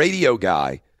 For a radio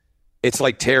guy, it's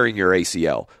like tearing your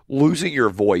ACL. Losing your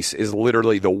voice is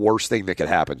literally the worst thing that could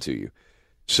happen to you.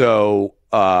 So,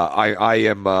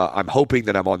 I'm hoping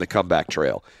that I'm on the comeback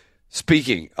trail.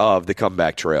 Speaking of the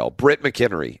comeback trail, Britt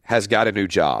McHenry has got a new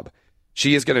job.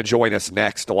 She is going to join us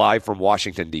next live from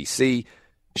Washington, D.C.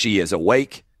 She is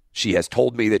awake. She has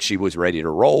told me that she was ready to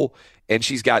roll, and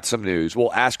she's got some news.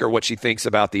 We'll ask her what she thinks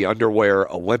about the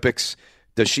underwear Olympics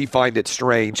Does she find it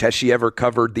strange? Has she ever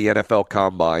covered the NFL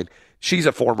Combine? She's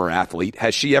a former athlete.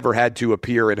 Has she ever had to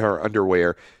appear in her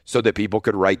underwear so that people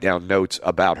could write down notes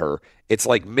about her? It's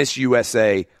like Miss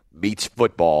USA meets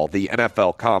football, the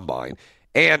NFL Combine.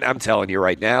 And I'm telling you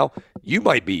right now, you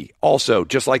might be also,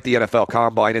 just like the NFL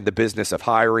Combine, in the business of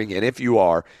hiring. And if you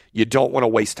are, you don't want to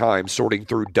waste time sorting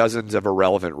through dozens of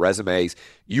irrelevant resumes.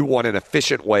 You want an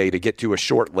efficient way to get to a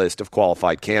short list of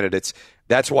qualified candidates.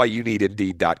 That's why you need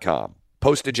Indeed.com.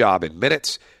 Post a job in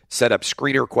minutes, set up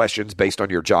screener questions based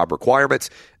on your job requirements,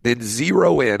 then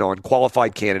zero in on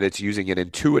qualified candidates using an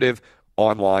intuitive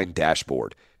online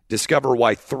dashboard. Discover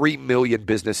why 3 million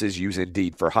businesses use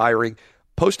Indeed for hiring.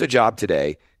 Post a job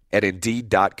today at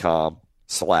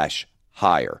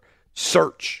Indeed.com/hire.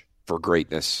 Search for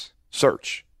greatness.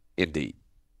 Search Indeed.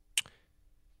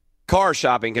 Car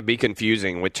shopping can be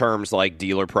confusing with terms like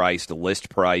dealer price, list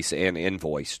price, and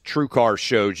invoice. TrueCar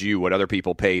shows you what other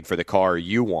people paid for the car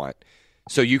you want,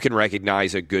 so you can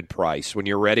recognize a good price. When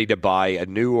you're ready to buy a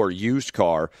new or used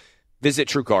car, visit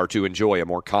TrueCar to enjoy a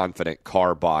more confident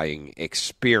car buying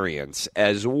experience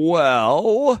as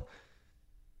well.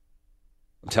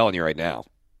 I'm telling you right now,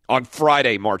 on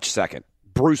Friday, March 2nd,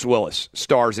 Bruce Willis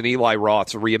stars in Eli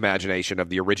Roth's reimagination of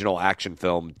the original action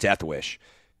film Death Wish.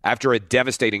 After a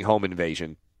devastating home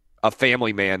invasion, a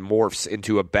family man morphs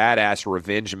into a badass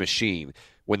revenge machine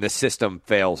when the system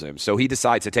fails him. So he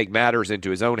decides to take matters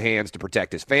into his own hands to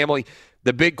protect his family.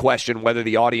 The big question, whether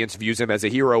the audience views him as a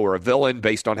hero or a villain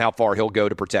based on how far he'll go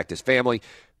to protect his family.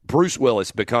 Bruce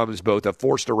Willis becomes both a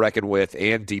force to reckon with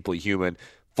and deeply human,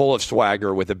 full of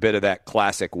swagger with a bit of that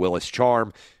classic Willis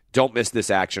charm. Don't miss this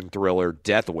action thriller,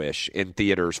 Death Wish, in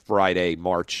theaters Friday,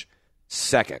 March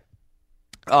 2nd.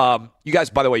 You guys,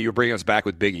 by the way, you were bringing us back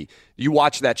with Biggie. You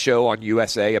watched that show on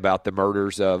USA about the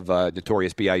murders of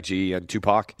Notorious B.I.G. and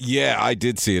Tupac? Yeah, I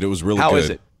did see it. It was really good. How is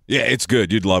it? Yeah, it's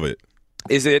good. You'd love it.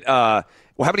 Is it, well,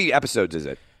 how many episodes is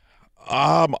it?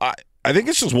 I think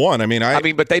it's just one. I mean,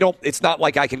 but they don't, it's not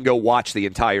like I can go watch the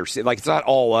entire, like it's not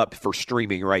all up for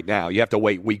streaming right now. You have to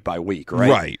wait week by week,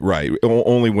 right? Right.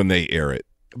 Only when they air it.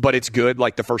 But it's good,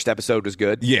 like the first episode was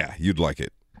good? Yeah, you'd like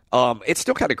it. It's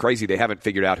still kind of crazy they haven't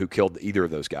figured out who killed either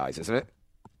of those guys, isn't it?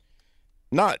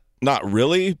 Not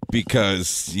really,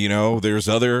 because, there's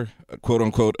other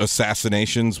quote-unquote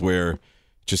assassinations where it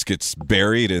just gets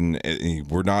buried and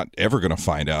we're not ever going to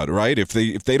find out, right? If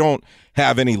they don't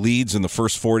have any leads in the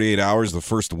first 48 hours, the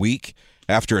first week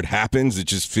after it happens, it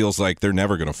just feels like they're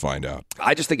never going to find out.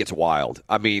 I just think it's wild.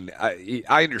 I mean,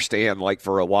 I understand, like,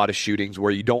 for a lot of shootings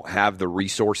where you don't have the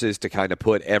resources to kind of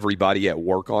put everybody at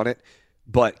work on it.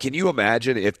 But can you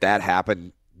imagine if that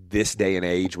happened this day and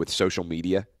age with social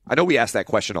media? I know we ask that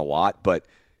question a lot, but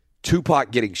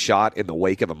Tupac getting shot in the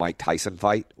wake of a Mike Tyson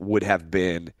fight would have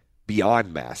been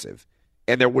beyond massive.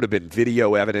 And there would have been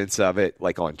video evidence of it,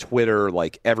 like on Twitter,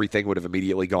 like everything would have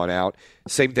immediately gone out.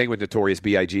 Same thing with Notorious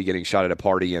B.I.G. getting shot at a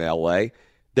party in L.A.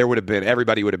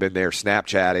 Everybody would have been there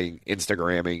Snapchatting,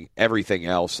 Instagramming, everything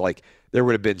else. Like, there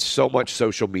would have been so much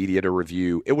social media to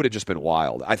review. It would have just been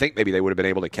wild. I think maybe they would have been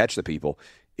able to catch the people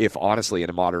if, honestly, in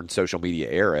a modern social media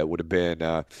era, it would have been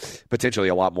potentially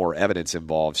a lot more evidence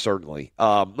involved, certainly.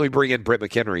 Let me bring in Britt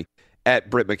McHenry at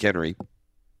Britt McHenry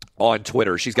on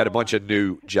Twitter. She's got a bunch of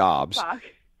new jobs.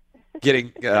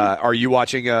 Are you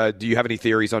watching? Do you have any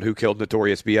theories on who killed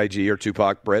Notorious B.I.G. or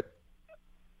Tupac, Britt?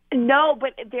 No,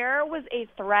 but there was a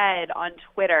thread on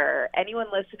Twitter. Anyone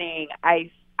listening, I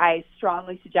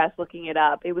strongly suggest looking it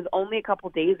up. It was only a couple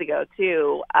days ago,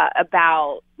 too,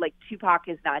 about, like, Tupac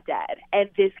is not dead. And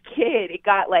this kid, it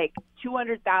got, like,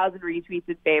 200,000 retweets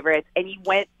and favorites, and he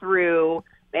went through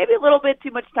maybe a little bit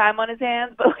too much time on his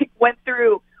hands, but, like, went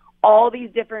through all these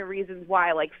different reasons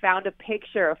why, like, found a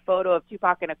photo of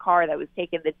Tupac in a car that was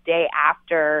taken the day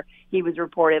after he was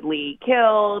reportedly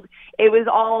killed. It was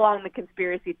all along the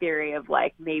conspiracy theory of,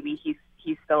 like, maybe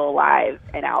he's still alive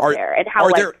and out there. And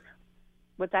how, like,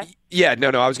 what's that? Yeah, no,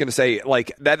 I was going to say,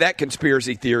 like, that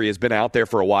conspiracy theory has been out there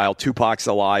for a while. Tupac's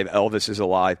alive. Elvis is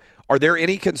alive. Are there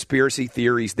any conspiracy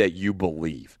theories that you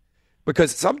believe?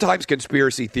 Because sometimes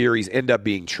conspiracy theories end up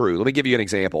being true. Let me give you an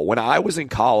example. When I was in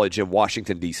college in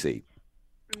Washington, D.C.,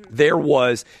 there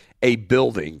was a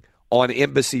building on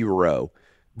Embassy Row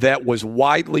that was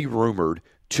widely rumored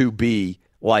to be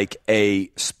like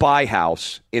a spy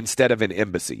house instead of an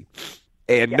embassy.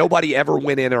 And nobody ever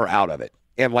went in or out of it.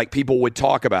 And, like, people would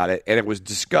talk about it, and it was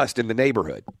discussed in the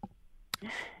neighborhood.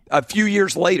 A few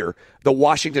years later, the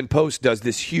Washington Post does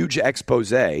this huge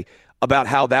expose about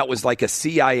how that was like a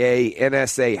CIA,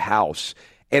 NSA house.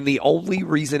 And the only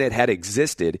reason it had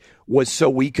existed was so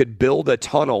we could build a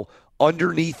tunnel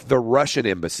underneath the Russian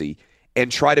embassy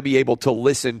and try to be able to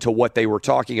listen to what they were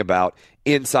talking about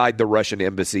inside the Russian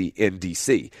embassy in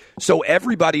D.C. So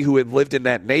everybody who had lived in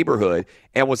that neighborhood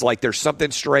and was like, there's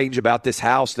something strange about this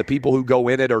house, the people who go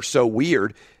in it are so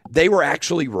weird, they were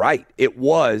actually right. It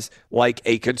was like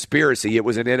a conspiracy. It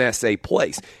was an NSA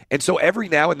place. And so every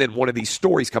now and then one of these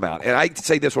stories come out, and I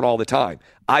say this one all the time.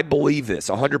 I believe this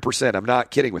 100%. I'm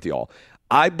not kidding with y'all.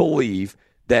 I believe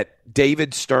that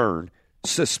David Stern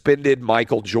suspended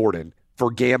Michael Jordan for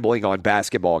gambling on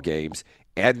basketball games,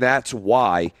 and that's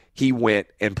why he went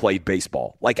and played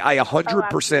baseball. Like, I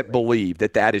 100% believe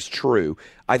that is true.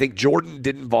 I think Jordan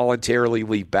didn't voluntarily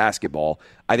leave basketball.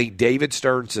 I think David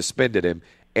Stern suspended him,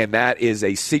 and that is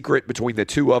a secret between the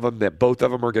two of them that both of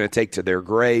them are going to take to their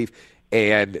grave,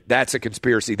 and that's a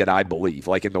conspiracy that I believe,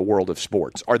 like in the world of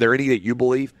sports. Are there any that you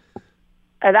believe?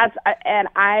 And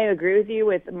I agree with you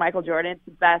with Michael Jordan. It's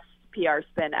the best PR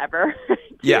spin ever.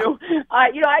 Yeah.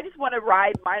 I just want to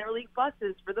ride minor league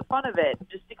buses for the fun of it,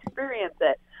 just experience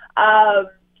it.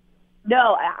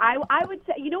 No, I would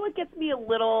say, what gets me a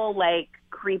little like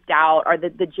creeped out are the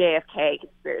JFK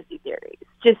conspiracy theories.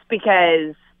 Just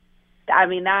because, I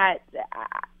mean, that,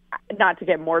 not to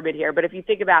get morbid here, but if you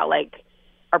think about like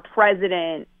our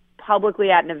president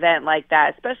publicly at an event like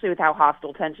that, especially with how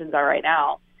hostile tensions are right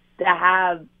now, to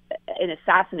have an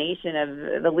assassination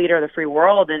of the leader of the free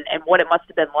world and what it must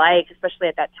have been like, especially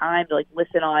at that time, to like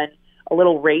listen on a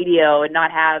little radio and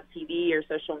not have TV or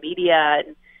social media,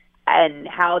 and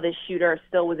how the shooter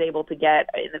still was able to get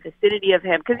in the vicinity of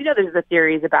him. Because, there's the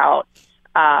theories about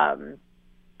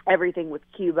everything with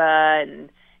Cuba and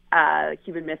the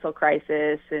Cuban Missile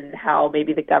Crisis and how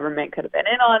maybe the government could have been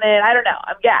in on it. I don't know.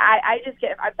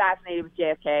 I'm fascinated with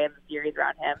JFK and the theories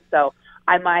around him. So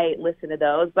I might listen to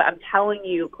those. But I'm telling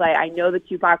you, Clay, I know the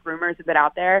Tupac rumors have been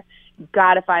out there. You've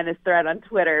got to find this thread on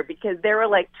Twitter because there were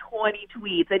like 20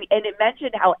 tweets. And it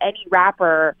mentioned how any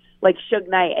rapper, like Suge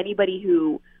Knight, anybody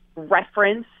who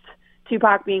referenced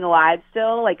Tupac being alive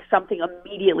still, like something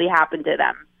immediately happened to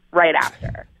them right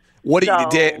after. What do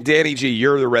you, Danny G,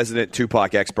 you're the resident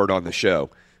Tupac expert on the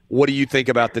show. What do you think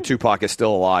about the Tupac is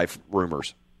still alive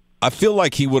rumors? I feel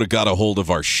like he would have got a hold of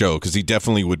our show because he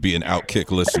definitely would be an Outkick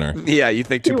listener. Yeah, you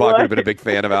think Tupac would have been a big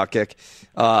fan of Outkick?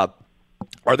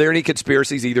 Are there any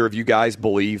conspiracies either of you guys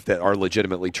believe that are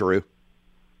legitimately true?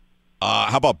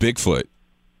 How about Bigfoot?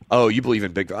 Oh, you believe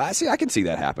in Bigfoot? I can see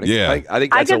that happening. Yeah. I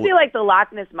think I can see like the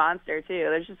Loch Ness Monster, too.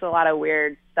 There's just a lot of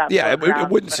weird stuff. Yeah, it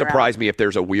wouldn't surprise me if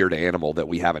there's a weird animal that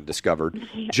we haven't discovered.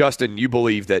 Yeah. Justin, you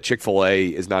believe that Chick-fil-A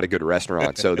is not a good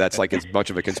restaurant, so that's like as much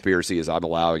of a conspiracy as I'm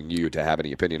allowing you to have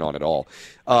any opinion on at all.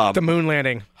 The moon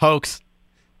landing, hoax.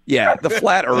 Yeah, the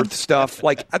flat Earth stuff.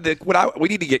 Like, we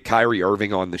need to get Kyrie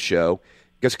Irving on the show.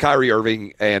 Because Kyrie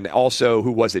Irving and also,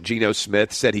 who was it, Geno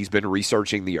Smith, said he's been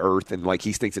researching the Earth and like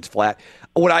he thinks it's flat.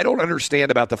 What I don't understand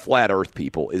about the flat Earth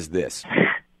people is this.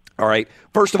 All right.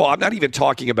 First of all, I'm not even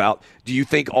talking about, do you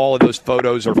think all of those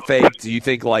photos are fake? Do you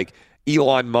think like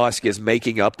Elon Musk is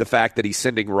making up the fact that he's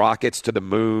sending rockets to the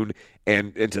moon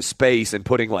and into space and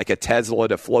putting like a Tesla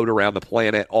to float around the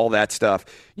planet, all that stuff?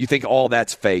 You think all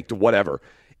that's faked, whatever.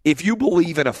 If you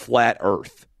believe in a flat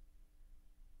Earth,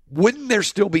 wouldn't there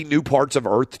still be new parts of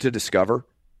Earth to discover?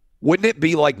 Wouldn't it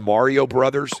be like Mario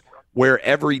Brothers, where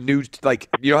every new, like,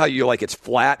 you know how you like it's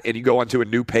flat and you go onto a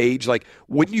new page? Like,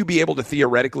 wouldn't you be able to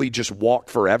theoretically just walk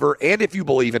forever? And if you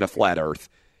believe in a flat Earth,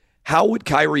 how would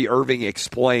Kyrie Irving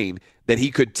explain that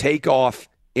he could take off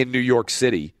in New York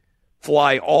City,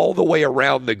 fly all the way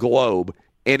around the globe,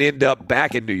 and end up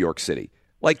back in New York City?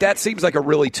 Like, that seems like a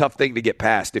really tough thing to get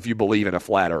past if you believe in a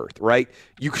flat Earth, right?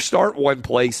 You start one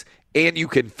place and you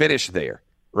can finish there,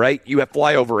 right? You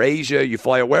fly over Asia, you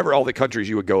fly wherever all the countries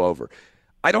you would go over.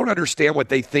 I don't understand what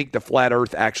they think the flat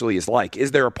Earth actually is like.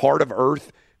 Is there a part of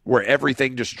Earth where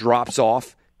everything just drops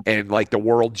off and like the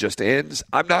world just ends?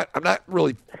 I'm not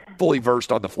really fully versed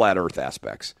on the flat Earth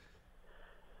aspects.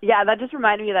 Yeah, that just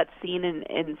reminded me of that scene in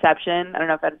Inception. I don't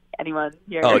know if anyone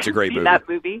here it's a great seen movie. That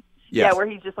movie. Yes. Yeah, where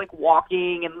he's just like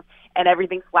walking and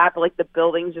everything's flat, but like the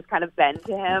buildings just kind of bend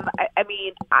to him. I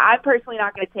mean, I'm personally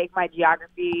not going to take my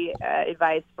geography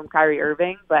advice from Kyrie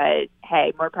Irving, but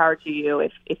hey, more power to you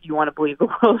if you want to believe the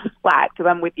world is flat, because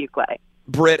I'm with you, Clay.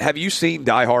 Britt, have you seen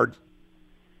Die Hard?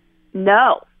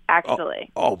 No,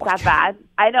 actually. Oh my that bad?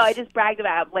 I know. I just bragged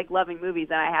about like loving movies,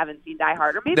 and I haven't seen Die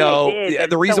Hard, or maybe no, I did.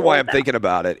 The reason why I'm thinking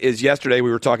about it is yesterday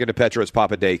we were talking to Petros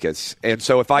Papadakis, and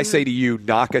so if I say to you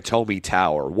Nakatomi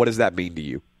Tower, what does that mean to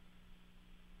you?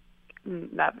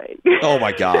 Nothing. Oh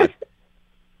my God!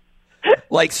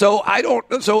 Like, so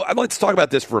let's talk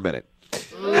about this for a minute.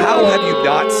 How have you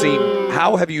not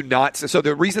seen? So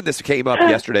the reason this came up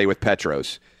yesterday with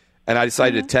Petros, and I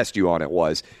decided to test you on it,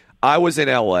 was I was in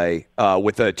L.A.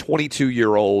 With a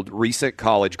 22-year-old recent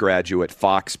college graduate,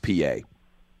 Fox PA.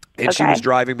 And she was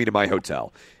driving me to my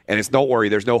hotel. And don't worry,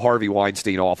 there's no Harvey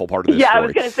Weinstein awful part of this story. I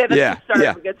was going to say that's the start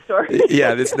of a good story.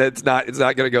 It's not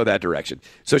going to go that direction.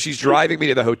 So she's driving me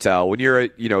to the hotel. When you're a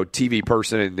TV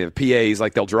person and the PAs,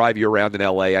 like they'll drive you around in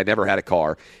L.A. I never had a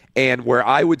car. And where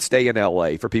I would stay in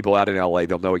L.A., for people out in L.A.,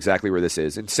 they'll know exactly where this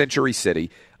is. In Century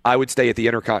City, I would stay at the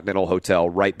Intercontinental Hotel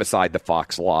right beside the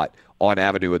Fox lot on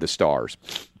Avenue of the Stars.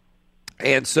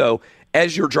 And so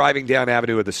as you're driving down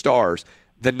Avenue of the Stars,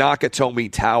 the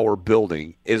Nakatomi Tower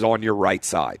building is on your right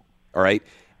side, all right?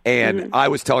 And I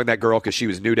was telling that girl, because she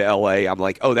was new to L.A., I'm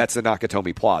like, oh, that's the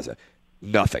Nakatomi Plaza.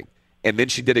 Nothing. And then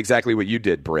she did exactly what you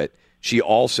did, Britt. She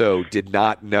also did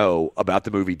not know about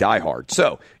the movie Die Hard.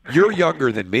 So you're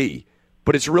younger than me,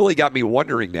 but it's really got me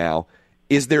wondering now,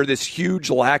 is there this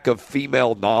huge lack of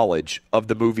female knowledge of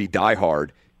the movie Die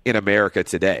Hard in America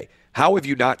today? How have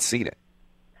you not seen it?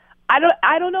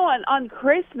 I don't know. On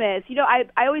Christmas, I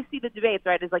always see the debates,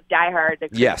 right? It's like Die Hard, the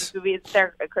Christmas movie. It's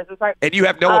their Christmas part. And you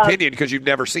have no opinion because you've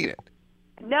never seen it.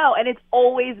 No, and it's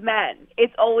always men.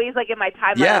 It's always like in my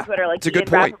timeline on Twitter, like it's a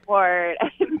good Ian point. Rappaport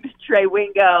and Trey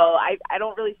Wingo. I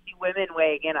don't really see women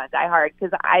weighing in on Die Hard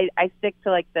because I stick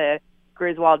to like the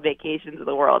Griswold Vacations of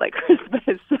the world at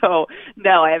Christmas. So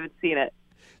no, I haven't seen it.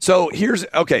 So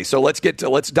so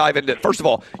let's dive into, first of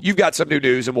all, you've got some new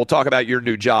news and we'll talk about your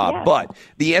new job, but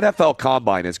the NFL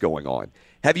Combine is going on.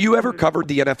 Have you ever covered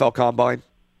the NFL Combine?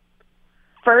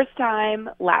 First time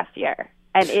last year,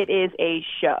 and it is a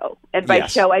show. And by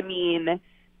show, I mean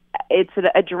it's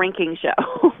a drinking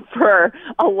show for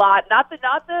a lot, not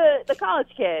the college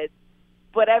kids,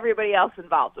 but everybody else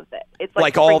involved with it. It's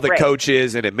like all the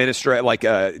coaches and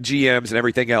GMs and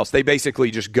everything else. They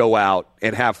basically just go out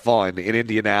and have fun in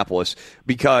Indianapolis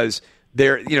because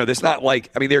it's not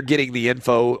they're getting the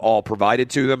info all provided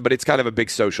to them, but it's kind of a big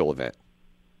social event.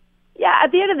 Yeah,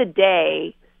 at the end of the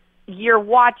day, you're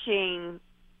watching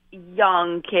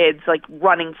young kids like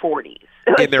running 40s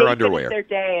in their underwear. Their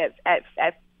day at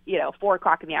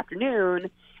 4:00 in the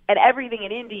afternoon, and everything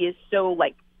in Indy is so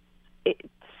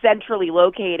centrally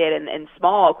located and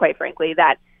small, quite frankly,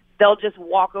 that they'll just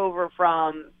walk over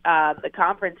from the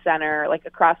conference center, like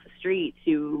across the street,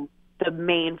 to the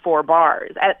main 4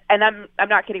 bars. And I'm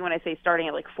not kidding when I say starting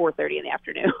at 4:30 in the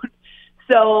afternoon.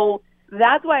 So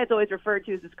that's why it's always referred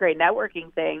to as this great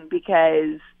networking thing,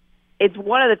 because it's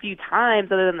one of the few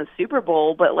times, other than the Super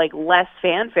Bowl, but less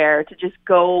fanfare, to just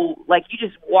go, you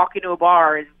just walk into a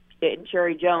bar and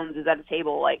Cherry Jones is at a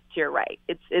table to your right.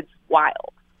 It's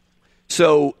wild.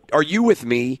 So are you with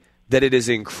me that it is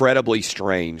incredibly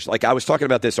strange? I was talking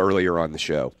about this earlier on the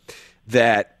show,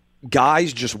 that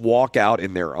guys just walk out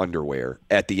in their underwear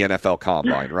at the NFL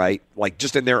Combine, right?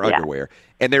 Just in their underwear.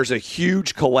 And there's a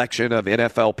huge collection of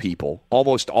NFL people,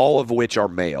 almost all of which are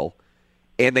male,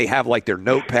 and they have their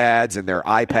notepads and their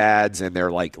iPads and their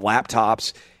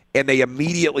laptops, and they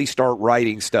immediately start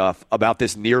writing stuff about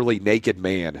this nearly naked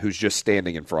man who's just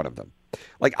standing in front of them.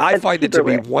 I find it to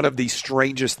be one of the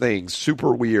strangest things,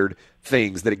 super weird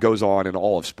things that it goes on in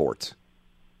all of sports.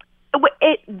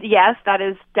 Yes, that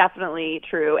is definitely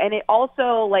true. And it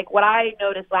also, what I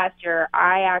noticed last year,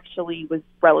 I actually was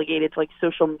relegated to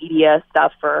social media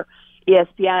stuff for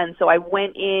ESPN. So I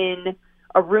went in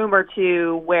a room or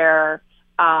two where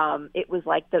it was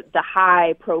the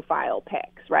high profile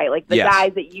picks, right? The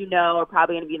guys that are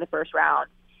probably going to be in the first round.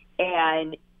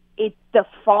 And it's the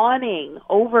fawning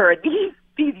over these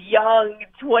young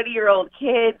 21-year-old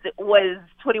kids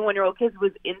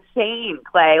was insane,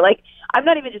 Clay. I'm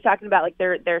not even just talking about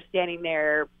they're standing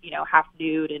there, half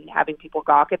nude and having people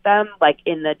gawk at them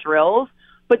in the drills,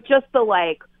 but just the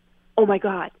oh my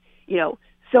God,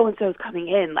 so and so's coming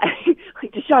in,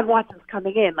 Deshaun Watson's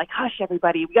coming in, hush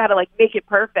everybody, we got to make it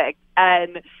perfect.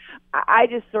 And I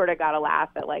just sort of got to laugh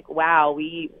at wow,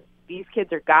 these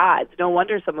kids are gods. No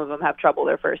wonder some of them have trouble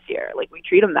their first year. We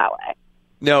treat them that way.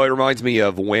 No, it reminds me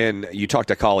of when you talk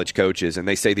to college coaches and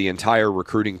they say the entire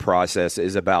recruiting process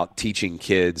is about teaching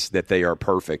kids that they are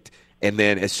perfect. And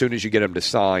then as soon as you get them to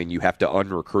sign, you have to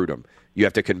unrecruit them. You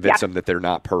have to convince them that they're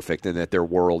not perfect and that their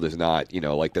world is not,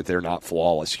 that they're not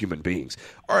flawless human beings.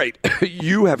 All right,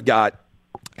 you have got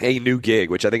a new gig,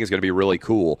 which I think is going to be really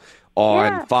cool,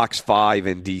 on Fox 5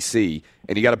 in D.C.,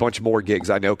 and you got a bunch more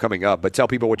gigs I know coming up, but tell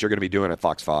people what you're going to be doing at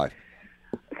Fox 5.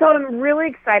 So I'm really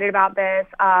excited about this.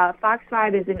 Fox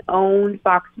 5 is an owned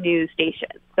Fox News station.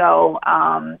 So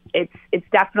it's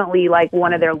definitely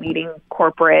one of their leading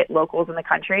corporate locals in the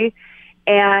country.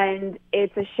 And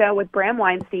it's a show with Bram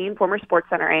Weinstein, former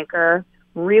SportsCenter anchor,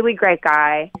 really great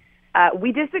guy.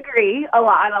 We disagree a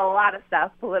lot on a lot of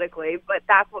stuff politically, but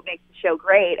that's what makes the show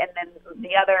great. And then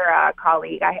the other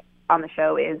colleague on the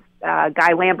show is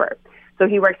Guy Lambert. So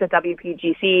he works at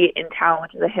WPGC in town,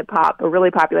 which is a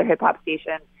really popular hip hop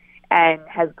station, and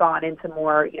has gone into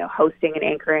more, hosting and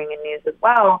anchoring and news as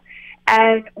well.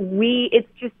 And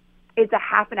it's a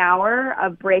half an hour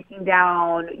of breaking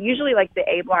down. Usually, like, the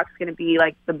A block's going to be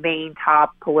like the main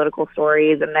top political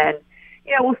stories, and then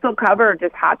we'll still cover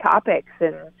just hot topics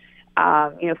and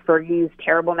Fergie's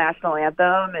terrible national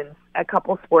anthem and a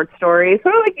couple sports stories,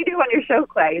 sort of like you do on your show,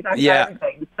 Clay. You talk about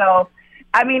everything. So,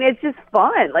 I mean, it's just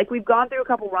fun. Like, we've gone through a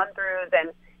couple run-throughs,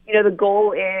 and the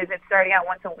goal is it's starting out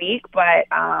once a week, but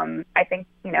I think,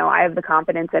 I have the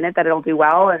confidence in it that it'll do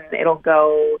well, and it'll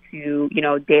go to,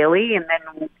 daily, and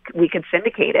then we could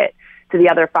syndicate it to the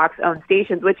other Fox-owned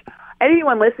stations, which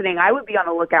anyone listening, I would be on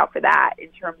the lookout for that in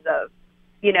terms of,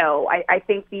 I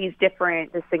think the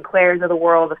Sinclairs of the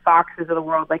world, the Foxes of the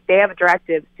world, like, they have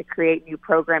directives to create new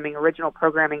programming, original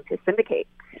programming to syndicate,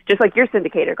 just like you're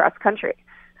syndicated across the country.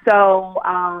 So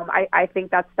I think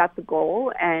that's the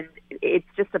goal, and it's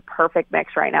just a perfect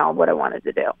mix right now of what I wanted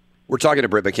to do. We're talking to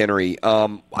Britt McHenry.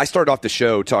 I started off the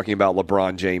show talking about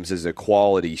LeBron James's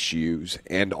equality shoes,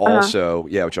 and also,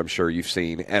 which I'm sure you've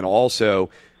seen, and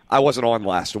also I wasn't on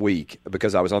last week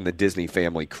because I was on the Disney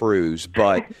family cruise,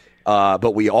 but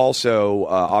we also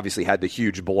obviously had the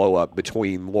huge blow up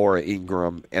between Laura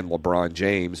Ingraham and LeBron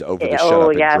James over the shut up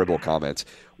and dribble comments.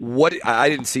 I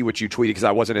didn't see what you tweeted because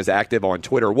I wasn't as active on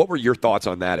Twitter. What were your thoughts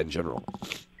on that in general?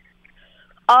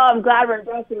 I'm glad we're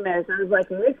addressing this. I was like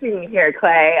missing you here,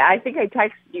 Clay. I think I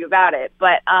texted you about it,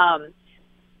 but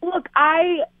look,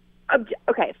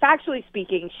 factually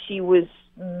speaking, she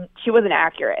wasn't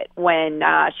accurate when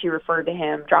she referred to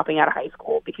him dropping out of high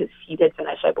school, because he did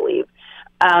finish, I believe.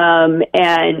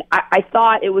 And I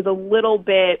thought it was a little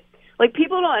bit like,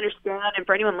 people don't understand, and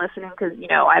for anyone listening, because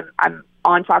I'm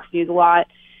on Fox News a lot.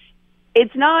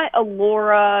 It's not a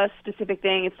Laura specific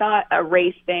thing. It's not a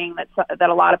race thing that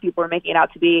a lot of people are making it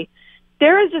out to be.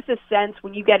 There is just a sense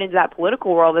when you get into that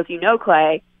political world, as you know,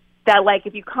 Clay, that, like,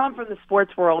 if you come from the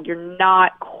sports world, you're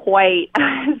not quite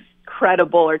as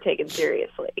credible or taken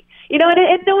seriously. And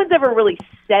no one's ever really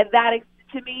said that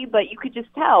to me, but you could just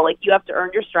tell, like, you have to earn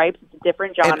your stripes. It's a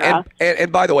different genre.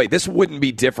 And by the way, this wouldn't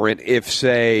be different if,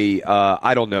 say,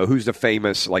 I don't know, who's the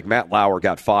famous, like, Matt Lauer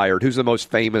got fired. Who's the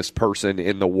most famous person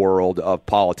in the world of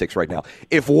politics right now?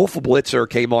 If Wolf Blitzer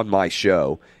came on my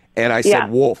show and I said,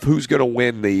 Wolf, who's going to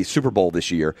win the Super Bowl this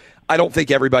year? I don't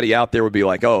think everybody out there would be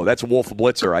like, oh, that's Wolf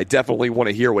Blitzer. I definitely want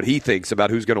to hear what he thinks about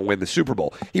who's going to win the Super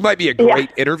Bowl. He might be a great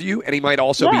interview, and he might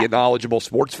also be a knowledgeable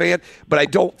sports fan, but I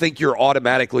don't think you're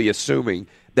automatically assuming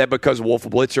that because Wolf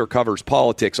Blitzer covers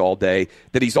politics all day,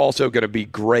 that he's also going to be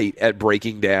great at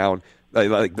breaking down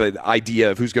like the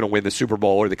idea of who's going to win the Super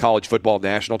Bowl or the college football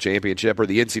national championship or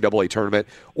the NCAA tournament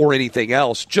or anything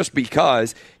else, just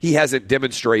because he hasn't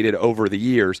demonstrated over the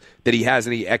years that he has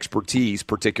any expertise,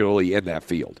 particularly in that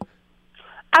field.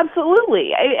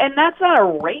 Absolutely. And that's not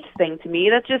a race thing to me.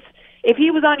 That's just, if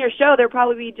he was on your show, there'd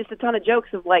probably be just a ton of jokes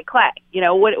of, like, Clay,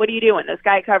 what are you doing? This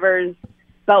guy covers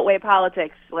Beltway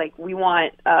politics. Like, we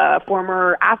want a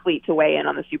former athlete to weigh in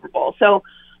on the Super Bowl. So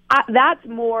that's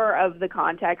more of the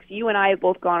context. You and I have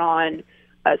both gone on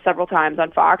several times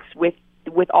on Fox with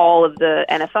all of the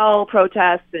NFL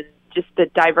protests and just the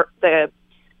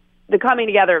coming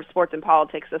together of sports and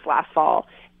politics this last fall.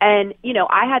 And,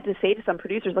 I had to say to some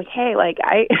producers, like, hey, like,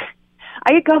 I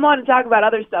could come on and talk about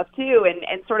other stuff too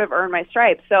and sort of earn my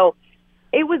stripes. So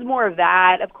it was more of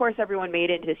that. Of course, everyone made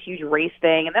it into this huge race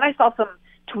thing. And then I saw some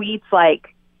tweets,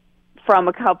 like, from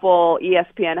a couple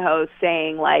ESPN hosts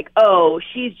saying, like, oh,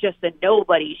 she's just a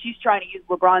nobody. She's trying to use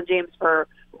LeBron James for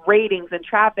ratings and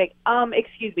traffic.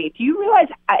 Excuse me. Do you realize,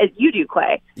 as you do,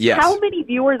 Clay, how many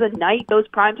viewers a night those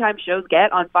primetime shows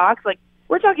get on Fox? Like,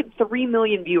 we're talking 3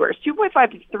 million viewers,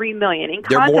 2.5 to 3 million.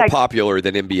 They're more popular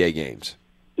than NBA games.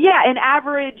 Yeah, an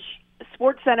average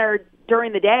SportsCenter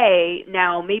during the day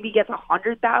now maybe gets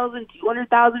 100,000,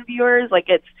 200,000 viewers. Like,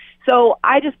 it's so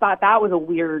I just thought that was a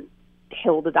weird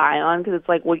hill to die on, because it's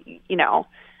like, well,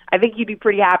 I think you'd be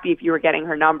pretty happy if you were getting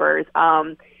her numbers.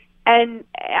 And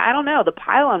I don't know, the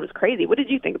pylon was crazy. What did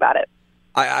you think about it?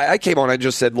 I came on and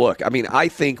just said, look, I mean, I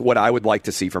think what I would like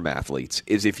to see from athletes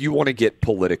is, if you want to get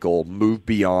political, move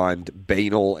beyond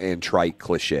banal and trite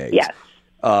cliches. Yes.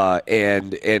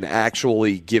 And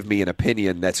actually give me an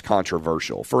opinion that's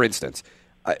controversial. For instance,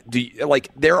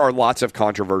 there are lots of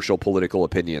controversial political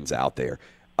opinions out there.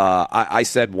 I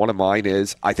said one of mine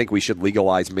is I think we should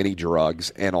legalize many drugs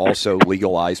and also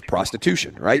legalize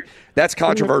prostitution, right? That's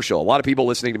controversial. A lot of people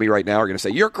listening to me right now are going to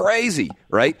say, you're crazy,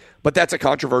 right? But that's a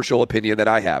controversial opinion that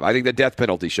I have. I think the death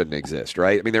penalty shouldn't exist,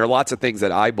 right? I mean, there are lots of things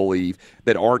that I believe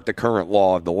that aren't the current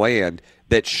law of the land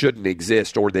that shouldn't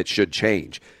exist or that should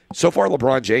change. So far,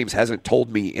 LeBron James hasn't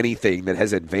told me anything that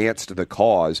has advanced the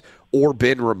cause or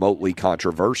been remotely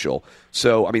controversial.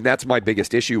 So, I mean, that's my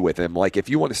biggest issue with him. Like, if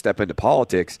you want to step into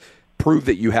politics, prove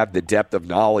that you have the depth of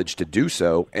knowledge to do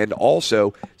so, and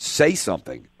also say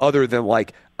something other than,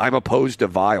 like, I'm opposed to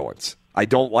violence. I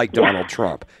don't like Donald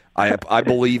Trump. I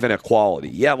believe in equality.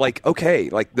 Yeah, like, okay,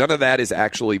 like, none of that is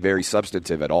actually very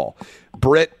substantive at all.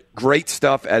 Britt, great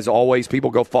stuff as always.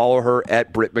 People go follow her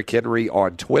at Britt McHenry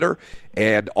on Twitter.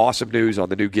 And awesome news on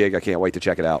the new gig. I can't wait to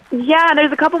check it out. Yeah,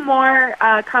 there's a couple more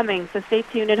coming, so stay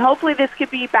tuned. And hopefully this could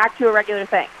be back to a regular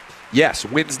thing. Yes,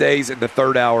 Wednesdays in the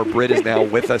third hour. Britt is now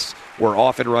with us. We're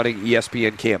off and running.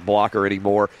 ESPN can't block her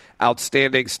anymore.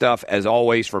 Outstanding stuff, as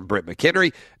always, from Britt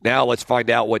McHenry. Now let's find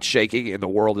out what's shaking in the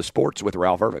world of sports with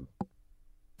Ralph Irvin.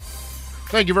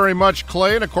 Thank you very much,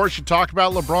 Clay. And, of course, you talk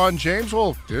about LeBron James.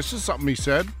 Well, this is something he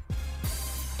said.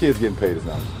 Kids getting paid is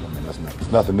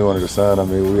it's nothing new under the sun. I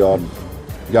mean, you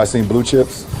guys seen Blue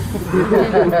Chips?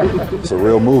 It's a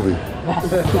real movie.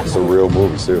 It's a real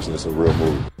movie. Seriously, it's a real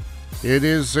movie. It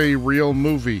is a real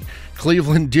movie.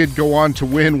 Cleveland did go on to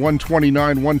win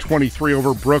 129-123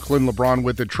 over Brooklyn. LeBron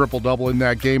with a triple-double in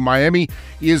that game. Miami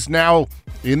is now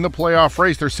in the playoff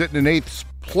race. They're sitting in 8th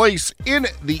place in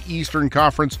the Eastern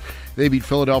Conference. They beat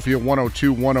Philadelphia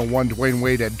 102-101. Dwayne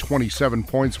Wade had 27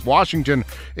 points. Washington,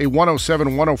 a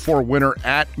 107-104 winner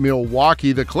at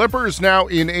Milwaukee. The Clippers now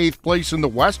in 8th place in the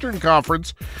Western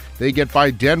Conference. They get by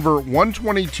Denver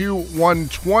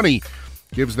 122-120.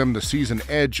 Gives them the season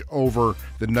edge over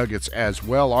the Nuggets as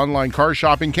well. Online car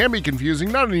shopping can be confusing.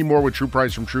 Not anymore with True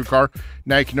Price from TrueCar.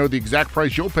 Now you can know the exact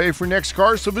price you'll pay for your next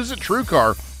car, so visit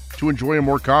TrueCar to enjoy a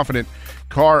more confident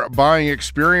car buying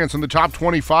experience. In the top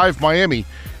 25, Miami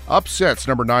upsets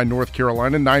number 9 North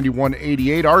Carolina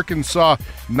 91-88. Arkansas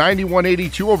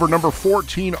 91-82 over number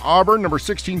 14 Auburn. Number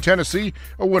 16 Tennessee,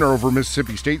 a winner over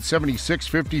Mississippi State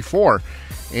 76-54.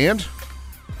 And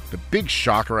the big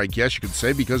shocker, I guess you could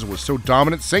say, because it was so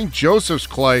dominant, St. Joseph's,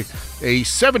 Clay, a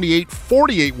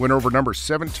 78-48 win over number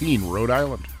 17 Rhode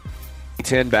Island.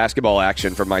 10 basketball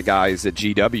action from my guys at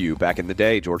GW back in the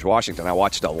day, George Washington. I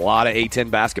watched a lot of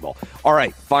A10 basketball. All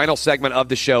right, final segment of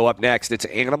the show up next. It's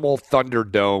Animal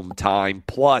Thunderdome time.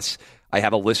 Plus, I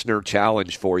have a listener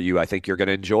challenge for you. I think you're going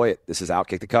to enjoy it. This is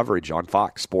Outkick the Coverage on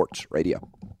Fox Sports Radio.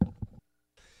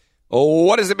 Oh,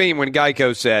 what does it mean when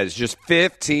Geico says just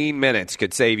 15 minutes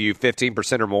could save you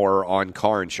 15% or more on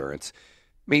car insurance?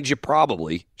 It means you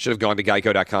probably should have gone to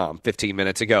geico.com 15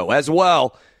 minutes ago. As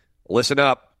well, listen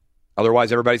up.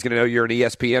 Otherwise, everybody's going to know you're an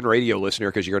ESPN radio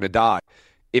listener because you're going to die.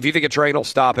 If you think a train will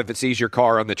stop if it sees your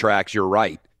car on the tracks, you're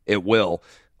right. It will.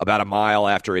 About a mile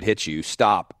after it hits you.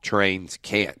 Stop. Trains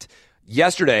can't.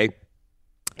 Yesterday,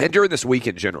 and during this week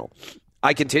in general,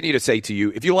 I continue to say to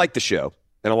you, if you like the show,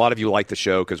 and a lot of you like the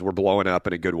show because we're blowing up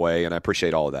in a good way, and I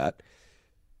appreciate all of that.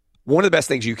 One of the best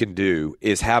things you can do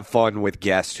is have fun with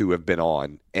guests who have been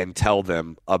on and tell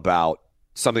them about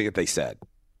something that they said.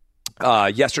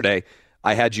 Yesterday,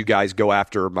 I had you guys go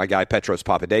after my guy Petros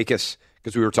Papadakis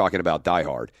because we were talking about Die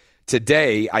Hard.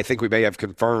 Today, I think we may have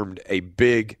confirmed a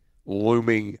big,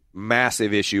 looming,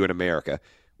 massive issue in America,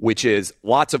 which is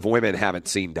lots of women haven't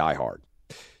seen Die Hard.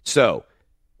 So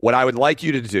what I would like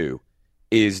you to do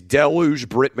is deluge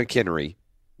Britt McHenry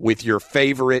with your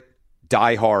favorite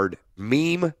Die Hard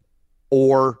meme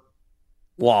or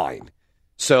line.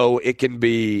 So it can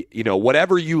be,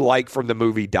 whatever you like from the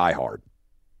movie Die Hard.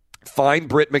 Find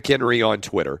Britt McHenry on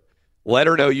Twitter. Let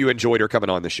her know you enjoyed her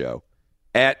coming on the show.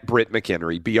 At Britt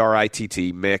McHenry,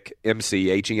 B-R-I-T-T, Mick,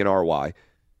 M-C-H-E-N-R-Y.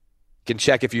 Can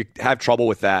check if you have trouble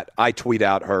with that. I tweet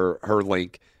out her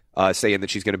link saying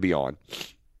that she's going to be on.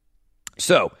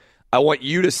 So I want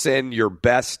you to send your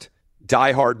best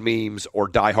Die Hard memes or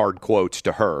Die Hard quotes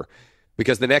to her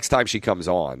because the next time she comes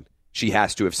on, she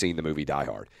has to have seen the movie Die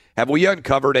Hard. Have we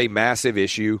uncovered a massive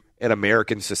issue in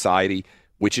American society,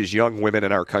 which is young women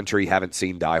in our country haven't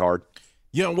seen Die Hard?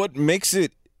 What makes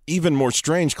it even more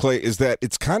strange, Clay, is that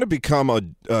it's kind of become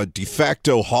a de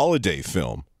facto holiday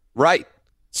film. Right.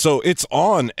 So it's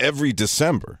on every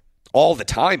December. All the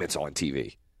time it's on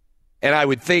TV. And I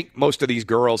would think most of these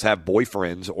girls have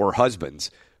boyfriends or husbands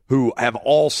who have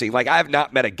all seen. Like, I have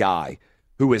not met a guy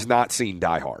who has not seen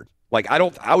Die Hard. Like,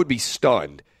 I would be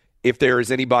stunned if there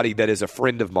is anybody that is a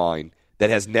friend of mine that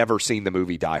has never seen the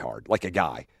movie Die Hard, like a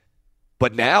guy.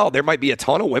 But now there might be a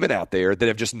ton of women out there that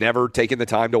have just never taken the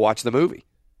time to watch the movie.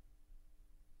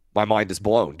 My mind is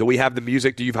blown. Do we have the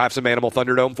music? Do you have some Animal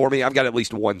Thunderdome for me? I've got at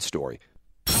least one story.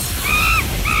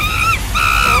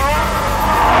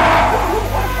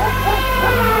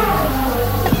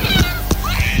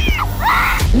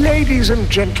 Ladies and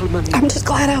gentlemen. I'm just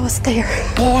glad I was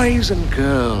there. Boys and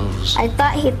girls. I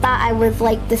thought he thought I was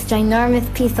like this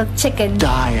ginormous piece of chicken.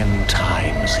 Dying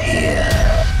times here.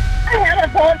 I had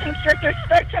a boa constrictor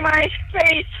stuck to my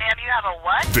face. Sam, you have a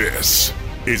what? This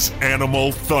is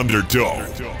Animal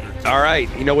Thunderdome. All right,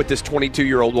 you know what this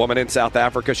 22-year-old woman in South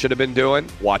Africa should have been doing?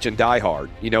 Watching Die Hard.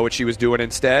 You know what she was doing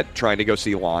instead? Trying to go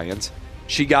see lions.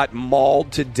 She got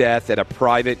mauled to death at a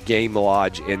private game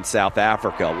lodge in South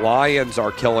Africa. Lions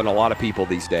are killing a lot of people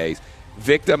these days.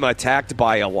 Victim attacked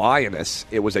by a lioness.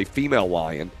 It was a female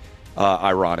lion,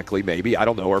 ironically, maybe. I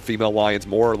don't know. Are female lions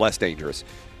more or less dangerous?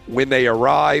 When they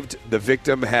arrived, the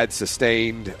victim had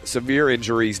sustained severe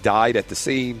injuries, died at the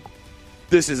scene.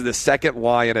 This is the second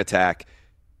lion attack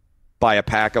by a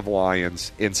pack of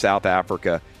lions in South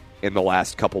Africa in the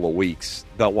last couple of weeks.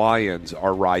 The lions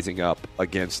are rising up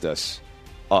against us.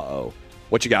 Uh-oh.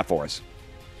 What you got for us?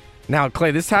 Now,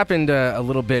 Clay, this happened a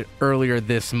little bit earlier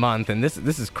this month, and this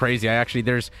is crazy.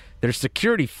 There's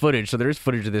security footage, so there is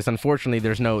footage of this. Unfortunately,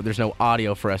 there's no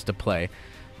audio for us to play.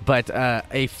 But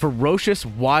a ferocious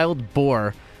wild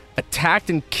boar attacked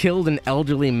and killed an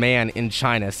elderly man in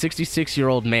China, a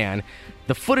 66-year-old man.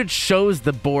 The footage shows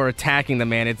the boar attacking the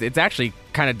man. It's actually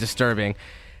kind of disturbing.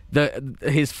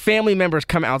 His family members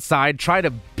come outside, try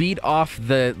to beat off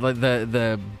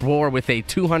the boar with a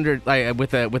 200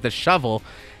 with a shovel.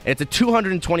 It's a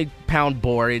 220-pound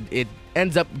boar. It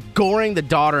ends up goring the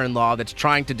daughter-in-law that's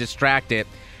trying to distract it,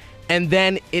 and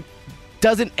then it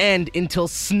doesn't end until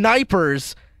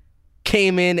snipers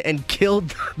came in and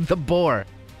killed the boar.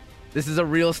 This is a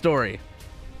real story.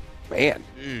 Man,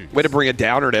 way to bring a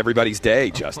downer to everybody's day,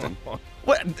 Justin.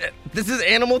 What? This is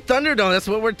Animal Thunderdome. That's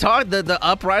what we're talking. The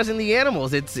uprising of the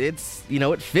animals. It's it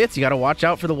fits. You got to watch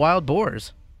out for the wild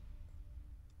boars.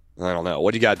 I don't know.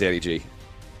 What do you got, Danny G?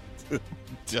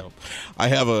 I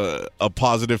have a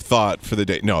positive thought for the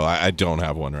day. No, I don't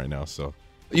have one right now. So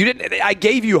you didn't. I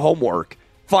gave you homework.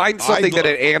 Find something that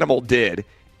an animal did,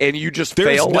 and you just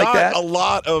fail like that. There's not a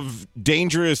lot of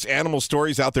dangerous animal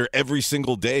stories out there every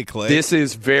single day, Clay. This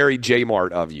is very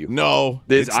J-Mart of you. No,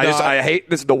 I hate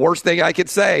this. Is the worst thing I could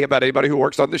say about anybody who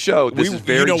works on the show. This is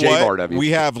very J-Mart of you.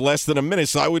 We have less than a minute,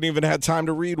 so I wouldn't even have time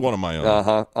to read one of my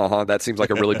own. That seems like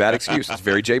a really bad excuse. It's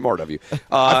very J-Mart of you.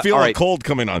 I feel a cold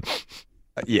coming on.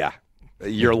 Yeah,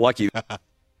 you're lucky.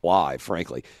 Live,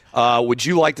 frankly. Would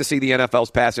you like to see the NFL's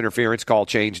pass interference call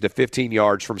changed to 15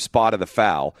 yards from spot of the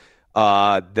foul?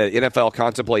 The NFL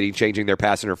contemplating changing their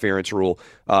pass interference rule.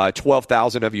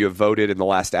 12,000 of you have voted in the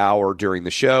last hour during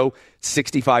the show.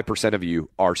 65% of you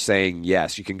are saying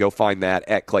yes. You can go find that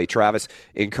at Clay Travis.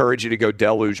 Encourage you to go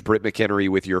deluge Britt McHenry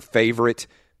with your favorite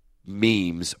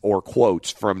memes or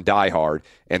quotes from Die Hard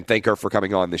and thank her for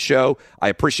coming on the show. I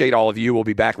appreciate all of you. We'll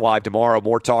be back live tomorrow.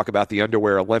 More talk about the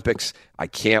Underwear Olympics. I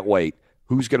can't wait.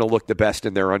 Who's going to look the best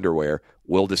in their underwear?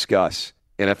 We'll discuss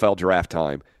NFL Draft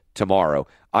Time tomorrow.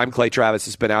 I'm Clay Travis.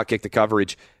 It's been Outkick the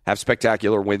Coverage. Have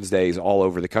spectacular Wednesdays all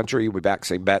over the country. We'll be back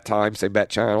same bat time, same bat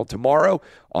channel tomorrow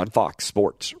on Fox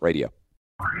Sports Radio.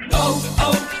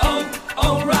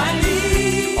 O'Reilly.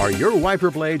 Are your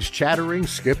wiper blades chattering,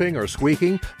 skipping, or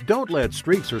squeaking? Don't let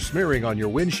streaks or smearing on your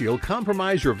windshield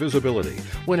compromise your visibility.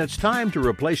 When it's time to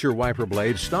replace your wiper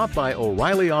blades, stop by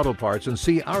O'Reilly Auto Parts and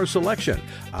see our selection.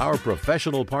 Our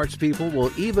professional parts people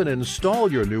will even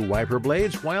install your new wiper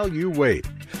blades while you wait.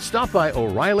 Stop by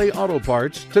O'Reilly Auto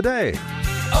Parts today.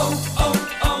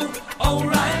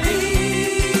 O'Reilly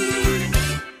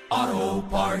Auto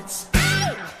Parts.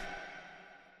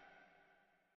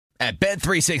 At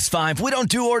Bet365, we don't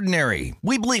do ordinary.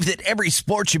 We believe that every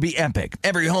sport should be epic.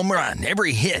 Every home run,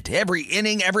 every hit, every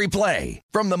inning, every play.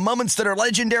 From the moments that are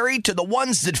legendary to the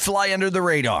ones that fly under the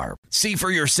radar. See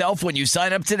for yourself when you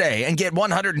sign up today and get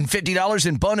 $150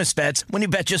 in bonus bets when you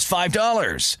bet just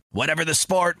 $5. Whatever the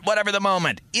sport, whatever the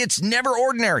moment, it's never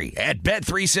ordinary at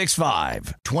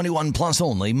Bet365. 21 plus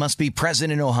only. Must be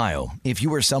present in Ohio. If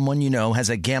you or someone you know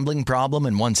has a gambling problem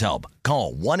and wants help,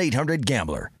 call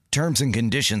 1-800-GAMBLER. Terms and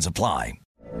conditions apply.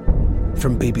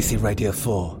 From BBC Radio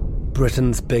 4,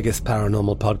 Britain's biggest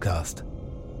paranormal podcast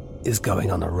is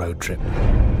going on a road trip.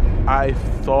 I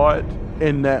thought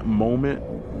in that moment,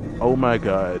 oh my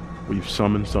God, we've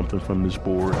summoned something from this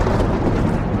board.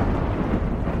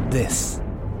 This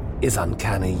is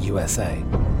Uncanny USA.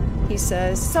 He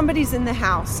says, somebody's in the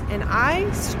house, and I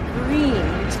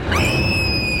screamed.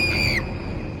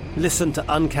 Listen to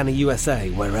Uncanny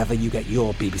USA wherever you get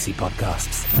your BBC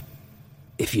podcasts,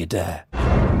 if you dare.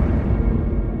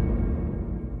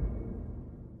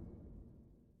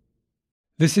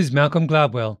 This is Malcolm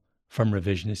Gladwell from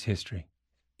Revisionist History.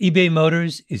 eBay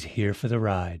Motors is here for the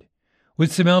ride.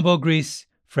 With some elbow grease,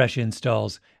 fresh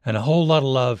installs, and a whole lot of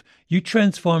love, you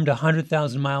transformed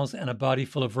 100,000 miles and a body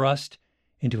full of rust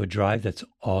into a drive that's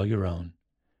all your own.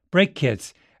 Brake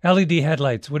kits, LED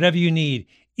headlights, whatever you need,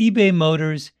 eBay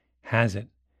Motors has it.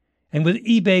 And with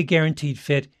eBay Guaranteed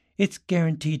Fit, it's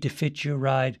guaranteed to fit your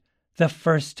ride the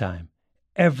first time,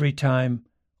 every time,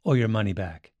 or your money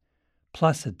back.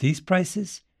 Plus, at these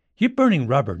prices, you're burning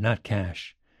rubber, not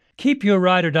cash. Keep your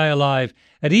ride or die alive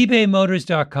at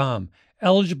ebaymotors.com.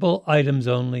 Eligible items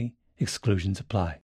only. Exclusions apply.